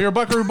like, oh, you're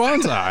Buckaroo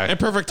Banzai. And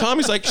Perfect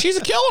Tommy's like, she's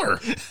a killer.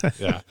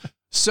 Yeah.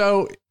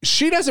 So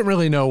she doesn't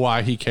really know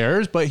why he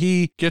cares, but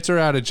he gets her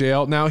out of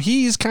jail. Now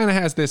he's kind of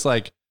has this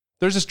like,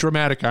 there's this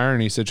dramatic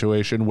irony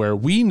situation where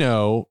we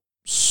know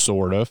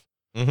sort of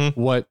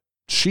what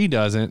she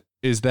doesn't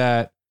is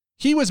that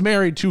he was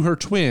married to her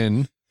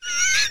twin.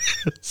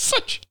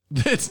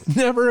 That's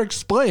never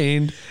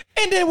explained.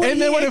 And then when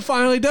it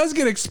finally does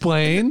get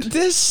explained,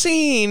 this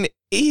scene,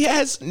 he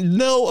has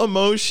no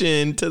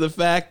emotion to the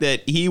fact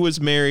that he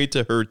was married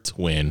to her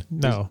twin.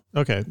 No.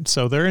 Okay.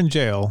 So they're in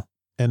jail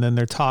and then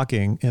they're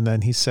talking and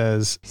then he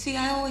says, See,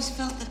 I always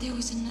felt that there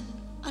was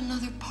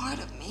another part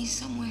of me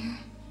somewhere.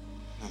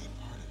 Another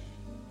part of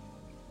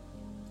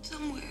you?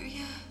 Somewhere,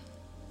 yeah.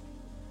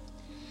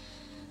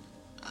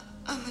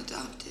 I'm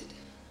adopted.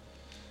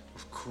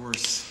 Of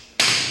course.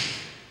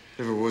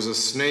 If it was a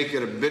snake,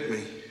 it'd have bit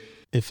me.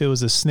 If it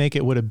was a snake,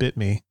 it would have bit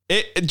me.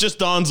 It just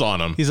dawns on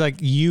him. He's like,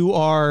 you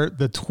are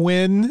the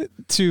twin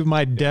to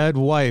my dead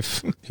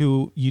wife,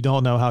 who you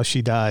don't know how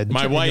she died.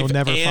 My wife, you'll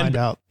never find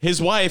out.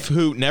 His wife,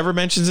 who never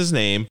mentions his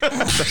name.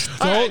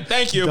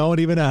 Thank you. Don't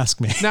even ask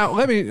me. Now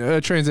let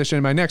me transition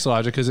to my next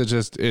logic because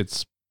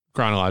it's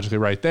chronologically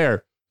right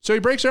there. So he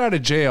breaks her out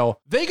of jail.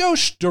 They go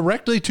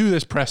directly to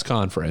this press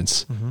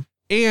conference.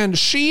 And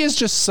she is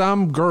just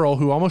some girl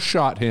who almost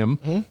shot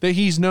him that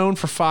he's known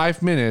for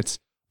 5 minutes.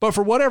 But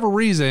for whatever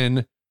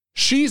reason,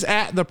 she's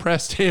at the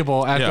press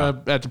table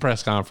at the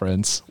press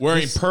conference.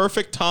 Wearing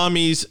Perfect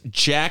Tommy's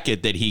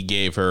jacket that he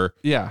gave her.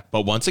 Yeah.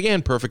 But once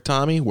again, Perfect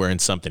Tommy wearing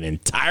something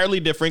entirely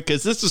different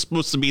because this is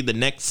supposed to be the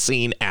next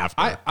scene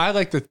after.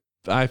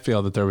 I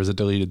feel that there was a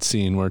deleted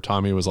scene where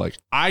Tommy was like,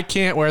 I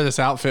can't wear this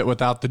outfit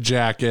without the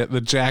jacket. The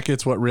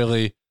jacket's what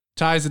really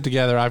ties it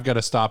together. I've got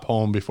to stop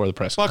home before the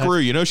press. Buckaroo,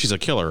 you know she's a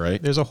killer,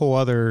 right? There's a whole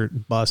other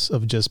bus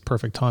of just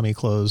perfect Tommy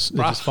clothes. It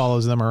just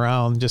follows them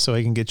around just so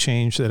he can get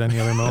changed at any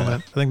other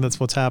moment. I think that's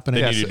what's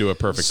happening. They need to do a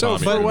perfect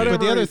Tommy. But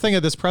the other thing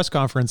at this press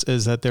conference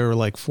is that there were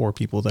like 4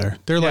 people there.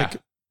 They're like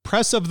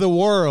press of the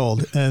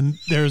world, and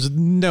there's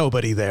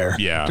nobody there.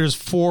 Yeah. There's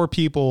 4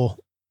 people.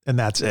 And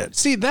that's it.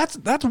 See, that's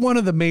one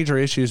of the major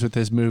issues with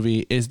this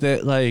movie is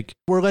that like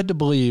we're led to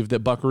believe that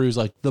Buckaroo's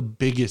like the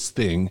biggest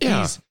thing.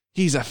 Yeah.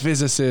 He's a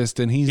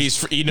physicist and he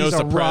knows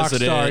the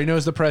president. He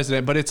knows the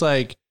president, but it's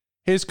like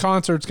his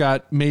concert's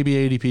got maybe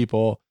 80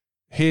 people.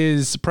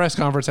 His press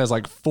conference has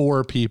like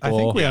 4 people.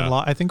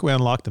 I think we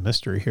unlocked the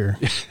mystery here.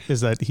 Is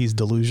that he's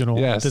delusional?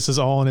 Yes. This is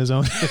all in his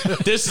own.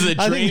 This is a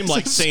dream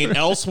like St.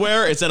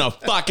 Elsewhere. It's in a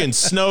fucking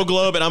snow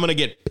globe, and I'm gonna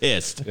get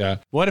pissed. Yeah.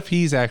 What if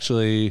he's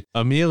actually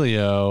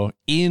Emilio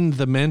in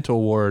the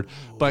mental ward,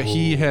 but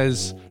he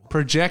has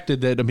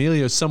projected that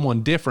Emilio's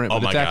someone different,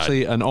 but it's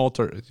actually an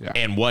alter. Yeah.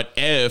 And what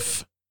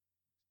if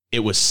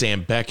it was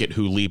Sam Beckett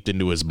who leaped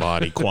into his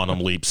body?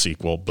 Quantum Leap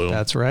sequel. Boom.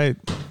 That's right.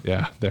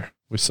 Yeah. There.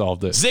 We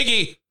solved it.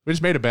 Ziggy. We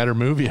just made a better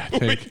movie, I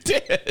think. We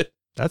did.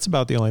 That's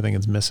about the only thing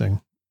that's missing.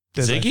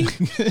 Ziggy?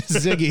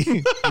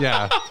 Ziggy.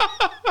 Yeah.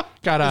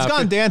 It's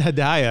gone Dan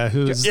Hedaya,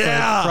 who's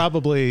like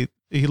probably,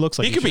 he looks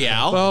like he could be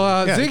Al.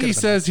 Well, Ziggy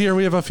says here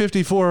we have a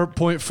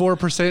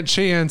 54.4%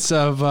 chance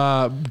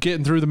of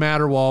getting through the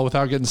matter wall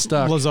without getting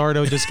stuck.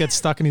 Lizardo just gets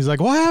stuck and he's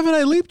like, why haven't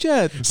I leaped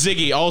yet?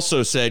 Ziggy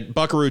also said,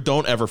 Buckaroo,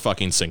 don't ever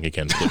fucking sing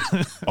again,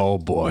 please. Oh,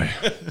 boy.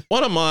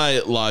 One of my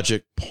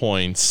logic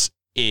points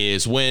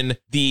is when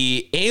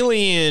the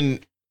alien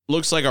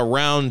looks like a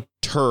round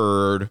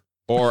turd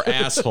or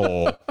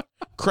asshole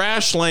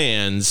crash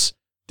lands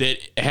that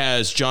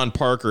has John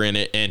Parker in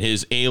it and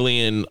his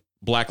alien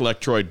Black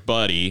Electroid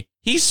buddy,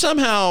 he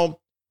somehow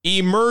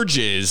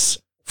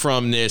emerges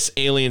from this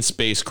alien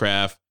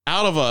spacecraft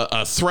out of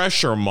a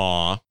thresher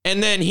maw,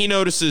 and then he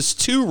notices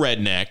 2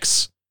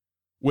 rednecks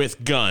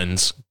with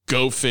guns,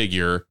 go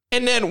figure,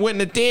 and then when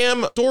the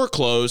damn door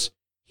closed,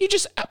 he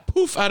just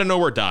poof out of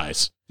nowhere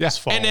dies. Yes,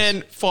 falls. And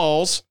then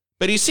falls,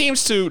 but he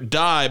seems to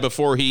die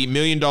before he $1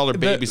 million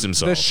babies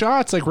himself. The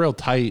shot's like real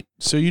tight,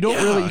 so you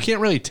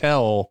can't really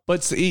tell.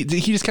 But he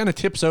just kind of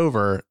tips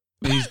over.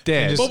 And he's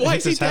dead. But why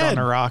is he his head dead?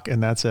 on a rock,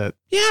 and that's it.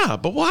 Yeah,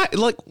 but why?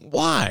 Like,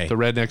 why? The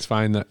rednecks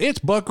find it's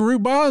Buckaroo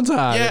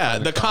Banzai. Yeah,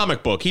 the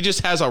comic book. He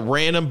just has a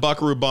random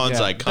Buckaroo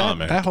Banzai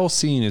comic. That whole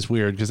scene is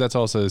weird because that's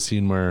also the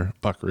scene where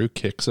Buckaroo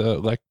kicks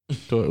a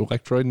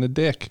electroid in the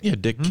dick. Yeah,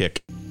 dick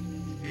kick.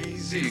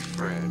 Easy,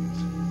 friend.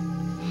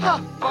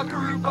 Ha!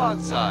 Buckaroo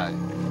Banzai.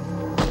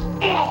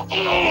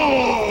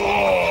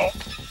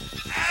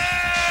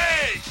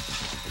 Hey!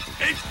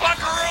 It's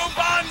Buckaroo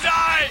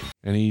Banzai!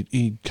 And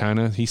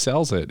he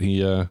sells it. He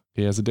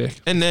has a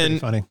dick. And then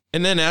funny.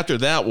 And then after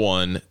that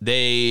one,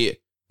 they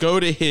go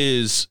to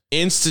his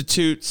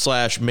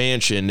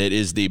institute/mansion that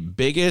is the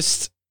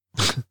biggest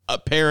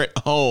apparent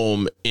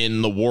home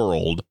in the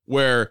world,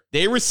 where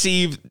they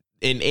receive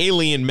an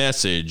alien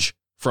message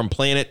from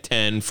Planet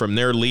 10 from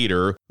their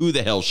leader, who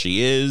the hell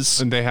she is.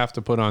 And they have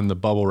to put on the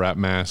bubble wrap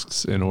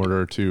masks in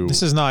order to...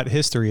 This is not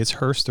history, it's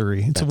her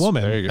story. It's a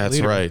woman. That's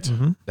leader. right.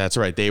 Mm-hmm. That's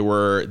right. They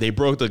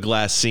broke the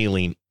glass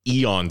ceiling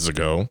eons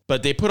ago,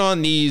 but they put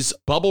on these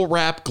bubble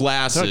wrap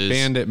glasses. Like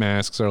bandit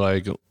masks are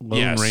like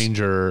Lone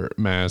Ranger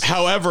masks.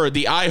 However,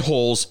 the eye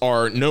holes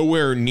are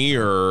nowhere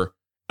near.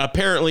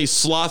 Apparently,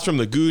 Sloth from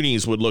the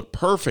Goonies would look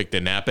perfect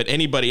in that, but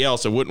anybody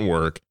else, it wouldn't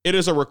work. It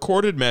is a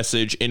recorded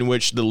message in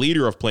which the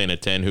leader of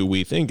Planet 10, who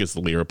we think is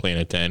the leader of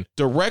Planet 10,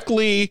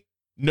 directly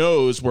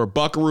knows where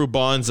Buckaroo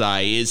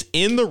Banzai is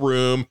in the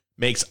room,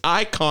 makes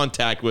eye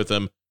contact with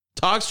him,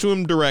 talks to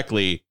him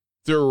directly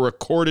through a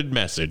recorded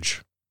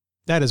message.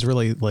 That is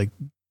really like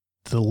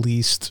the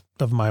least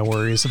of my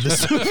worries of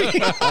this movie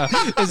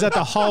is that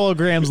the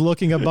holograms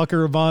looking at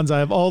Buckaroo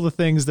Banzai of all the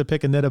things to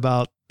pick a nit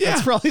about. Yeah.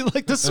 That's probably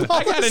like the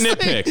smallest I got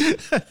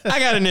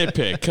a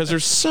nitpick because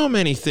there's so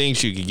many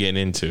things you could get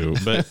into,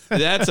 but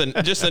that's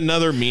just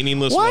another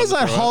meaningless Why one is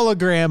that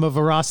hologram of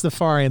a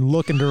Rastafarian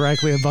looking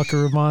directly at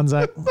Buckaroo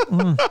Banzai?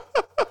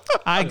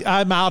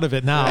 I'm out of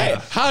it now. Hey,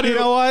 you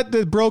know what?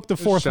 It broke the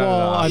fourth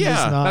wall. I'm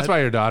just not. That's why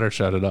your daughter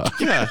shut it off.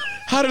 Yeah.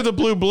 How did the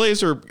Blue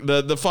Blazer,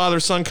 the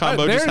father-son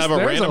combo, just have a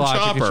random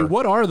chopper?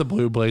 What are the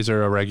Blue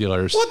Blazer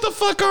irregulars? What the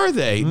fuck are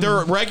they?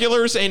 They're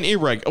regulars and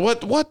irregular.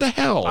 What the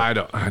hell? I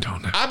don't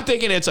know. I'm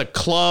thinking it's a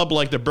club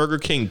like the Burger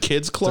King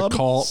Kids Club. It's a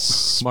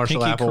cult.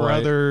 Marshall Pinky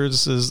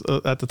Carruthers is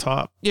at the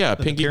top. Yeah,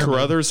 Pinky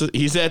Carruthers.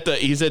 He's at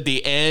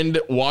the end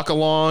walk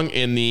along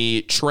in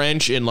the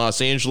trench in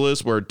Los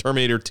Angeles where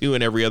Terminator 2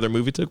 and every other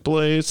movie took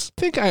place.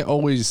 I think I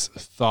always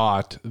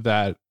thought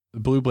that the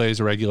Blue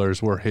Blazer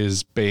Regulars were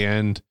his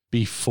band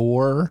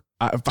before.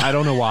 I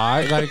don't know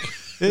why. Like,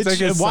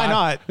 why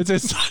not? It's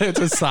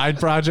a side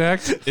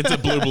project. It's a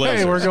Blue Blazer.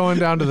 Hey, we're going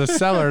down to the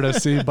cellar to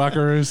see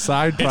Buckaroo's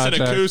side project.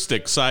 It's an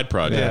acoustic side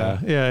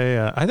project.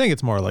 Yeah. I think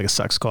it's more like a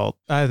sex cult.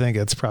 I think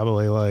it's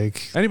probably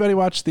like... Anybody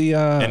watch the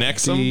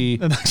Exum?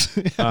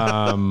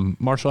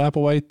 Marshall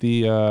Applewhite,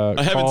 the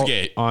Heaven's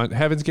Gate on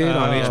Heaven's Gate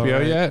on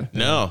HBO yet?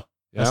 No.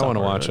 Yeah, I want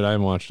to watch it. I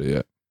haven't watched it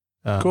yet.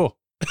 Cool.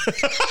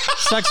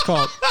 Sex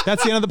Cult.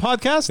 That's the end of the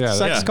podcast? Yeah,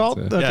 Sex Cult?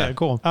 Okay,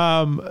 cool.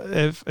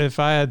 If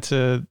I had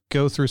to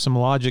go through some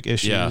logic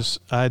issues,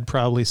 I'd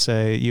probably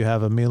say you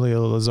have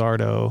Emilio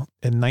Lizardo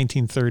in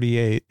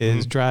 1938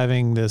 is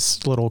driving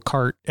this little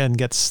cart and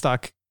gets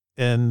stuck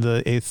in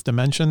the 8th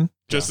dimension.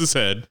 Just his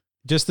head.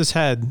 Just his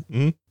head.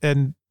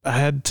 And I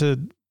had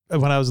to,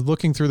 when I was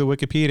looking through the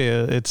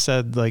Wikipedia, it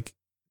said like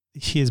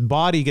his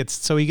body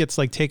gets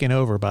like taken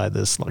over by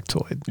this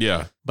Lectoid.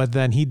 Yeah. But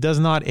then he does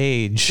not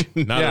age.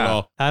 Not at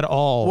all. At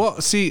all.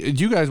 Well, see,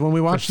 you guys, when we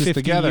watched this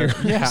together,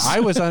 I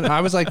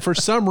was like, for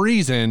some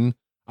reason,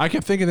 I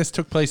kept thinking this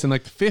took place in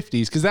like the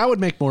 50s because that would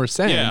make more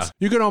sense. Yeah.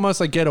 You could almost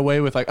like get away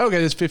with like, okay,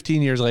 this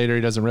 15 years later,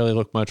 he doesn't really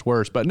look much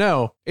worse. But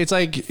no, it's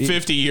like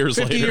 50 years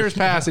later. 50 years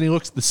pass and he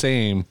looks the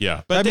same.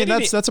 Yeah. But I mean,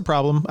 that's a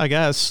problem, I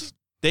guess.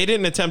 They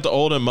didn't attempt to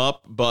old him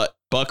up, but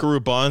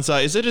Buckaroo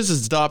Banzai, is it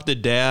his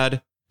adopted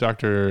dad?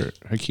 Dr.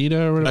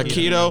 Akito or whatever?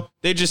 Akito.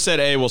 They just said,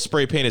 hey, we'll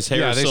spray paint his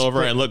hair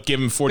silver and look, give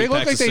him 40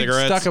 packs of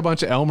cigarettes. They stuck a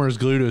bunch of Elmer's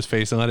glue to his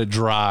face and let it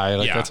dry.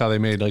 Like that's how they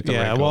made like the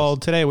wrinkles. Well,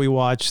 today we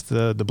watched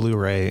the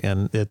Blu-ray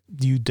and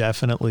you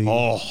definitely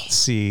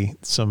see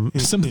some of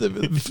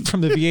the, from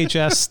the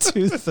VHS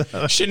to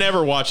the... She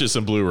never watches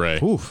some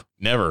Blu-ray. Oof.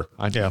 Never.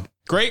 Yeah.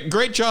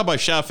 Great job by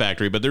Shout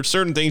Factory, but there's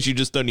certain things you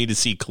just don't need to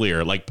see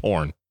clear, like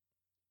porn.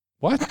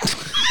 What?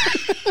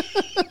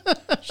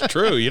 It's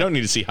true. You don't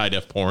need to see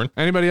high-def porn.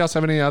 Anybody else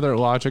have any other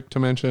logic to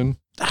mention?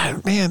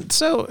 Man,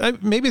 so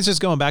maybe it's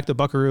just going back to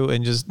Buckaroo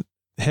and just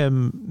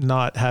him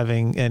not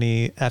having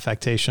any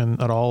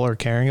affectation at all or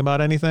caring about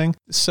anything.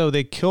 So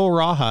they kill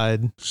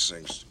Rawhide.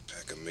 Things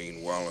pack a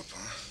mean wallop,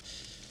 huh?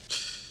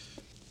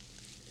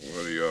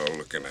 What are y'all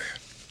looking at?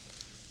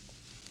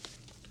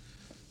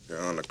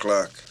 You're on the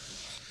clock.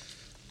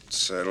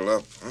 Settle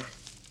up, huh?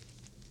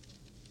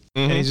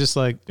 And he's just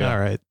like, all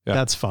right,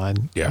 that's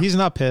fine. Yeah. He's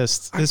not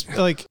pissed. It's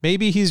like,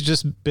 maybe he's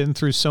just been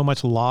through so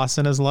much loss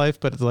in his life,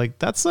 but like,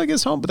 that's like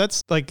his home. But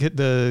that's like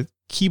the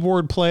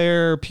keyboard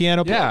player,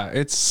 piano player.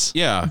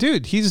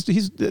 Dude, he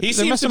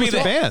seems to be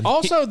the band.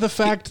 Also, the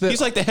fact that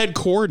he's like the head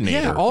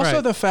coordinator. Yeah.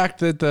 Also, the fact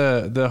that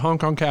the Hong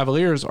Kong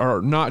Cavaliers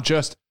are not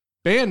just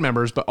band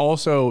members, but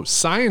also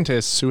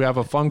scientists who have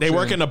a function. They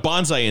work in a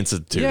bonsai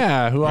institute.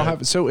 Yeah, who all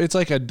have. So it's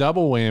like a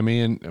double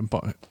whammy. And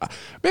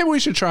maybe we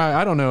should try.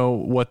 I don't know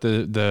what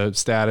the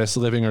status,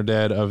 living or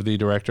dead, of the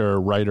director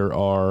or writer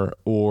are,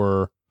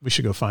 or we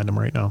should go find him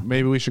right now.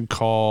 Maybe we should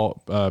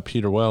call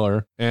Peter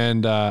Weller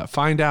and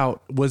find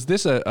out, was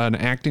this an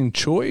acting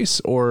choice,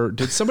 or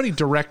did somebody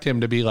direct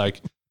him to be like,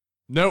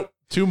 nope,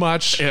 too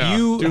much. Yeah.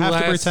 You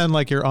have to pretend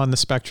like you're on the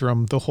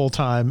spectrum the whole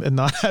time and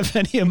not have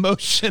any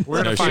emotion.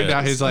 We're gonna find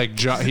out his like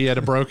jaw, he had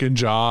a broken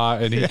jaw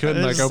and he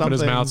couldn't like open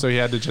his mouth, so he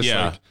had to just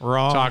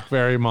talk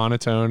very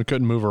monotone,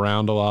 couldn't move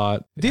around a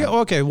lot.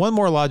 Okay, one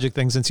more logic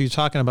thing, since you're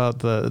talking about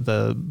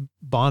the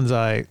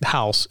Bonsai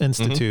House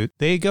Institute.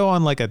 They go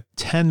on like a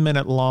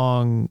 10-minute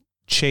long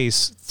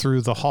chase through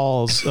the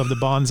halls of the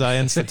Bonsai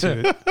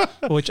Institute,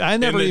 which I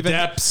never even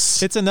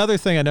depths. It's another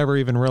thing I never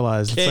even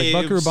realized. Caves. It's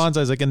like Buckaroo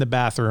Banzai is like in the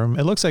bathroom.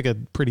 It looks like a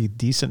pretty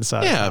decent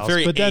size house,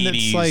 very but then 80s.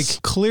 It's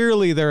like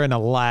clearly they're in a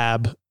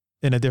lab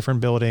in a different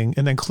building,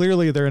 and then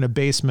clearly they're in a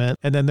basement,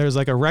 and then there's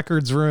like a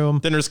records room,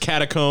 then there's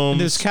catacombs,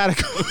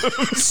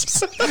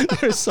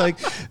 there's like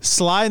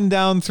sliding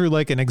down through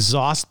like an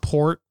exhaust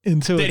port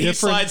into then a different he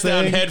slides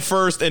down head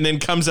first and then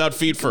comes out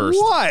feet first.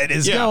 What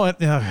is going?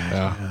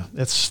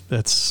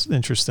 That's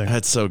interesting.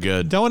 That's so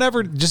good.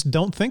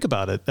 Don't think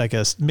about it. I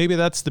guess maybe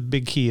that's the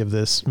big key of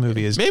this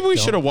movie. Is maybe we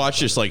should have watched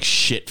this like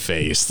shit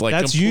faced. Like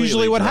that's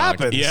usually what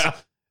happens. Yeah,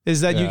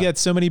 is that you get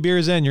so many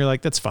beers in, you're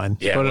like, that's fine.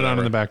 Yeah, put it on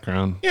in the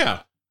background.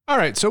 Yeah. All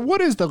right. So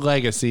what is the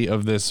legacy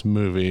of this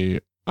movie?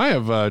 I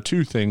have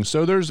two things.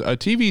 So there's a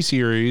TV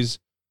series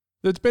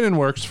that's been in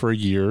works for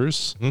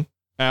years.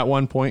 At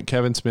one point,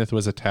 Kevin Smith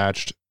was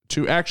attached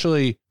to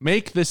actually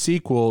make the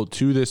sequel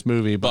to this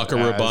movie.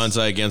 Buckaroo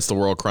Banzai Against the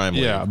World Crime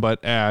League. Yeah,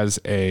 but as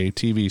a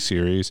TV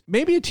series.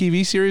 Maybe a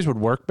TV series would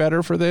work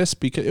better for this,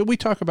 because we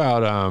talk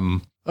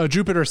about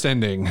Jupiter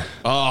Ascending.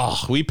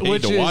 Oh, we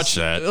paid to watch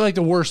that. Like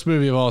the worst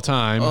movie of all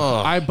time.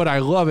 But I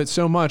love it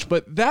so much.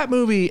 But that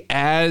movie,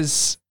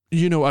 as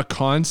a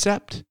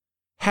concept,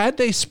 had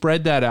they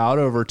spread that out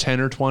over 10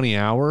 or 20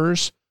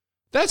 hours,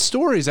 that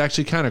story is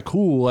actually kind of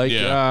cool. Like,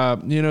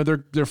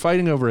 they're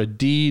fighting over a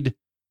deed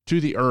to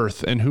the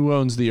earth and who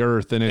owns the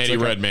earth. And it's Eddie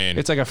like Redmayne.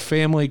 It's like a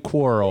family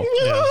quarrel.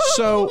 Yeah.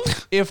 So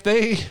if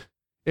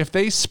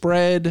they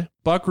spread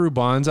Buckaroo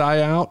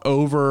Banzai out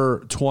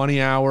over 20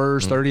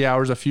 hours, 30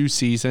 hours, a few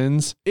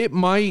seasons, it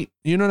might,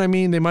 you know what I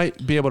mean? They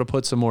might be able to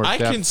put some more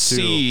depth. I can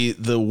see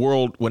the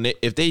world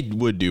if they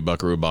would do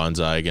Buckaroo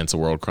Banzai Against the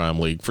World Crime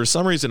League. For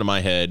some reason in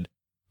my head,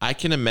 I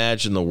can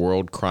imagine the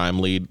World Crime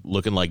League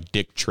looking like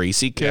Dick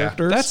Tracy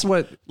characters. That's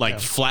what,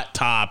 flat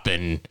top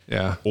and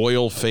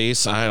oil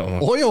face. I don't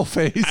know. Oil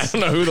face. I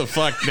don't know who the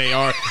fuck they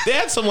are. They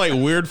had some like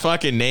weird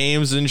fucking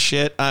names and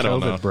shit. I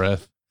don't know.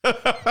 Breath.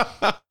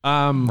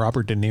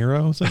 Robert De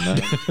Niro's in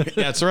that.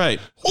 That's right.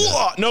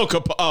 No,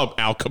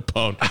 Al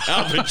Capone.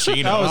 Al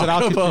Pacino. Oh, was it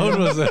Al Capone?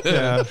 Was it?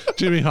 Yeah.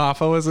 Jimmy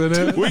Hoffa was in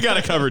it. We got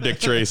to cover Dick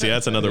Tracy.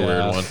 That's another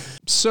weird one.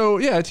 So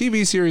yeah, a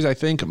TV series I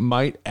think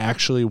might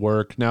actually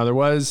work. Now there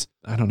was,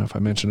 I don't know if I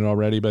mentioned it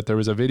already, but there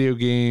was a video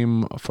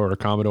game for a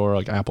Commodore,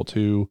 like Apple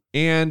II.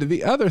 And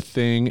the other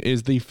thing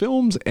is the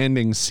film's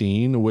ending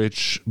scene,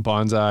 which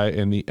Banzai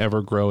and the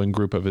ever-growing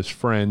group of his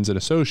friends and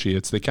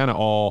associates, they kind of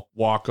all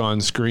walk on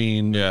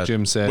screen,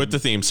 Jim said. With the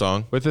theme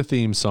song. With the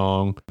theme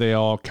song. They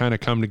all kind of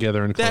come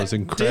together in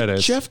closing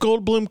credits. Did Jeff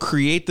Goldblum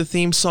create the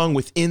theme song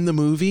within the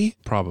movie?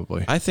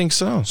 Probably. I think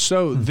so.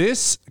 So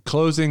this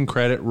closing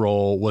credit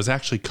roll was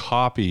actually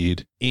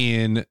copied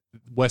in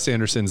Wes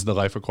Anderson's The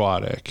Life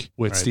Aquatic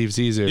with Steve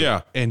Zissou.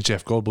 Yeah. And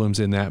Jeff Goldblum's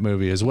in that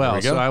movie as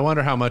well. So I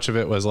wonder how much of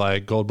it was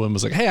like Goldblum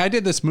was like, hey, I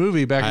did this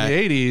movie back in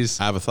the 80s.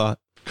 I have a thought.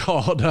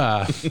 Called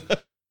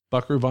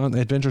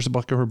Adventures of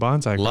Buckaroo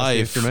Banzai.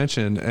 Life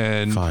Dimension,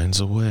 and finds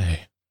a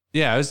way.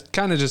 Yeah, it was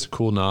kind of just a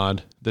cool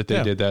nod that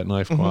they did that in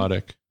Life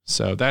Aquatic.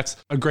 So that's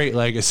a great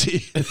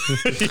legacy.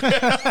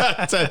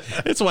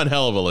 It's one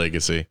hell of a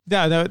legacy.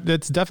 Yeah, no,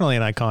 that's definitely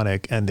an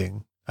iconic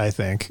ending, I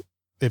think.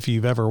 If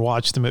you've ever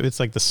watched them, it's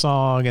like the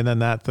song and then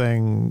that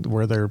thing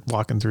where they're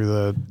walking through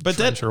the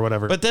trench or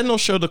whatever. But then they'll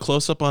show the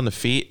close up on the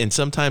feet, and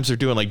sometimes they're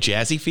doing like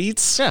jazzy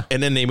feats. Yeah.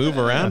 And then they move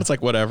around. It's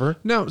like whatever.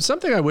 No,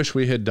 something I wish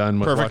we had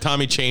done. Perfect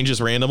Tommy changes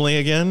randomly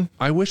again.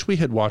 I wish we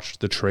had watched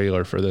the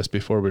trailer for this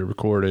before we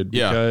recorded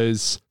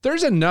because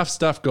there's enough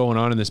stuff going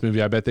on in this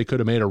movie. I bet they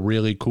could have made a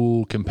really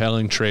cool,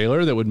 compelling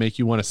trailer that would make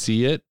you want to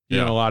see it. You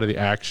know, a lot of the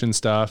action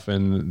stuff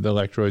and the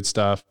Electroid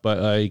stuff. But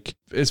like,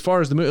 as far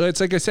as the movie, it's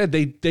like I said,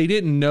 they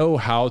didn't know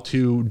how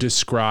to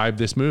describe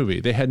this movie.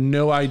 They had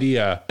no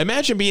idea.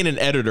 Imagine being an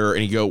editor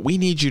and you go, we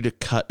need you to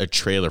cut a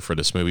trailer for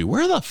this movie.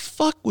 Where the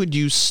fuck would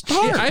you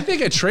start? Yeah, I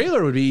think a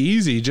trailer would be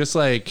easy. Just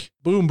like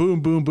boom, boom,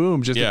 boom,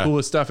 boom. Just the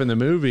coolest stuff in the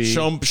movie.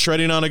 Show him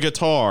shredding on a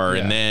guitar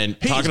and then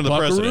talking to the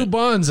president.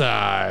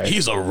 Banzai.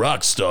 He's a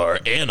rock star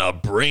and a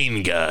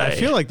brain guy. I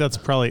feel like that's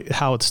probably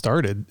how it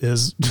started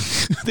is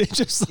they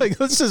just like,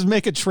 let's just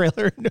make a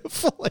trailer.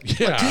 Like,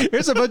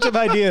 here's a bunch of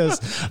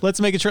ideas. Let's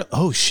make a trailer.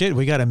 Oh shit,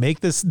 we got to make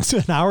this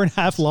an hour and a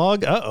half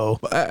long. Uh-oh.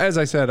 As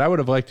I said, I would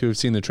have liked to have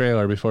seen the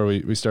trailer before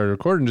we started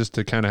recording just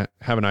to kind of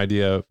have an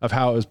idea of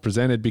how it was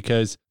presented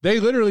because they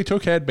literally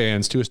took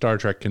headbands to a Star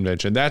Trek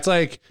convention. That's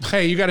like,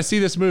 hey, you got to see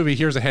this movie.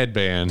 Here's a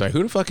headband. Like,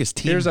 who the fuck is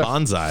Team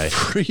Banzai?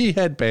 Free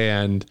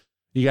headband.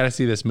 You got to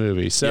see this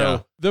movie.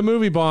 So the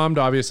movie bombed.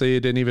 Obviously, it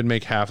didn't even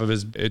make half of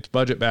its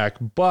budget back.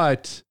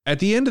 But at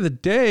the end of the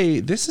day,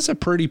 this is a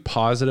pretty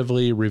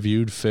positively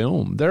reviewed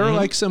film. There are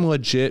like some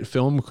legit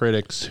film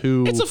critics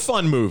who... It's a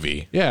fun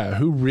movie. Yeah,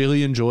 who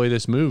really enjoy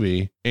this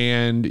movie.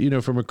 And, you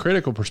know, from a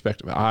critical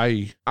perspective,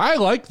 I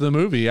like the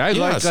movie. I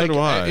like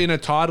in a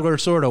toddler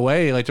sort of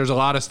way. Like, there's a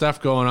lot of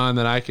stuff going on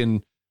that I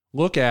can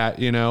look at,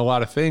 you know, a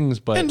lot of things.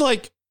 But and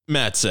like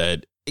Matt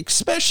said,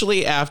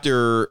 especially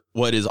after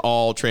what is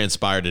all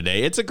transpired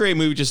today, it's a great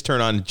movie. Just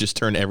turn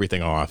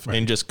everything off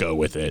and just go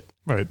with it.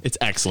 Right. It's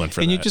excellent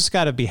for that. And you just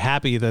got to be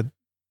happy that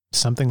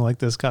something like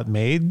this got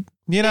made,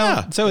 you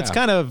know? So it's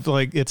kind of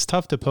like, it's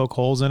tough to poke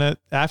holes in it.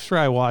 After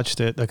I watched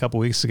it a couple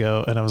weeks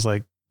ago and I was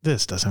like,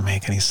 this doesn't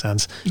make any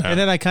sense. No. And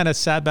then I kind of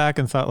sat back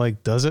and thought,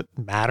 like, does it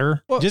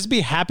matter? Well, just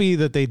be happy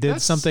that they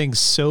did something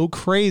so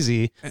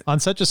crazy on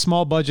such a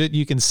small budget.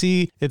 You can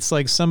see it's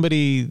like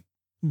somebody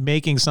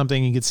making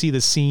something. You can see the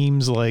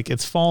seams, like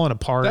it's falling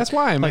apart. That's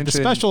why I like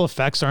mentioned the special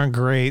effects aren't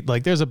great.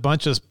 Like there's a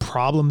bunch of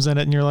problems in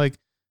it, and you're like,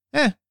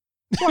 That's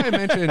why I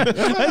mentioned.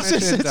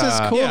 It's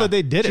just cool that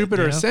they did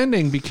Jupiter it. You know?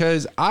 Ascending,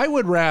 because I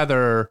would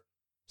rather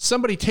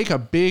somebody take a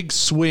big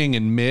swing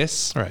and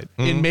miss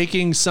in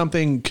making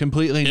something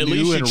completely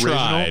new and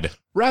original,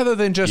 rather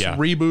than just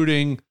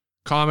rebooting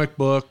comic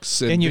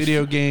books and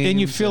video games. And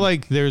you feel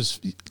like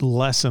there's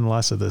less and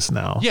less of this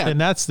now. Yeah. And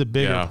that's the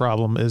bigger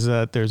problem, is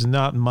that there's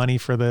not money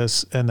for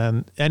this. And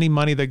then any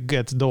money that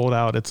gets doled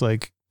out, it's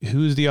like,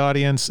 who's the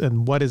audience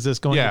and what is this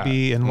going to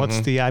be? And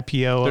what's the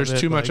IPO? There's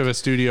too much of a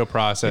studio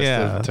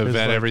process to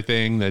vet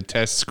everything, the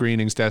test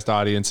screenings, test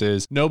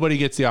audiences. Nobody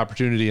gets the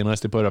opportunity unless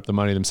they put up the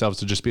money themselves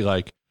to just be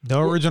like, no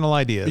original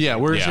ideas. Yeah.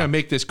 We're just going to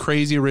make this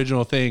crazy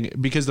original thing,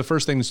 because the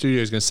first thing the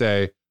studio is going to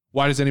say,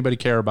 why does anybody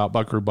care about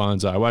Buckaroo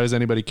Banzai? Why does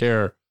anybody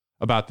care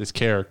about this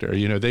character?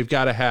 You know, they've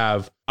got to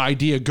have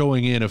idea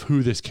going in of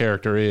who this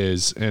character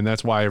is. And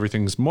that's why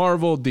everything's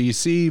Marvel,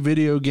 DC,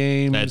 video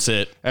games. That's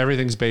it.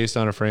 Everything's based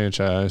on a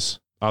franchise.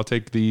 I'll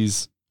take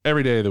these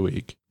every day of the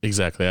week.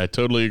 Exactly. I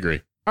totally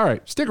agree. All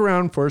right. Stick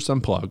around for some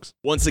plugs.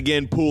 Once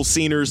again, Pool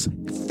Sceners,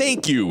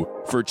 thank you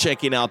for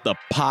checking out the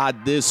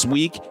pod this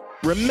week.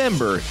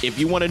 Remember, if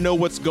you want to know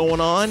what's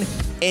going on,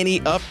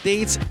 any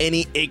updates,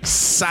 any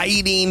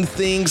exciting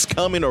things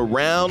coming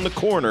around the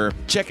corner,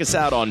 check us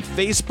out on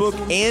Facebook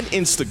and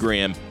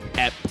Instagram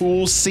at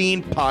Pool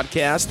Scene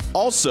Podcast.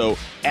 Also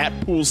at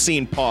Pool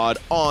Scene Pod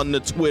on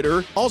the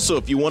Twitter. Also,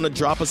 if you want to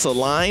drop us a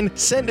line,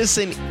 send us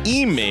an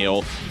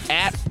email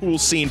at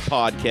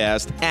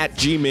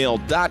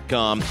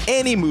poolscenepodcast@gmail.com.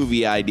 Any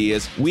movie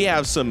ideas? We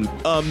have some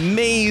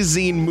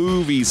amazing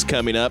movies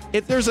coming up.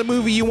 If there's a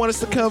movie you want us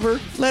to cover,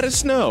 let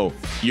us know.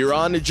 You're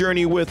on the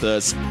journey with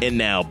us. And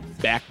now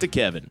back to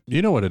Kevin.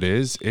 You know what it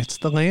is? It's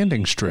the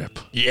landing strip.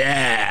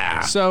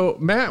 Yeah. So,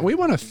 Matt, we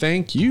want to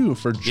thank you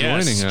for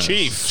joining us.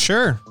 Chief.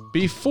 Sure.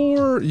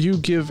 Before you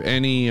give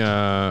any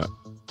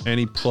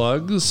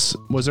plugs,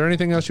 was there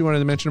anything else you wanted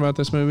to mention about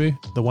this movie?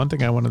 The one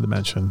thing I wanted to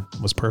mention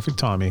was Perfect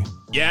Tommy.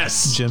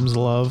 Yes. Jim's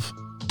love.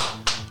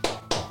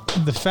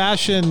 The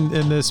fashion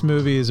in this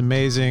movie is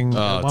amazing.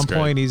 At one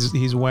point,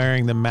 he's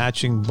wearing the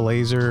matching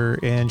blazer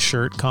and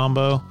shirt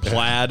combo.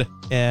 Plaid.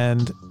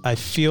 And I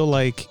feel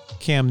like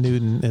Cam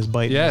Newton is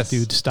biting this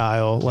dude's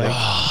style. Like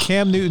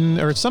Cam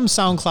Newton or some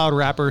SoundCloud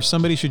rapper,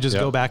 somebody should just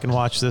go back and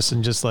watch this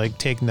and just like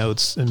take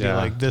notes and be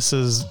like, this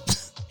is...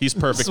 He's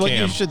perfect, what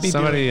Cam. you should be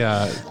Somebody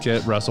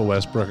get Russell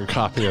Westbrook a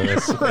copy of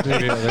this.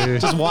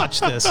 Just watch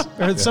this.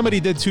 Or somebody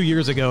did 2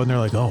 years ago, and they're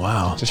like, "Oh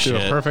wow, just do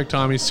a Perfect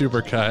Tommy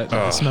supercut."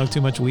 I smoked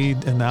too much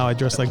weed, and now I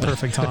dress like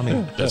Perfect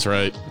Tommy. That's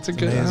right. It's a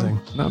good. Amazing.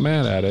 I'm not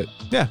mad at it.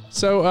 Yeah.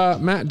 So,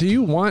 Matt, do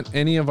you want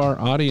any of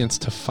our audience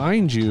to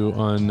find you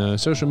on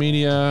social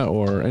media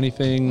or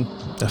anything?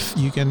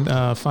 You can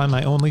find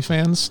my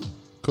OnlyFans.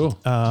 Cool.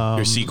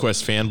 Your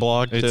Sequest fan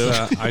blog too.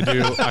 I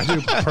do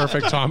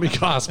Perfect Tommy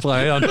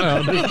cosplay on my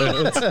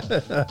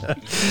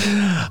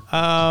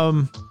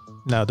OnlyFans.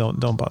 No,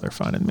 don't bother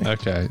finding me.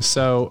 Okay,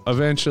 so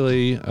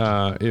eventually,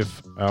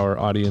 if our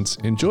audience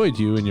enjoyed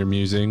you and your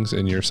musings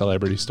and your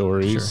celebrity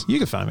stories, you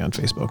can find me on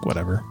Facebook,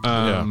 whatever.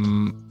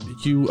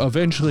 You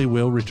eventually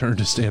will return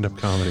to stand-up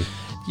comedy.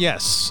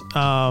 Yes.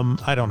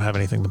 I don't have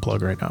anything to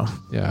plug right now.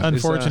 Yeah.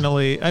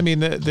 Unfortunately, I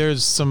mean,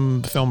 there's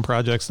some film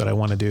projects that I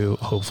want to do.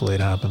 Hopefully it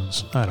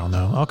happens. I don't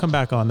know. I'll come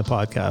back on the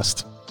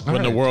podcast.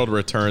 When the world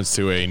returns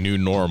to a new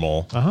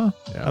normal. Yeah,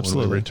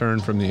 absolutely. When we return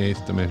from the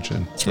 8th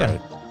dimension. That's right.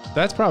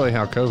 That's probably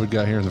how COVID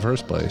got here in the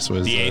first place.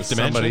 Was the 8th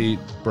dimension? Somebody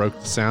broke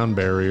the sound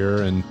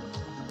barrier and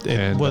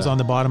was on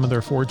the bottom of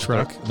their Ford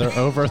truck. Their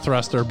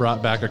overthruster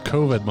brought back a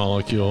COVID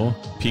molecule.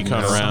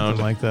 Pecan around.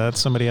 Something like that.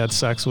 Somebody had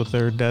sex with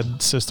their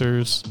dead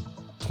sister's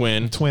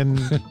twin,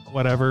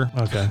 whatever.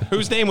 Okay.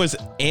 Whose name was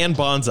Anne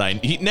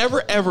Bonsai. He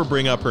never ever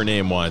bring up her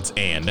name once.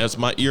 Anne.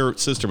 Your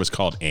sister was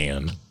called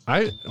Anne.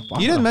 You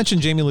didn't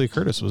mention Jamie Lee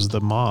Curtis was the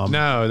mom.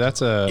 No,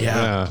 that's a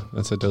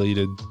that's a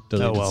deleted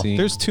scene.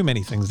 There's too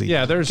many things.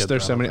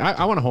 There's so many.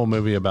 I want a whole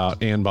movie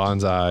about Anne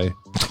Bonsai.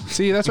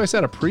 See, that's why I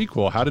said a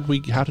prequel. How did we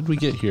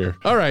get here?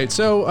 All right,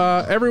 so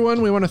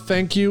everyone, we want to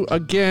thank you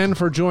again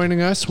for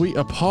joining us. We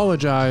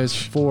apologize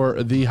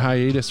for the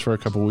hiatus for a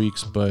couple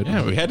weeks, but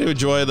we had to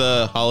enjoy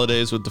the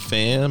holidays with the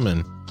fam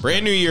and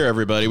brand new year,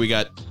 everybody. We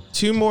got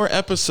 2 more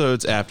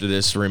episodes after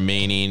this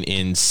remaining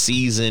in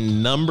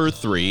season number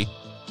 3.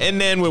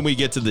 And then when we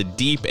get to the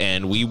deep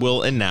end, we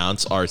will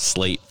announce our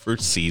slate for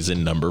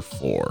season number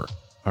 4.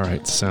 All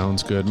right,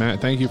 sounds good.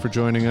 Matt, thank you for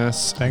joining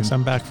us. Thanks.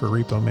 I'm back for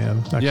Repo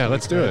Man.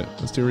 Let's do it.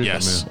 Let's do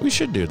Repo Man. We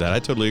should do that. I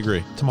totally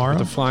agree. Tomorrow?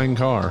 The flying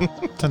car.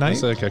 Tonight?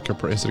 Is it a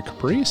Caprice?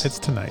 It's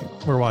tonight.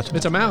 We're watching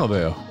It's a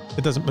Malibu.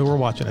 It doesn't, but we're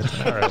watching it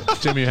tonight. All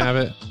right. Jim, you have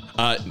it?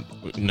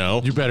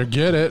 No. You better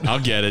get it. I'll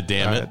get it,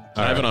 damn it.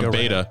 I have it on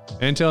beta.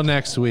 Until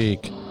next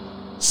week.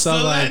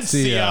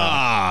 Silencia.